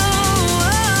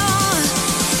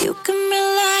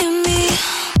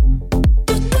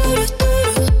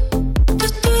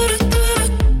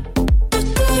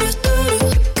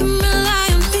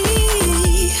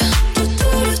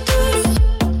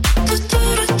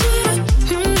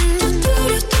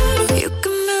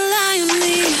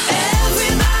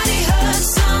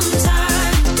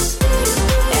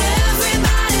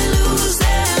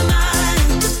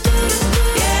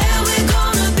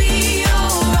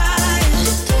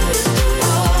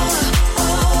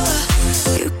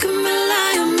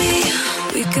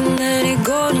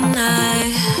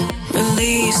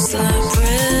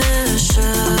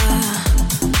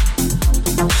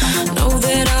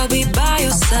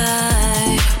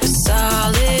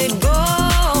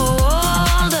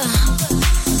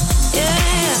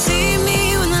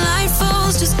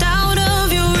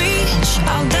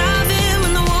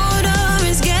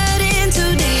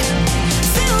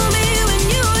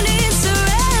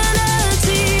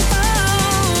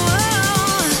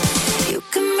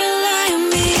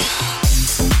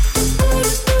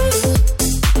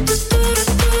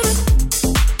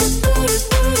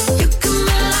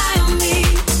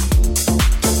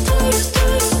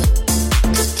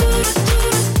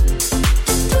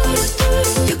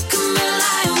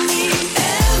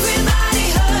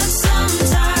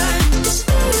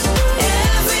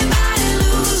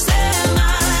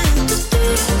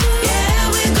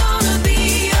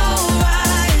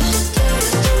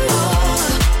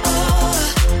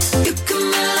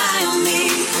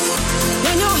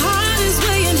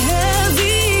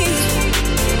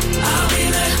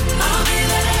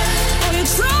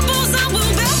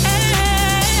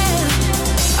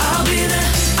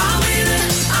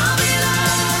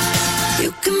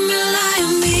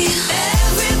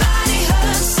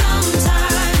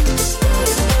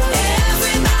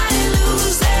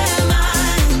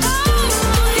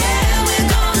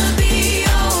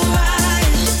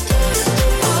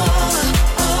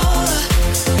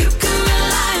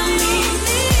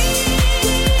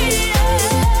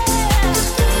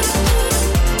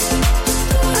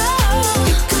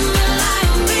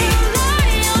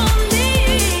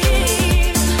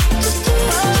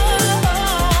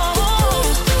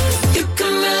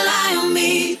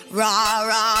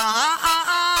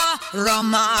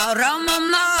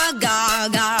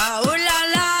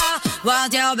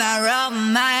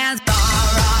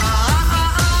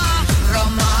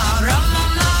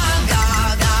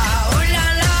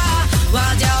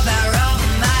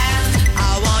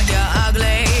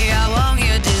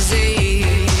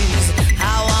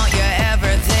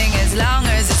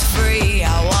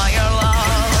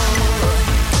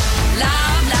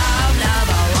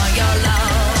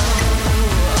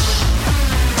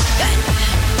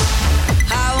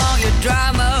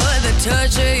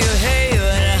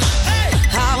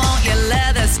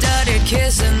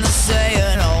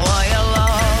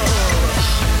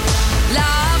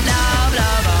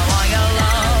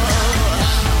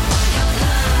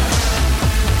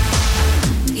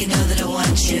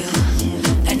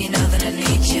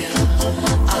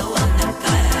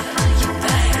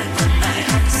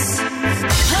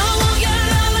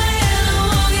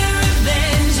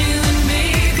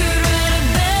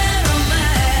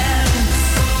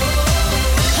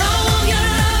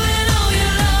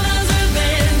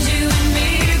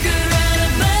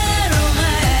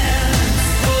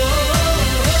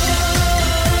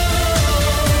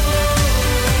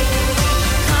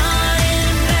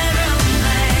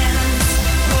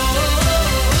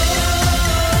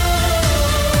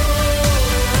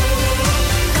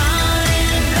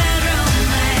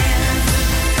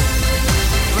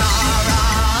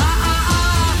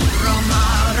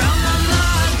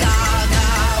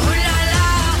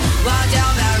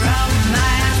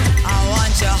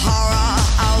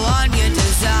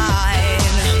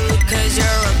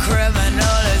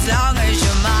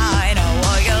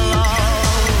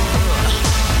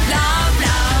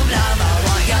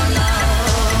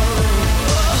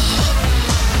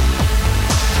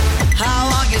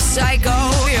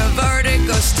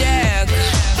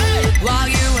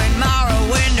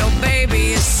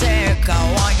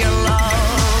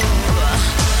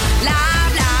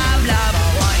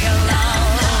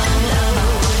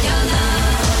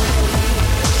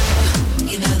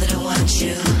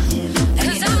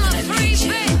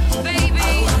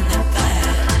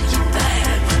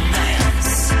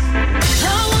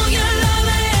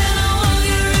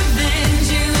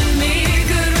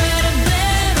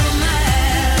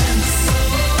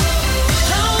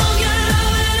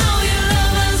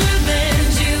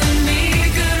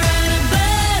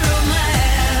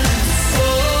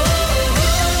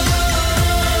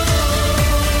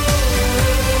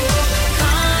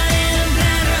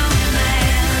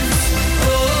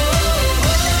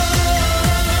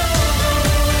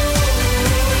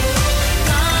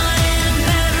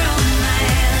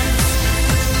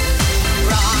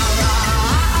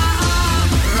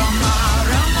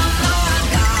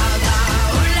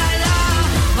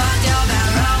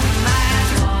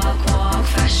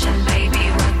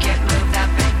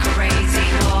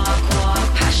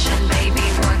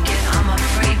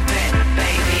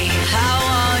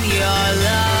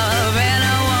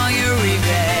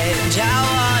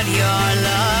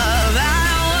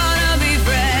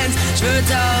 veux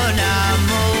ton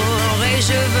amour et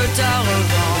je veux ta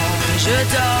revanche.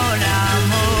 Ton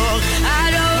amour,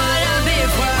 I don't wanna be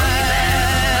friends.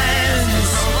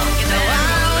 No, I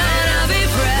don't wanna be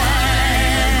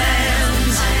friends.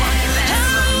 I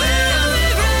don't wanna be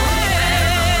friends.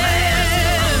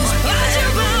 What's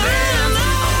your problem?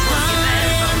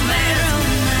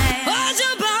 What's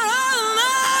your problem?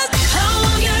 I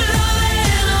want your love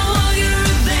and I want your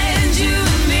revenge. You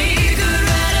and me could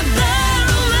write a bad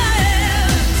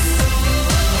romance.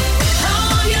 I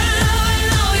want your love and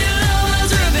all your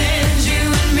love's revenge. You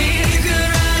and me could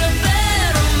write a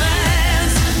bad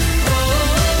romance.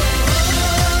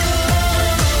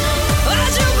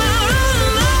 What's your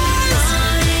problem?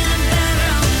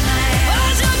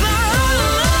 What's your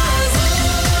problem?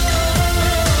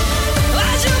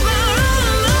 What's your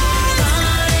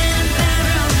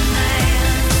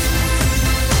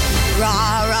Ra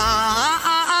ra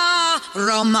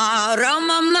Roma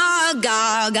Roma ma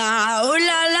ga ga ooh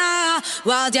la la.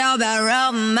 What's your bad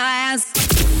romance?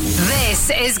 This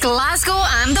is Glasgow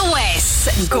and the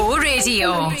West. Go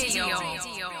Radio.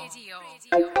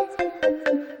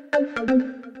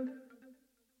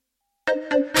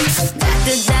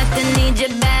 Doctor, need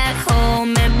you back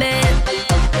home, baby.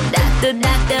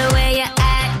 Doctor, where you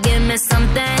at? Give me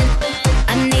something.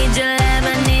 I need your love,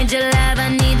 I need your love, I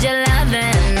need your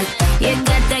loving. You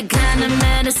got that kind of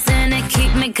medicine that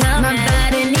keep me coming. My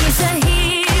body needs a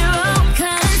hero,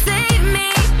 come and save me.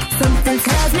 Something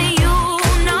tells me you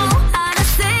know how to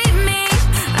save me.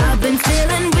 I've been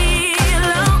feeling real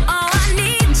low, oh I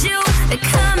need you to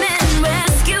come and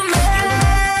rescue me.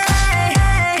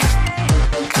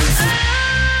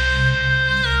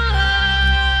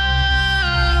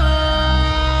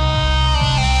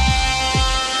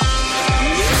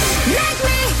 Make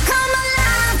me come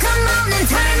alive, come on and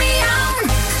turn me on.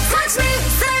 Touch me,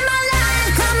 save my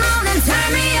life, come on and turn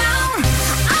me on.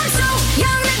 I'm so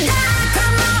young to die,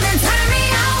 come on and turn me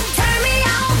on. Turn me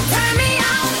on, turn me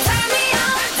on, turn me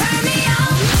on, turn me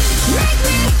on. Make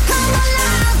me come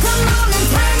alive, come on and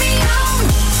turn me on.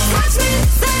 Touch me,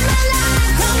 save my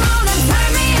life, come on and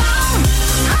turn me on.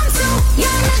 I'm so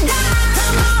young to die,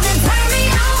 come on and turn me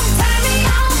on. Turn me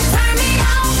on, turn me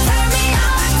on, turn me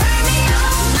on, turn me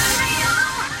on, turn me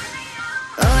on.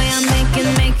 Oh, yeah,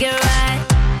 make it right.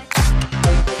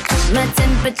 My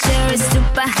temperature is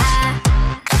super high.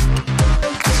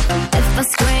 If I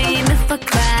scream, if I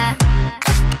cry,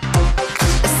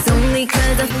 it's only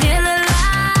 'cause I feel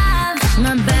alive.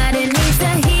 My body needs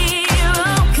a hero,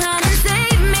 come and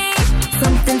save me.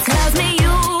 Something tells me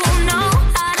you know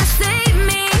how to save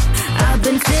me. I've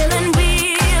been feeling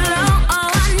real low, oh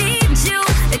I need you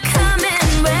to come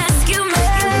and rescue me.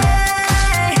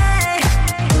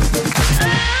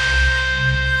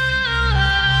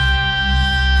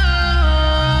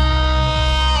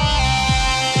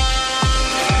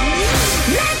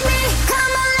 Make me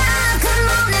come alive, come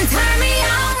on and turn me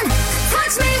on.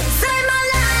 Touch me, save my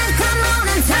life, come on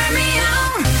and turn me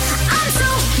on. I'm so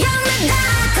young to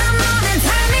die, come on and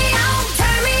turn me on.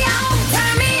 Turn me on,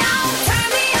 turn me on, turn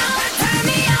me on, turn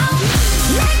me on.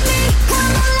 Make me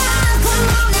come alive, come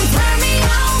on and turn me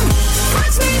on.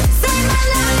 Touch me, save my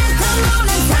life, come on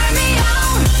and turn me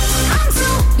on. I'm so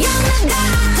young to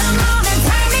die, come on and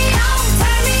turn me on.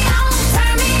 Turn me on,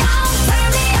 turn me on, turn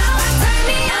me on, turn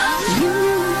me on. You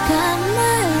got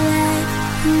my life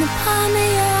in the palm of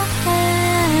your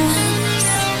hands.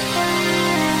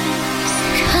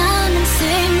 Come and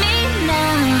save me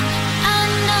now. I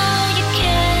know you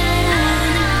can.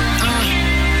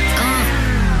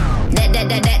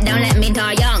 Don't let me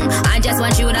die young. I just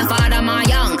want you to father my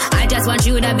young. I just want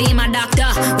you to be my doctor.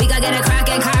 We gotta get a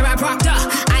cracking chiropractor.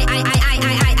 I.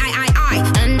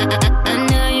 And I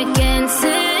know you can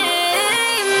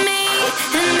save me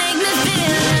and make me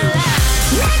feel alive.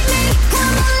 Make me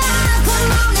come alive,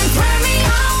 come on and turn me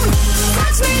on.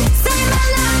 Touch me, save my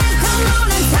life, come on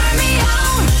and turn me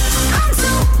on. I'm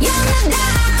so young to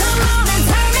die, come on and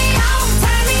turn me on.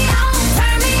 Turn me on,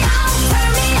 turn me on, turn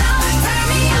me on, turn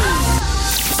me on.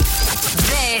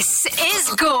 This is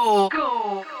Go.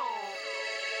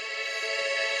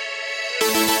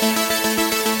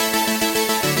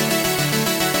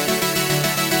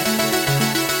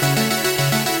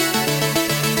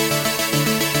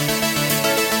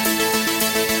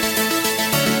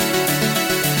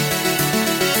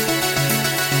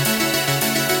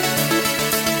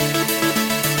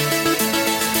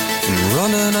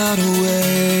 Running out of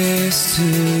ways to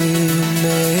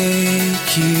make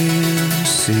you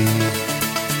see.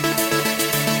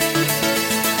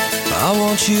 I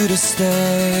want you to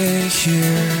stay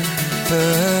here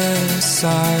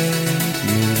beside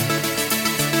me.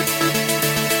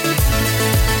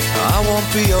 I want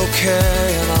won't be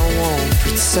okay, and I won't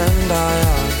pretend I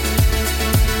am.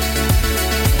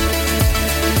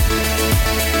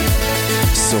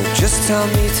 So just tell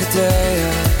me today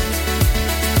and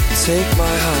take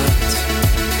my hand.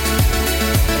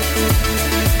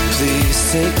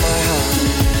 Please take my hand.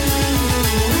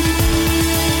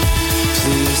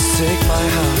 Please take my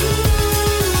hand.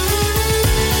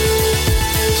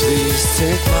 Please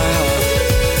take my hand.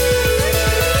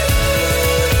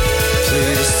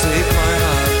 Please take my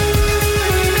hand.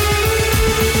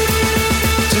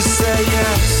 Just say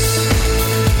yes.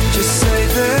 Just say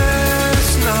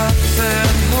there's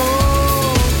nothing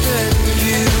holding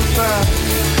you back.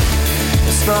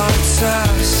 It's not a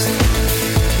test,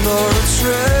 nor a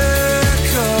trick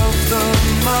of the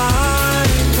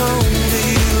mind, only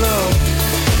love.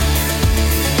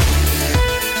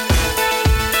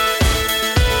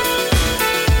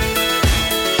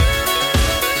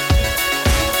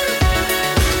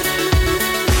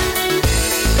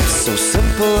 It's so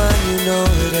simple and you know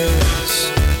it is.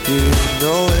 You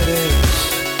know it is.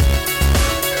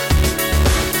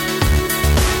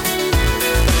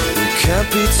 We can't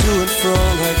be to and fro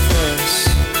like this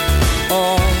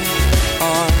all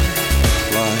our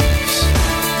lives.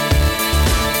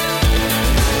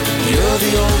 You're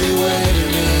the only way to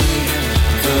me.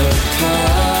 The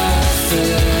path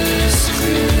is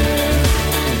clear.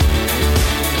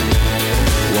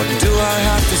 What do I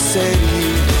have to say to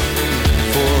you?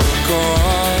 For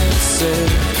God's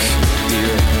sake,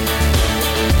 dear.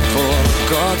 For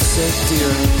God's sake,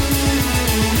 dear.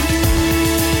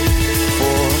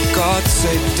 For God's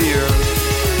sake, dear.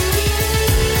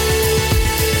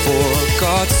 For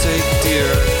God's sake,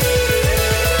 dear.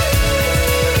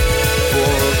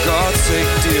 For God's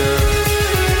sake, dear.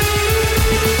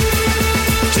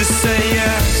 Just say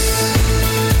yes.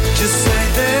 Just say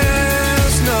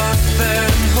there's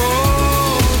nothing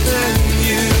holding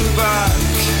you back.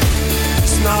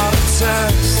 It's not a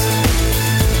test,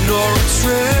 nor a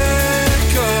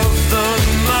trick of the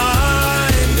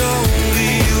mind,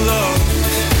 only love.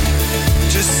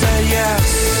 Just say yes,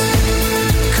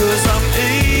 'cause I'm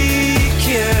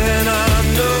aching, I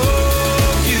know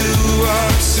you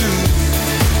are too.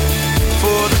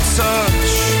 For the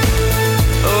touch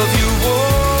of your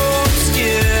warm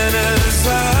skin as I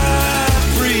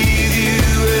breathe you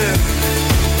in.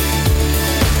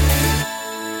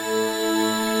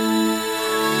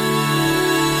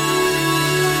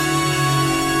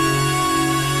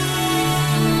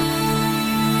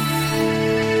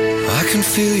 I can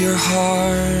feel your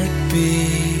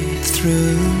heartbeat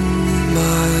through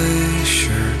my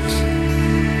shirt.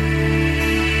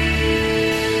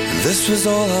 And this was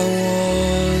all I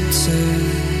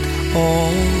wanted,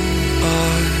 all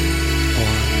I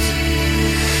want.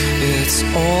 It's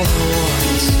all I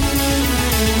want.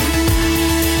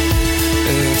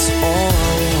 It's all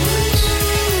I want.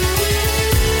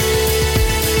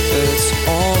 It's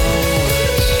all I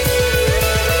want.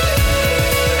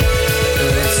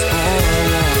 It's all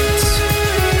I want.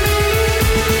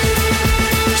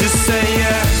 Just say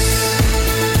yes.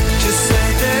 Just say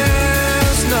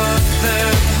there's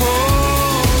nothing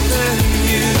holding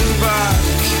you back.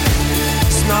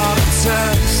 It's not a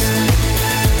test,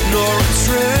 nor a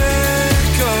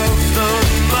trick of the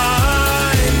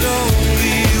mind,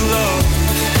 only love.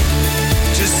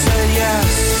 Just say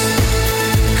yes,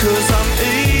 'cause I'm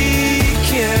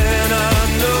aching, I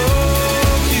know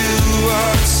you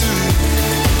are too.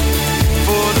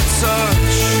 For the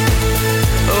touch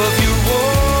of your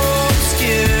warm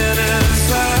skin as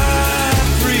I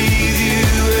breathe you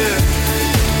in.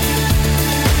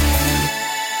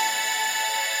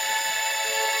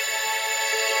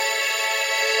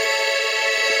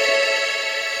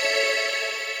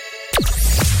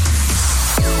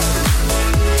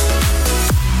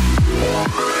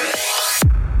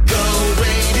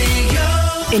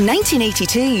 In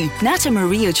 1982, Nata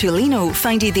Maria Ciullino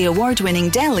founded the award-winning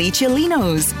deli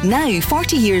Ciullino's. Now,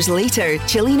 40 years later,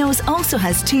 Ciullino's also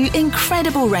has two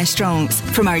incredible restaurants.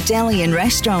 From our deli and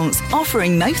restaurants,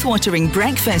 offering mouth-watering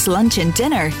breakfast, lunch and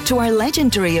dinner, to our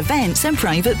legendary events and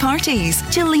private parties,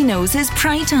 Ciullino's is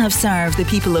proud to have served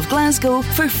the people of Glasgow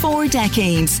for 4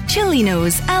 decades.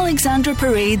 Ciullino's, Alexandra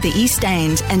Parade, the East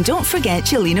End. And don't forget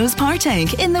Ciullino's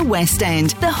Partick in the West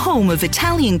End, the home of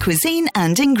Italian cuisine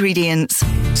and ingredients.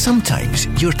 Sometimes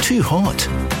you're too hot.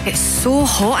 It's so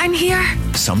hot in here.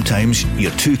 Sometimes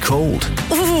you're too cold.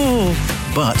 Ooh.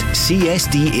 But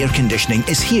CSD Air Conditioning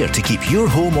is here to keep your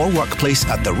home or workplace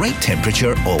at the right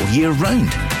temperature all year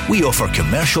round. We offer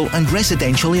commercial and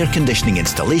residential air conditioning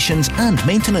installations and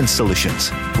maintenance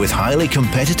solutions. With highly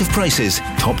competitive prices,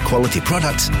 top quality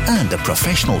products and a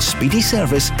professional speedy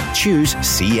service, choose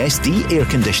CSD Air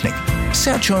Conditioning.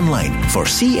 Search online for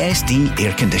CSD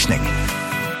Air Conditioning.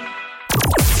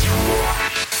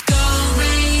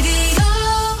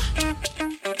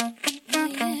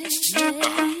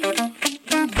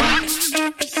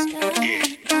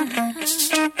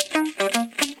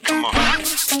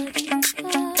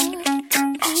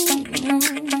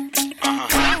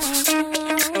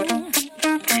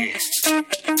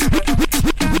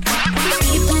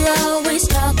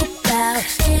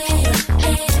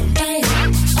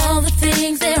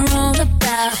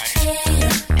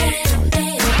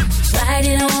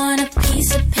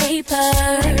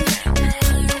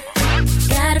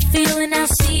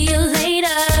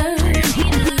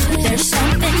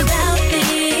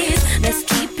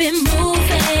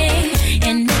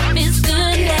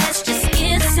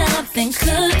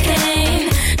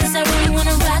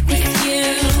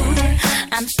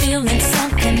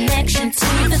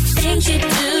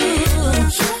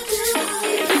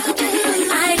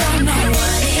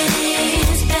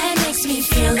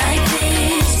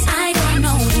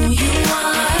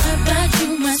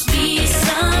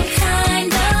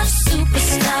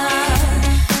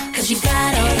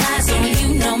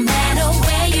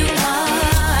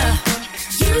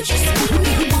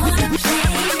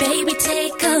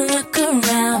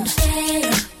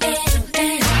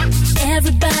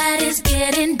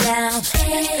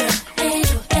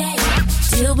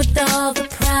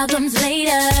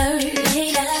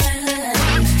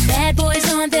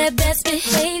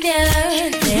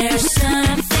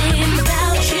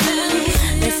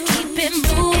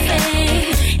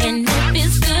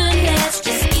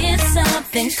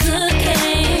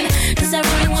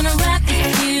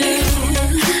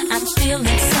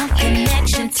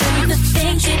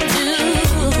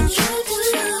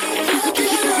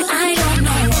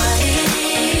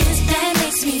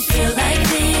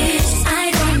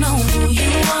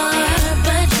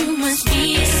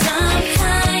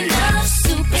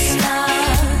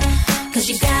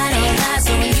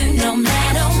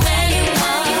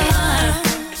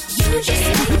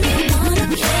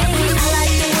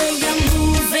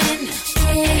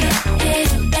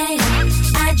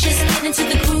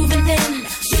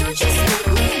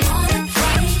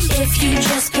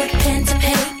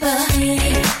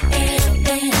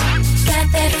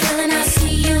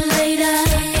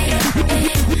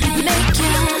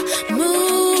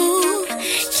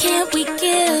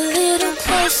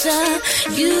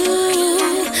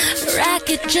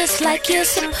 Just like you're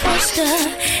supposed to.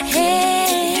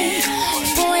 Hey,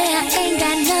 boy, I ain't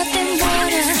got nothing more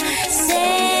to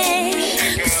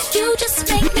say, 'cause you just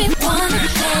make me wanna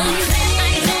play. I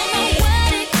don't know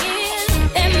what it is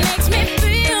that makes me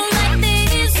feel like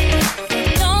this.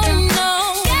 Don't know.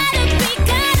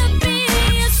 Gotta be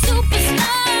a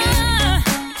superstar.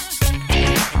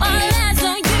 All eyes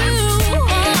on you.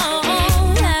 All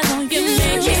eyes on you. You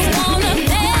make me wanna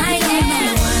play. I don't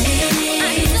know what it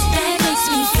is that makes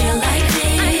me feel like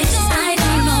this. I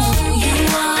don't know who you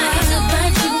are, but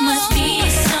you must be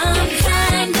some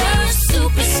kind of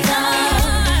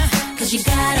superstar. 'Cause you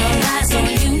got all eyes on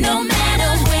you no matter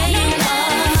where you are.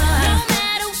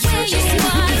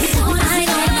 I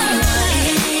don't know what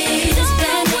it is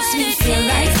that makes me feel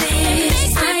like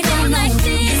this. I don't know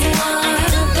who you are,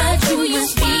 but you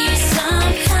must be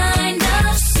some kind of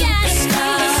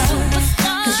superstar.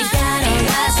 'Cause you got all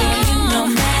eyes on you no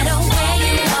matter where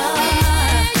you are.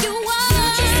 You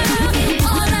just got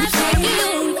all eyes on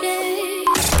you.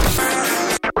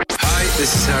 Hi,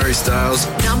 this is Harry Styles.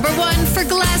 Number 1 for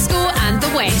Glasgow and the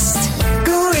West.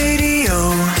 Go radio.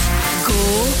 Go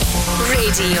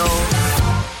Radio.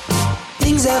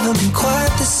 Things haven't been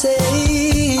quite the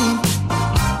same.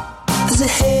 There's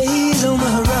a haze on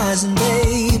the horizon,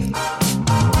 babe.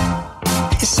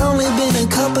 It's only been a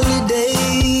couple of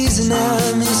days and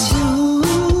I miss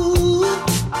you.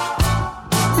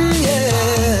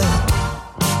 Yeah.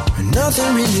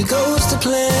 Nothing really goes to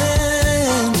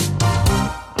plan.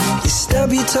 You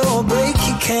stub your toe or break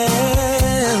your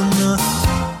can.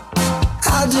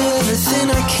 I'll do everything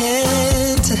I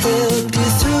can to help you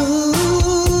through.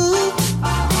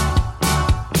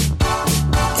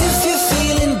 If you're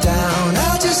feeling down,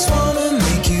 I just wanna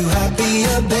make you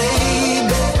happier,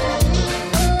 baby.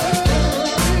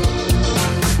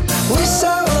 With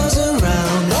sorrows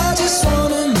around, I just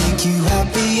wanna make you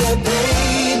happier,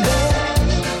 baby.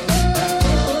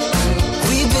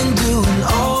 We've been doing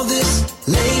all this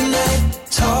late night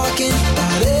talking.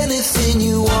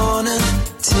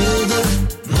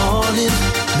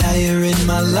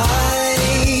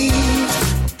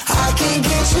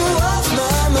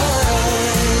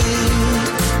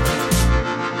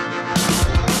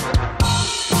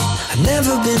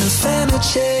 Never been a fan of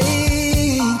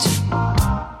change,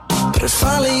 but I'd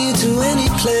follow you to any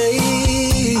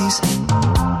place.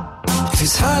 If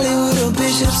it's Hollywood or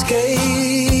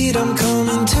Bishopsgate, I'm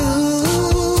coming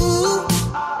too.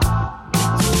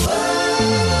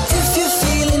 If you're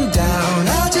feeling down,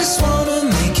 I just wanna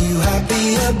make you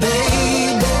happier,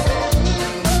 baby.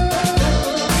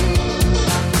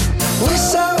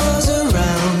 Wish I was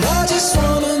around, I just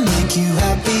wanna make you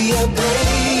happier,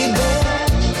 baby.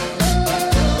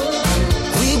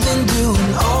 We've been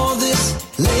doing all this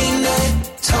late night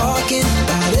talking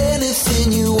about anything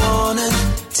you wanna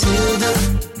till the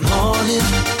morning.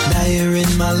 Now you're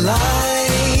in my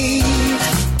life,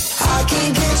 I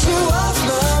can't get you off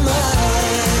my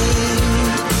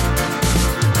mind.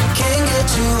 Can't get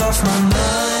you off my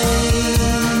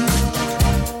mind.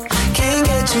 Can't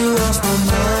get you off my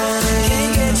mind.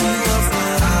 Can't get you off my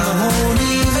mind. I won't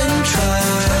even try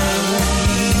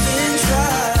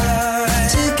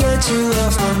to get you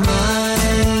off my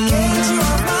mind. Get you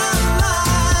off my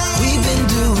mind. We've been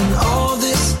doing all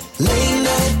this late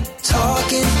night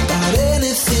talking about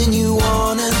anything you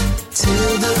wanna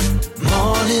till the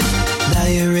morning. Now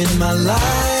you're in my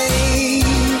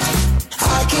life,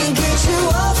 I can't get you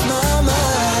off my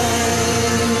mind.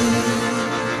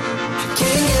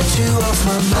 Can't get you off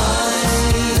my mind.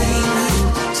 Late night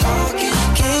talking,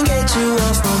 can't get you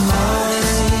off my mind.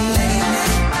 Late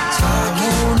night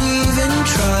talking, won't even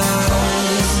try.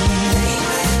 Late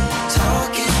night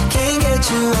talking, can't get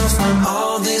you off from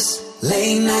all this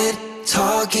late night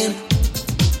talking.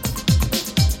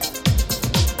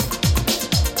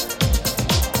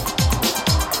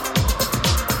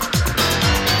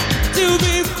 To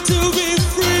be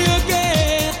free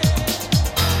again.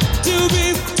 To be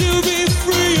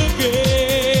free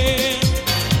again.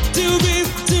 To be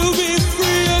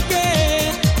free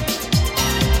again.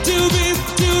 To be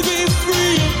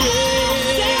free again.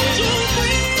 Set you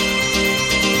free.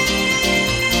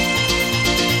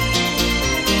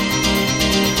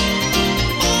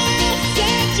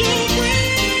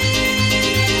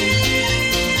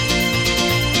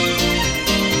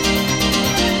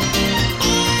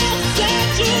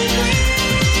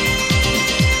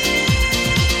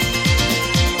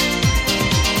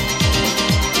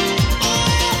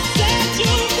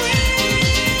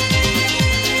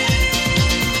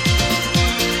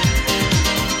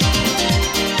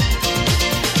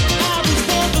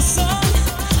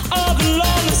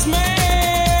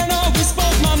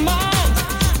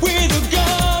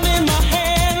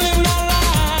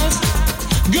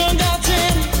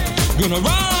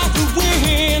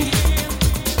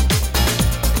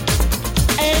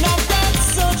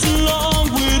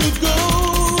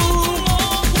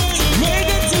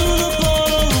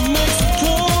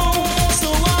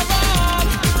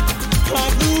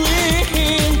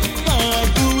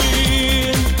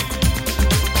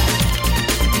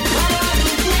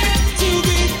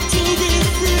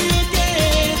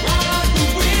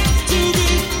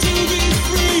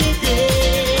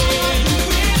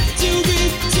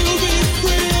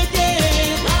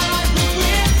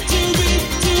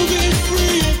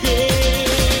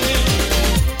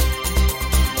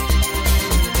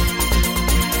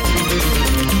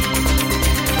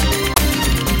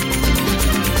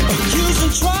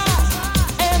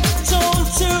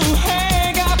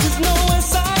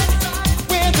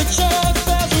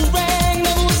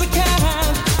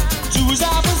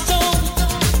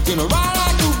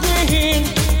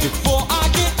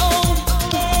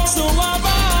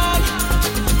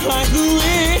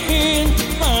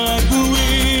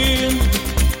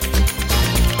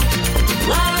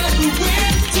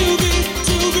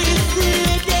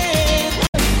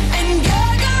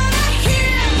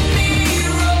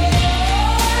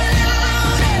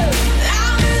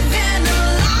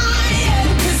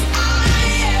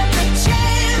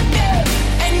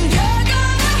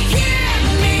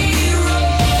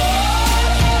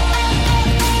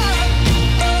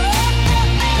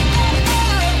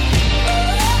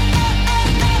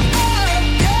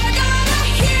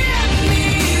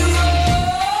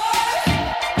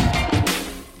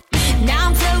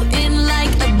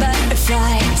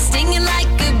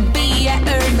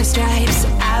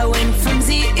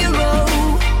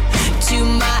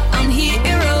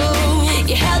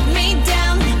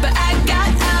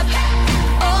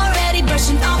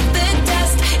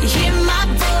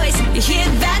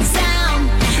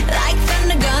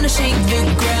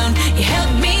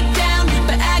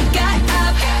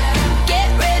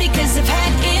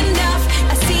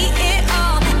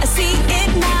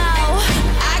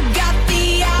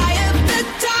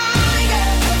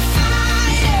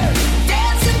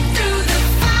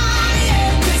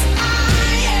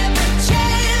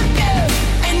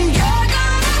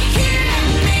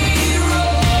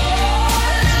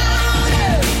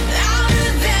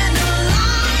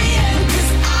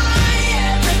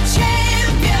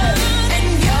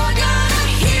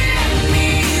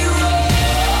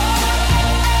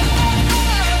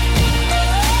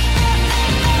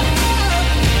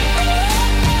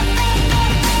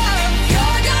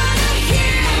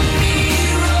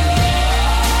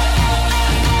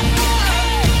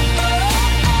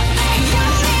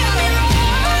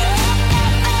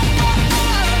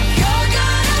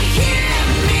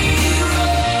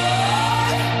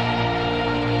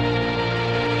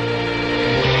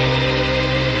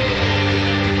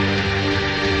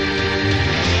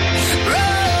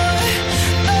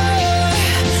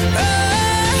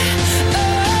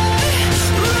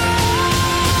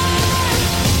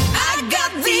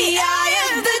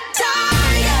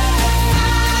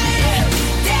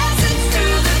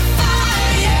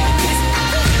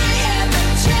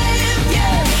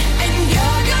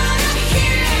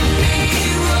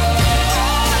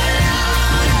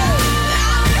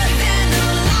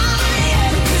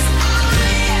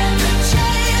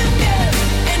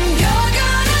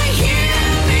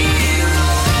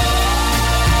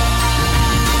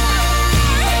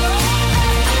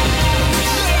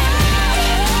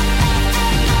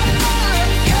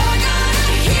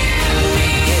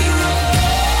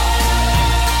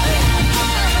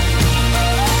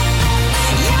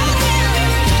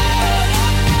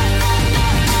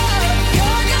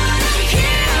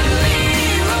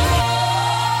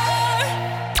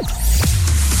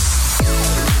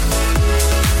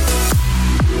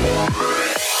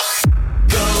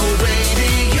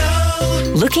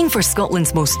 Looking for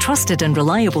Scotland's most trusted and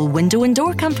reliable window and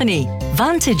door company?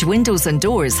 Vantage Windows and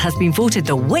Doors has been voted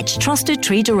the Which Trusted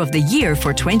Trader of the Year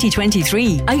for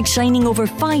 2023, outshining over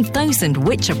 5,000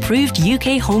 Which-approved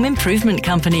UK home improvement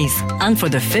companies. And for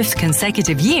the 5th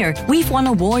consecutive year, we've won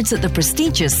awards at the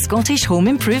prestigious Scottish Home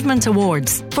Improvement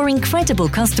Awards. For incredible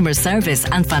customer service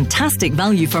and fantastic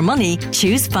value for money,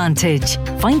 choose Vantage.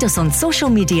 Find us on social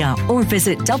media or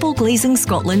visit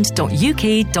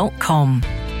doubleglazing.scotland.uk.com.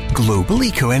 Global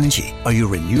Eco Energy are your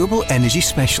renewable energy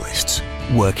specialists.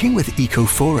 Working with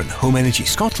Eco4 and Home Energy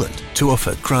Scotland to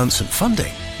offer grants and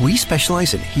funding, we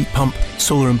specialise in heat pump,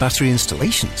 solar and battery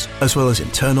installations, as well as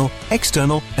internal,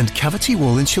 external and cavity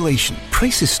wall insulation.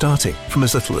 Prices starting from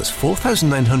as little as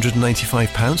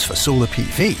 £4,995 for solar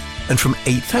PV and from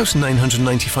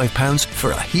 £8,995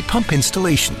 for a heat pump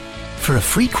installation. For a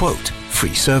free quote,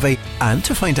 free survey and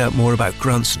to find out more about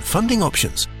grants and funding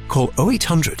options, call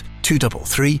 0800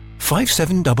 233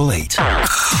 5788.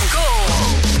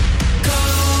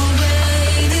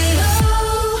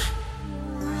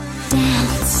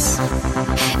 Dance.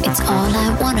 It's all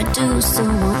I wanna do, so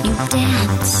won't you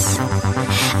dance?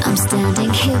 I'm standing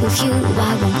here with you,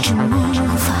 why won't you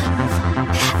move?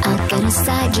 I'll get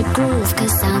inside your groove,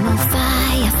 cause I'm on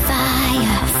fire,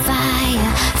 fire,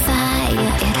 fire,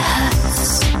 fire. It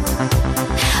hurts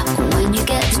when you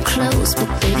get too close, but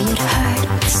baby it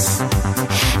hurts.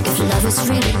 If love is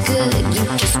really good, you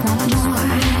just want more.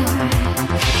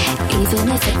 Even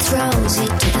if it throws you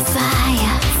to the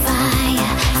fire,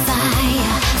 fire, fire,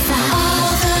 fire.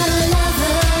 All the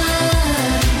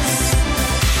lovers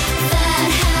that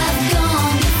have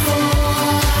gone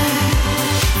before,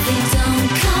 they don't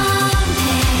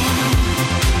compare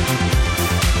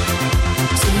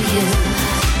to you.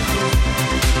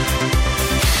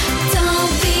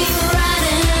 Don't be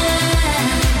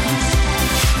frightened,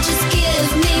 just give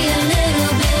me a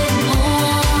little bit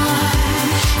more.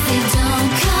 They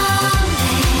don't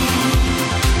compare.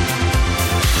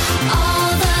 All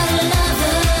the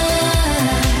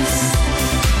lovers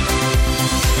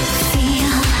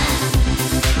feel.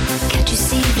 Can't you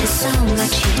see there's so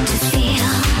much here to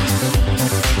feel?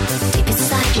 Deep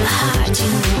inside your heart, you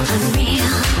know I'm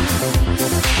real.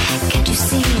 Can't you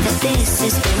see that this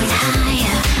is going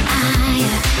higher,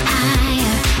 higher,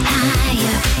 higher,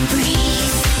 higher?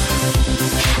 Breathe.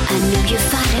 I know you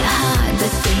find it hard,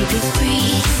 but baby,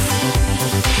 breathe.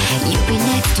 You'll be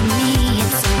next to me,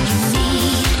 it's all you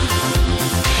need.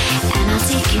 And I'll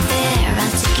take you there,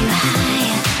 I'll take you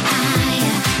higher,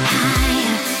 higher,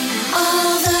 higher.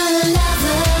 All the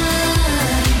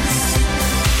lovers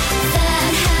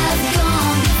that have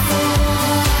gone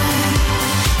before,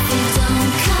 they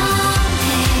don't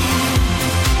compare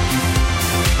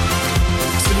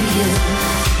to you.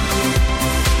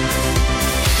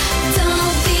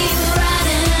 Don't be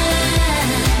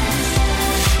frightened,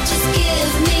 just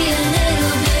give me a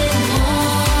little bit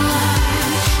more.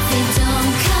 They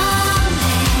don't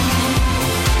compare.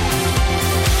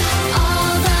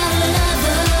 All the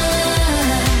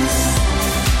lovers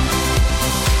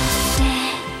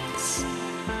dance.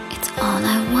 It's all I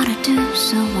wanna do,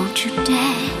 so won't you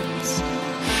dance?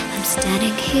 I'm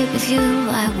standing here with you,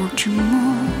 why won't you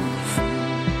move?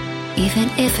 Even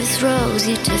if it throws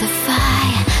you to the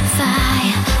fire,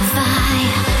 fire,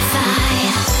 fire, fire, fire.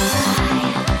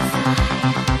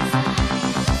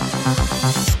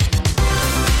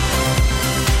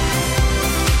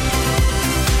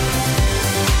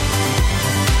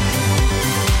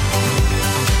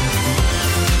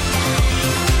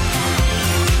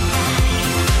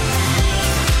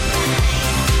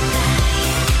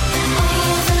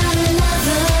 All the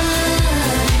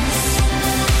lovers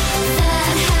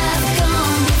that have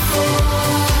gone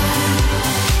before,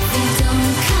 they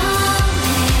don't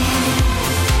compare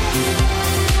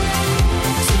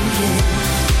to you.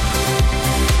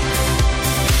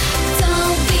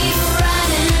 Don't be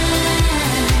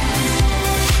frightened,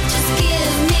 just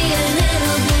give me a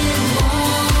little bit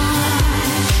more.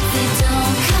 They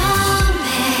don't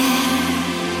compare.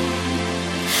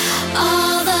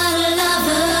 All the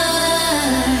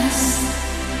lovers.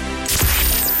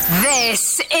 This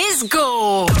is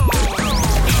Go.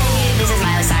 Hey, this is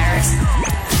Miley Cyrus.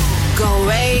 Go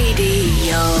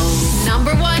Radio.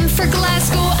 Number 1 for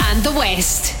Glasgow and the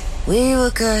West. We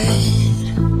were good,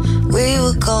 we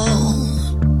were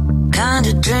gold. Kind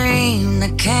of dream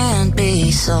that can't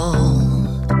be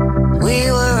sold.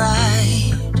 We were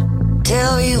right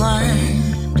till we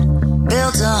weren't.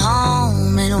 Built a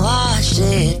home and watched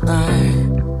it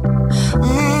burn.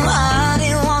 I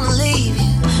didn't want to leave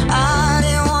you, I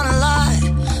didn't want to lie.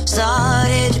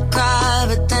 Started to cry,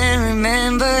 but then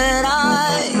remembered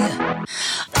I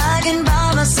can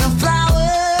buy myself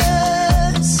flowers.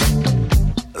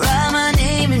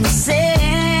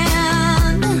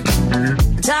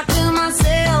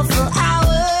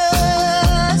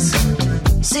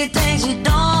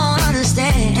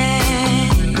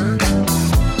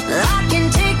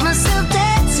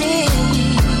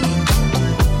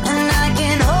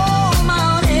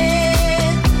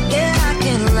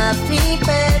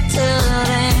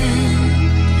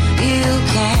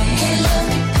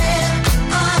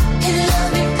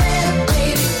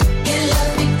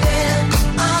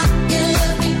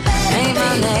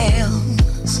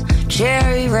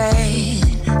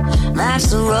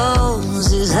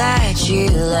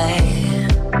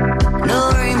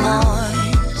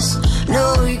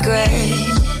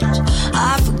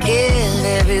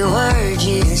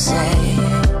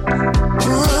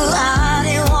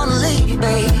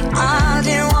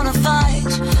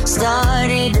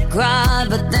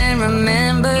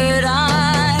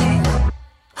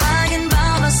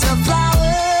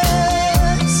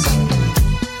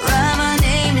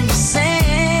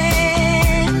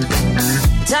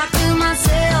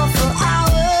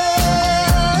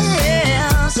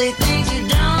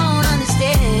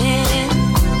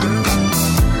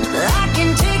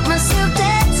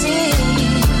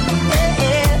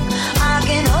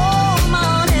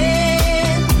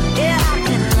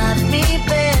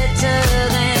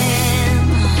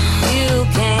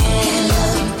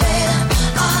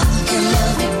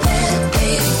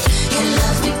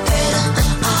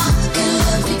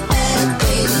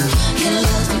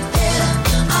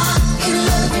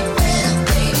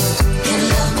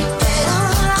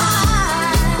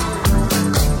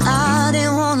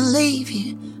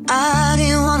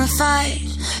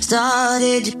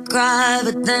 started to cry,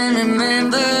 but then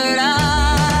remembered I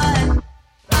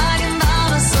can buy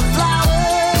myself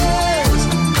flowers,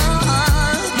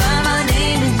 write my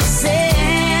name in the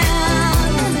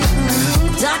sand,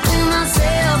 talk to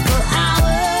myself for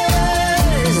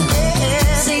hours,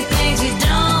 say things you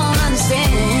don't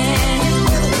understand.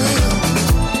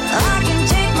 I can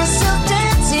take myself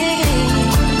dancing,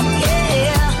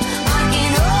 yeah, I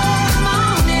can hold the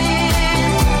morning,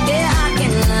 yeah, I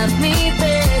can love me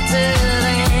better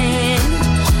than,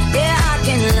 yeah, I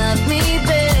can love me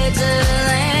better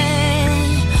than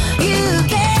you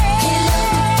can.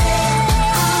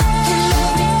 Can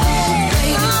love me better, baby.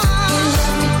 Can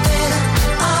love me better.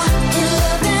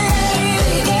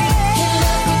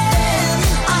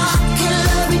 Can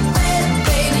love me better,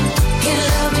 baby. Can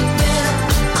love me better.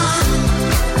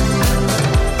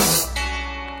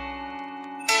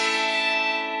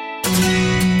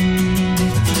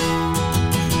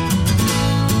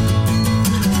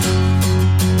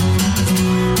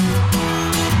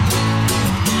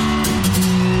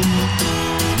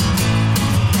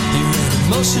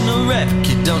 Emotional wreck,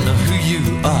 you don't know who you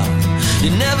are. You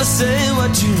never say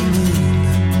what you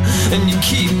mean, and you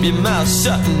keep your mouth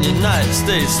shut and your night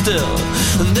stays still.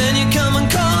 And then you come and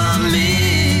call on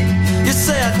me. You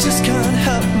say I just can't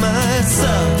help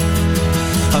myself.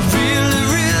 I really,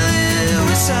 really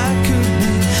wish I could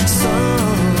be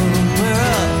somewhere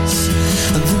else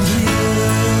than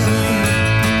here.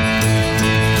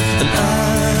 And I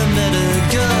met a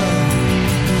girl.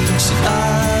 She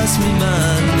asked me my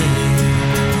name.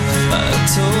 I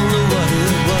told her what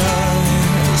it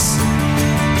was.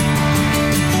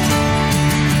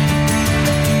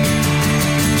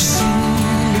 She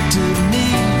looked at me.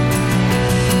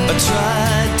 I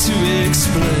tried to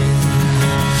explain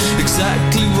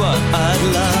exactly what I'd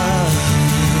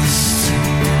lost.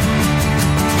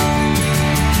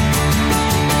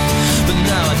 But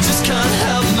now I just can't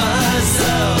help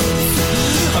myself.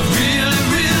 I really,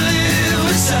 really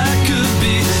wish I could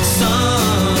be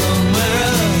somewhere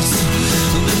else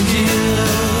than here.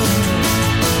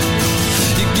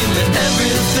 You give me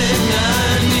everything I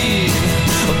need,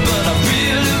 but I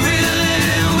really,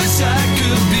 really wish I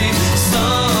could be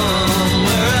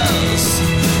somewhere else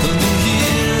than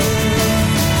here.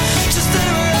 Just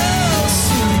anywhere else,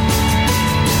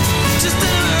 just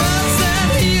anywhere else than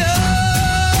here.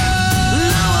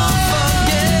 No one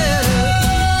forget,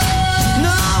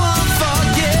 no one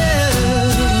forget,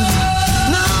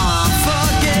 no one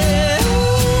forget.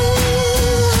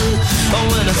 Oh,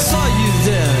 when I saw you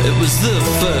there, it was the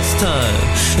first time,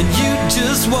 and you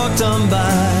just walked on by.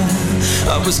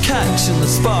 I was catching the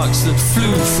sparks that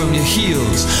flew from your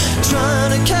heels,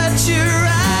 trying to catch your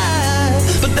eye,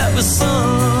 but that was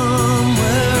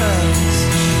somewhere else.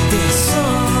 It was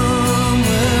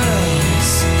somewhere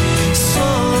else,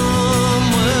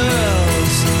 somewhere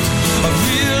else. I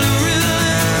really,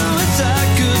 really wish I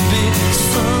could be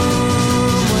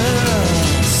somewhere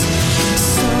else,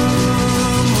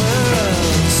 somewhere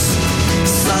else,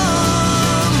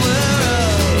 somewhere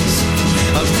else.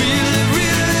 I really,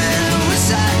 really wish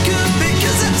I could be,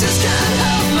 'cause I just can't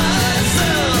help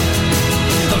myself.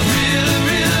 I really,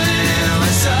 really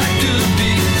wish I could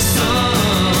be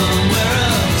somewhere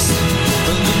else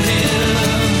than here.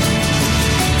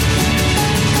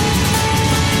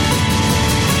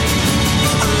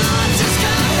 I just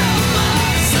can't help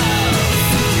myself.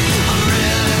 I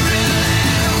really,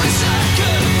 really wish I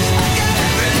could. I got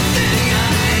everything I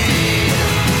need.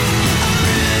 I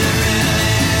really,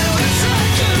 really wish I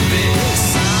could be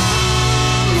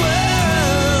somewhere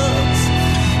else,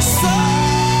 somewhere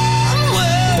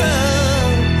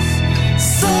else,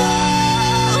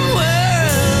 somewhere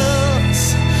else.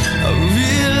 I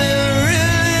really,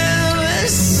 really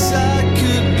wish I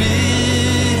could be.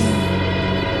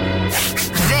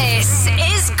 This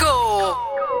is Go.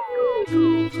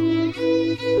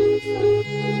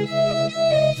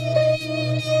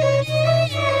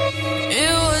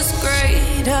 It was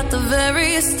great at the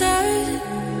very start.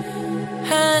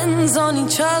 Hands on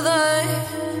each other.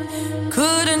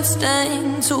 Couldn't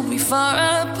stand to be far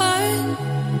apart.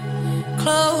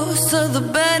 Closer the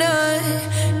better.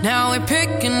 Now we're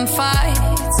picking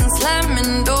fights and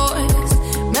slamming doors.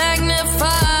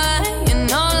 Magnifying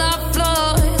all our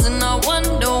flaws. And I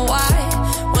wonder why.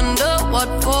 Wonder what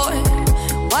for.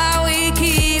 Why we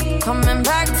keep coming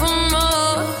back for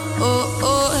more. Oh,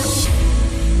 oh.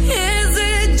 Is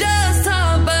it just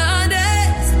our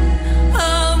bodies?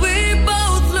 Are we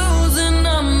both losing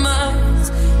our minds?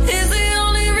 Is the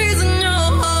only reason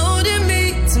you're holding me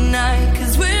tonight?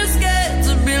 'Cause we're scared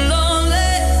to be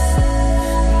lonely.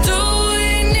 Do we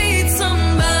need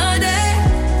somebody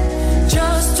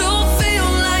just to feel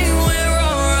like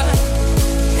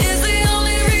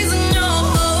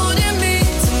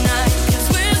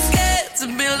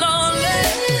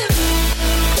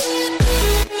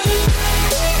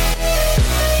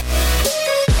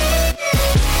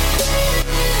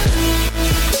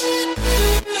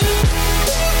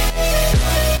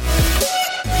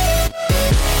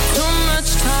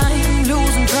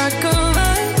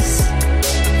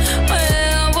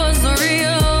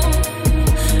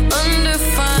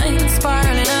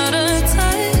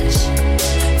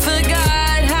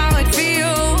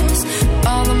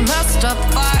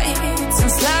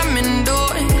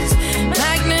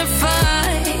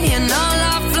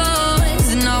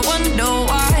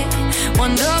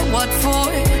wonder what for.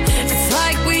 It's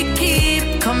like we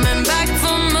keep coming back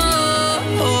for more.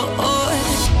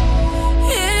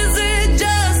 Is it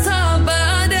just our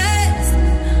bodies?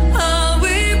 Are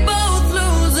we both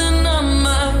losing our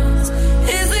minds?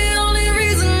 Is the only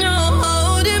reason you're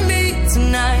holding me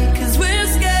tonight 'cause we're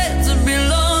scared to be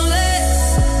lonely?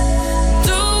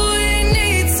 Do we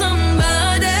need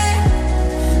somebody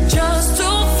just to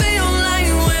feel like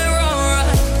we're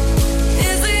alright?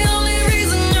 Is the only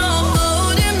reason you're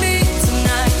holding me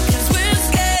tonight 'cause we're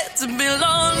scared to be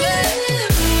lonely?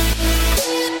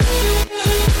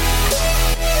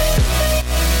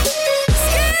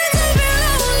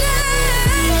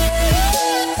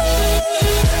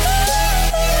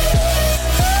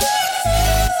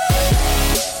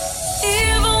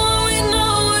 Even when we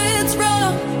know it's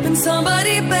wrong, been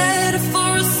somebody better for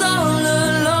us all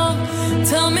along.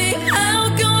 Tell me, how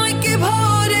can we keep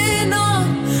holding on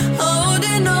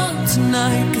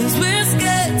tonight? 'Cause we're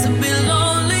scared to be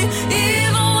lonely.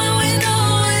 Even when we know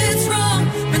it's wrong,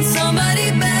 been somebody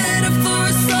better for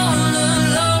us all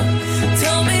along.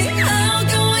 Tell me, how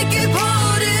can we keep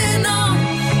holding on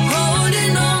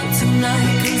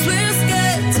tonight? 'Cause we're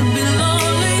scared to be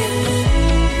lonely.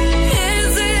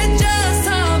 Is it just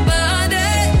our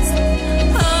bodies?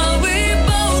 Are we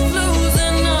both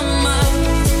losing our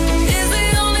minds? Is the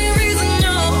only reason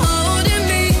you're holding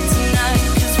me tonight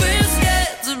 'cause we're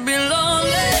scared to be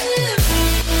lonely?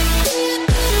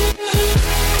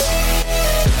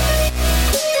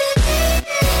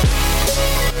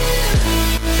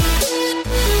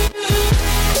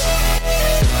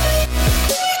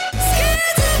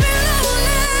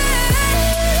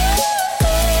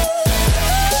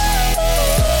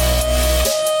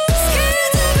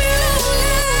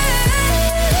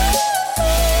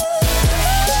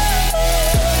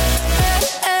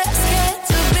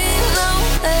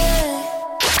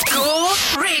 Go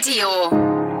Radio.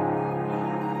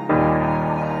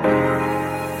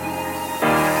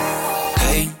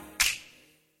 Hey,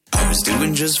 I was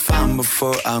doing just fine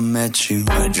before I met you.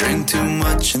 I drink too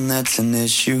much and that's an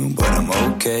issue, but I'm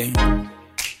okay.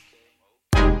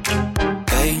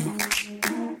 Hey,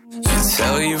 you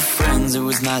tell your friends it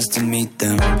was nice to meet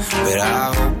them, but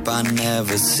I hope I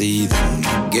never see them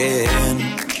again.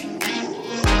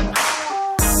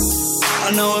 I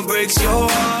know it breaks your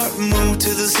heart. Moved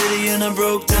to the city in a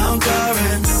broke down car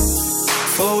and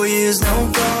 4 years no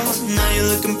calls. Now you're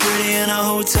looking pretty in a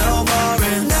hotel bar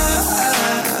and I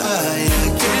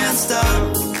can't stop.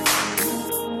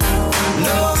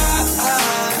 No,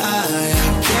 I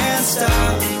can't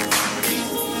stop.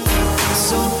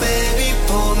 So baby,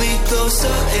 pull me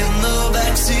closer in the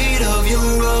backseat of your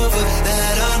Rover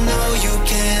that I know you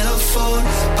can't afford.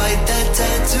 Bite that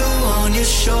tattoo on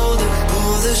your shoulder.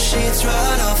 Pull the sheets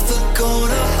right off the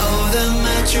corner of the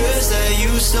mattress that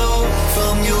you stole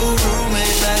from your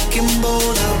roommate back in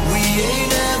Boulder. We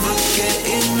ain't ever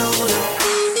getting older.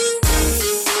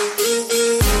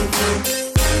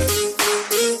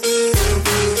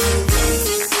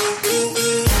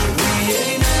 We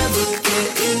ain't ever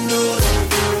getting older.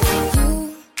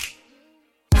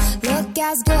 Look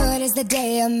as good as the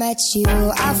day I met you.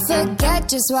 I forget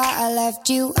just why I left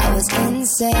you. I was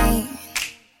insane.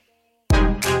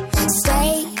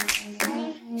 Stay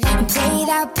and play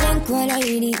that Blink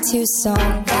 182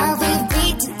 song that we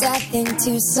beat to death in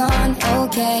Tucson.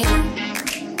 Okay.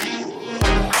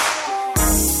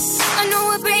 I know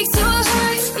it breaks your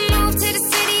heart. Moved to the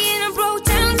city in a broke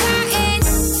down car and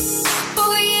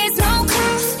 4 years no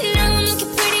call. Now I'm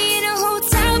looking pretty in a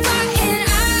hotel bar and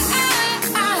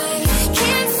I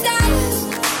can't stop.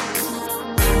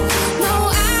 No,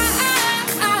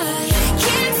 I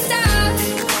can't stop.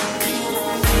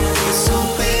 So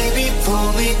baby, pull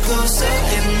me closer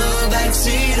in the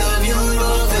backseat of your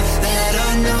Rover that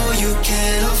I know you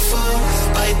can't afford.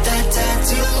 Bite that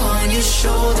tattoo on your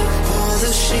shoulder. Pull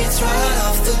the sheets right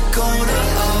off the corner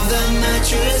of the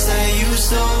mattress that you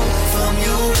stole from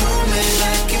your roommate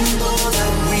back in Boulder.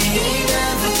 We ain't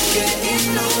ever getting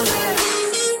older.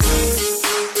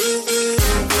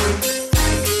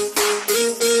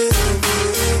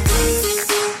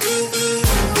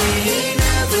 We ain't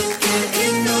ever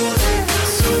getting older.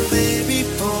 So baby,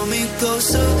 pull me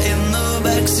closer in the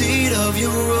backseat of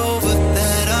your Rover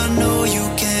that I know you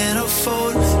can't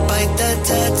afford. Bite that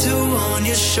tattoo on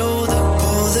your shoulder.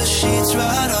 Pull the sheets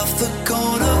right off the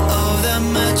corner of that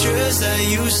mattress that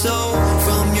you stole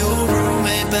from your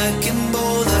roommate back in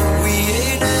Boulder. We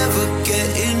ain't ever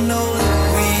getting older.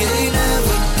 We ain't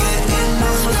ever getting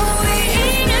older. We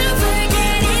ain't ever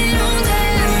getting older.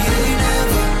 We ain't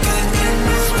ever getting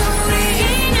older. We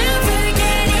ain't ever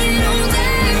getting older.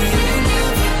 We ain't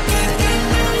ever getting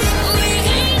older. We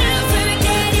ain't ever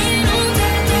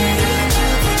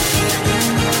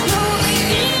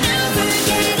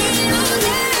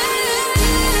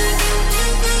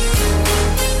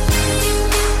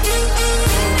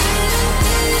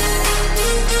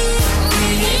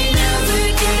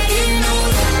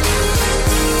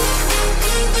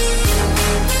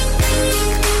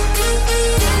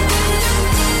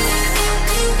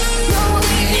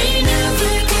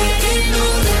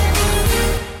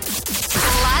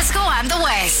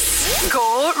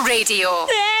Radio.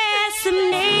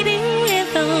 Fascinating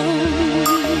rhythm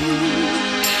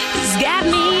has got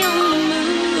me on the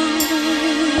move.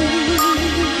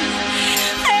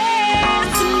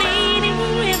 Fascinating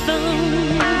rhythm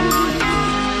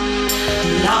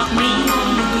lock me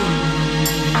on the groove.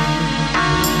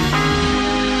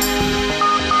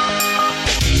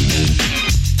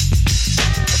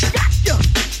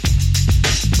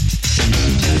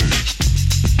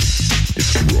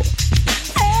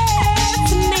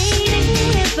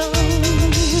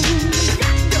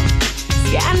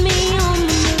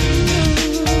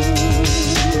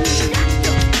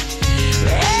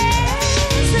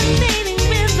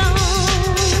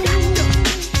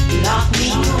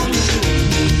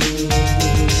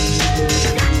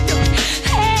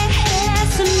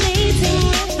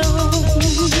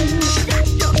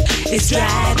 It's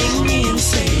driving me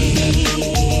insane.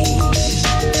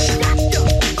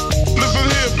 Listen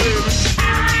here, baby.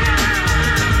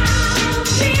 I'll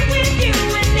be with you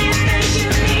whenever you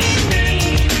need me.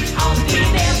 I'll be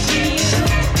there for you.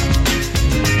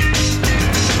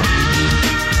 I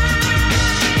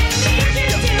need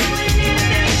you to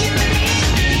whenever you need me.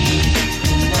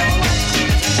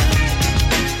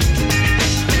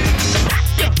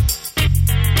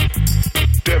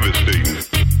 Devastating.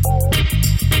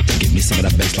 Give me some of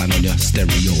that bassline on your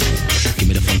stereo. Give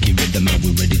me the funky rhythm and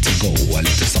we're ready to go. A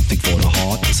little something for the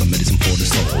heart, some medicine for the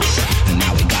soul. And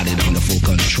now we got it under full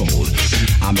control.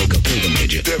 I make a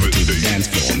pilgrimage to the dance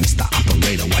floor. Mr.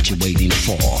 Operator, what you waiting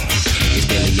for? It's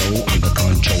Billy O on the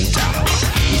control tower.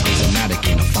 It's charismatic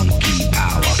in a funky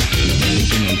power. We never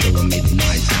begin until the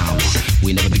midnight hour.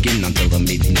 We never begin until the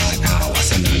midnight hour.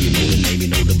 So now you know the name, you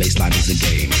know the bassline is a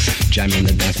game. Jamming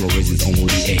the dance floor is his only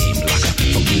aim. Like a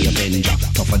funky avenger,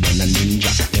 tougher than a ninja.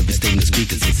 Devastating the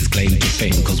speakers, it's his claim to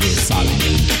fame. Cause we're solid,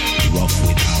 rough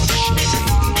without shame.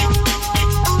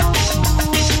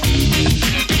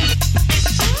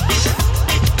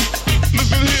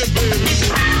 Listen here, baby.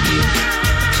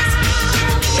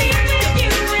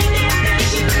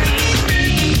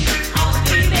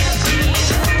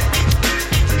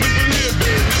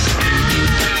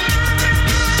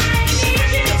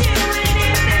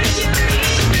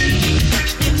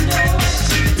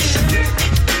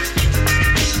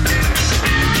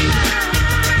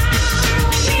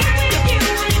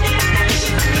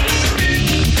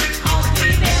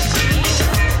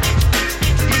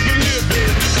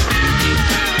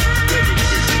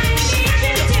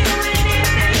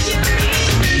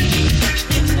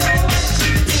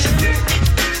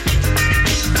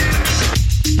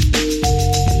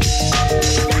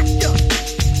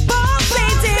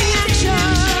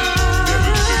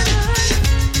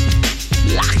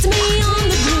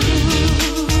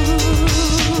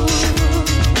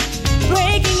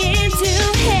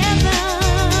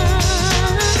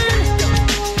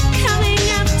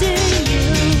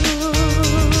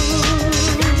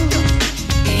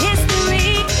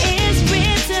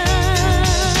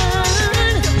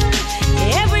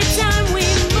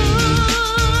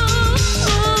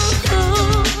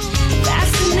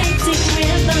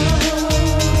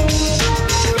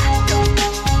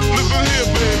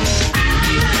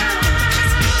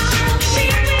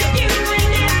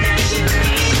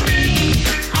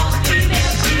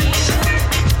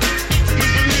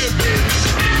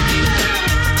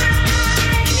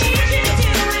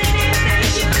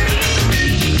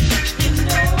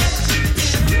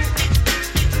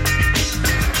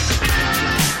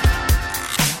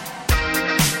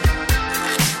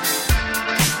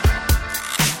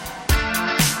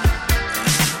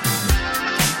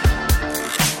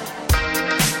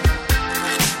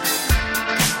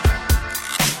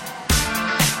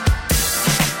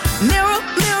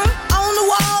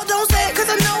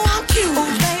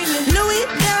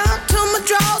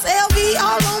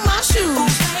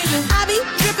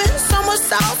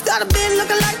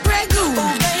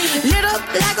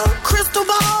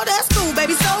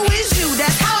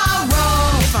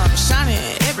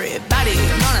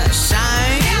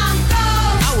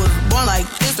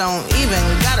 Don't even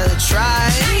gotta try.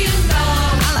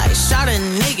 I like shot a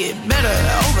nigga better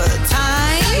over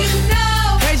time.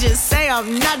 They just say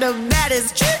I'm not the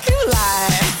baddest trick you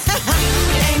like.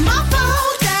 It ain't my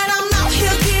fault that I'm out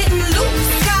here getting loose.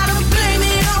 Gotta blame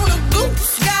it on the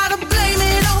goose. Gotta blame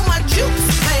it on my juice,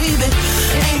 baby.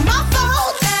 It ain't my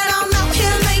fault that I'm out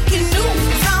here making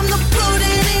news. I'm the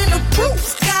pudding in the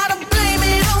proof. Gotta blame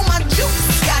it on my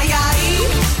juice.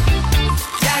 Blame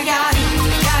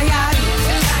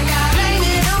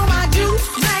it on my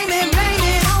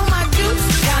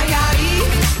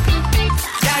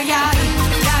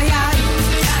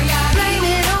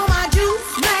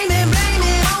juice.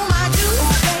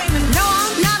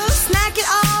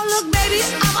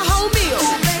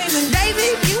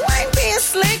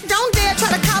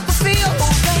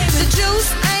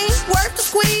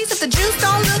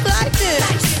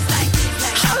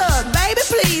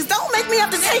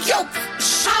 take your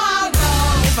shine.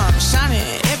 If I'm shining,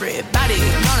 everybody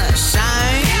gonna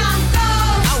shine.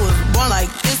 I was born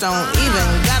like this, don't even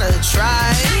gotta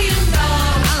try.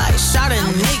 I like shot a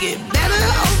nigga better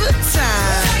over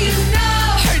time.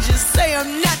 Heard you say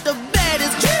I'm not the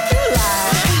baddest, can't you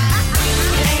lie?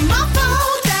 It ain't my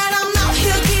fault that I'm out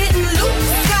here getting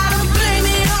loose. Gotta blame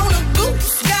it on the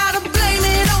goose. Gotta blame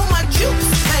it on my juice,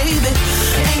 baby.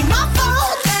 It ain't my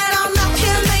fault that I'm out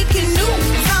here making news.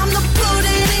 Time to put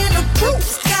it in the proof.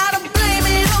 Gotta blame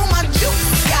it on my juice.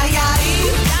 Yeah, yeah,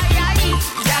 yeah, yeah,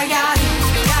 yeah, yeah,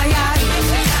 yeah,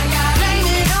 yeah. Blame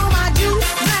it on my juice.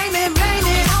 Blame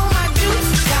it on my juice.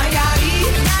 Yeah, yeah,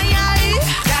 yeah, yeah,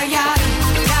 yeah, yeah,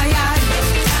 yeah,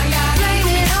 yeah. Blame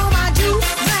it on my juice.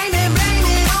 Blame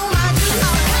it on my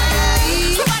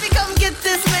juice. Somebody come get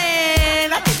this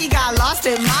man. I think he got lost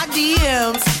in my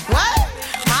DMs. What?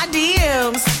 My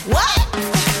DMs. What?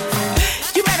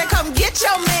 You better come get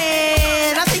your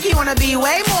man. I think he wanna be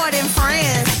way more than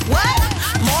friends. What?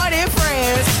 More than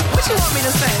friends. What you want me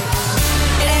to say?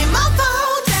 It ain't my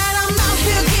fault that I'm out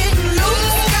here getting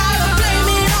loose. Gotta blame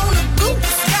it on the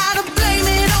goose. Gotta blame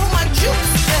it on my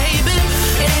juice, baby.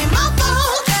 It ain't my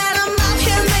fault that I'm out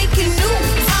here making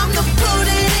news. I'm to put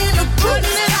it in the proof.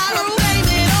 Gotta blame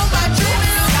it on my juice.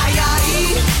 Yeah, yeah,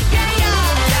 yeah, yeah,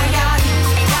 yeah, yeah,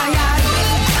 yeah, yeah.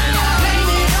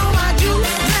 Blame it on my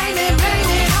juice. Blame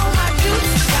it on my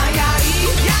juice. Yeah, yeah,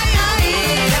 yeah, yeah,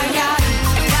 yeah, yeah,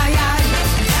 yeah,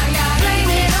 yeah.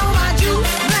 Blame it on my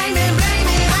juice. Blame it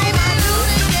on my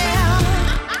juice. Yeah.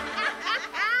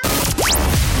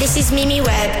 This is Mimi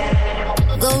Webb.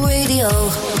 Go Radio.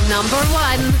 Number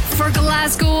 1 for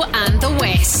Glasgow and the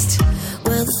West.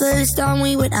 Well, the first time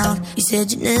we went out, you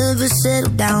said you'd never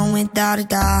settle down without a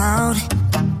doubt.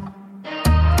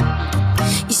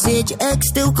 You said your ex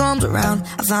still comes around.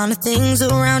 I found the things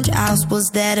around your house, what's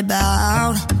that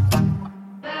about?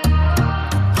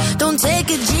 Don't take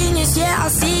a genius, yeah, I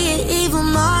see it. Even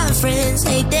my friends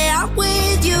hate that I'm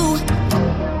with you.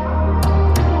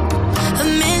 A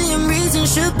million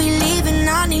reasons should be leaving.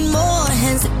 I need more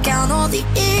hands to count all the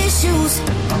issues.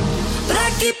 But I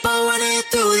keep on running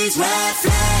through these red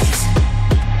flags.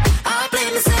 I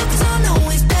blame myself cause I know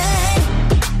it's bad.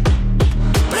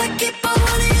 But I keep on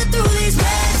running through these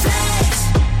red flags.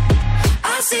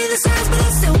 I see the signs but I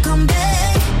still come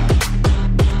back.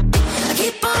 I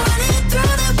keep on running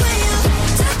through the way of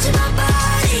touching my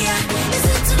body.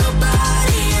 Listen to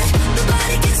nobody.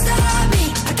 Nobody can stop me.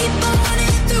 I keep on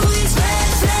running through these red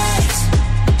flags.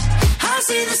 I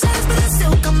see the signs but I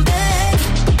still come back.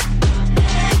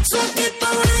 So I keep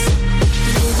on running.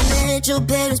 You living at your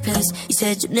parents' place. You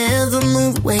said you'd never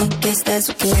move away. Guess that's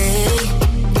okay.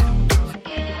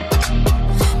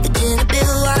 The dinner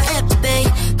bill I have to pay.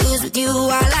 Cause with you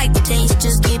I like the taste.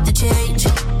 Just keep the change.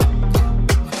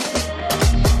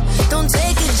 Don't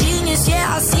take a genius,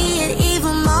 yeah, I see it.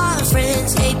 Even my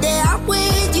friends hate that I'm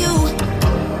with you.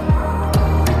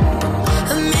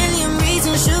 A million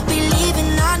reasons should be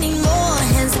leaving. I need more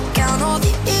hands to count all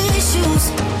the issues.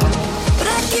 But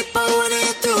I keep on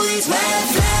running through these red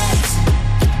flags.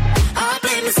 I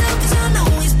blame myself cause I know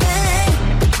it's bad.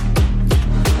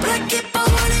 But I keep on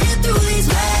running through these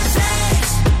red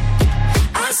flags.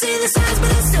 I see the signs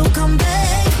but I still come back.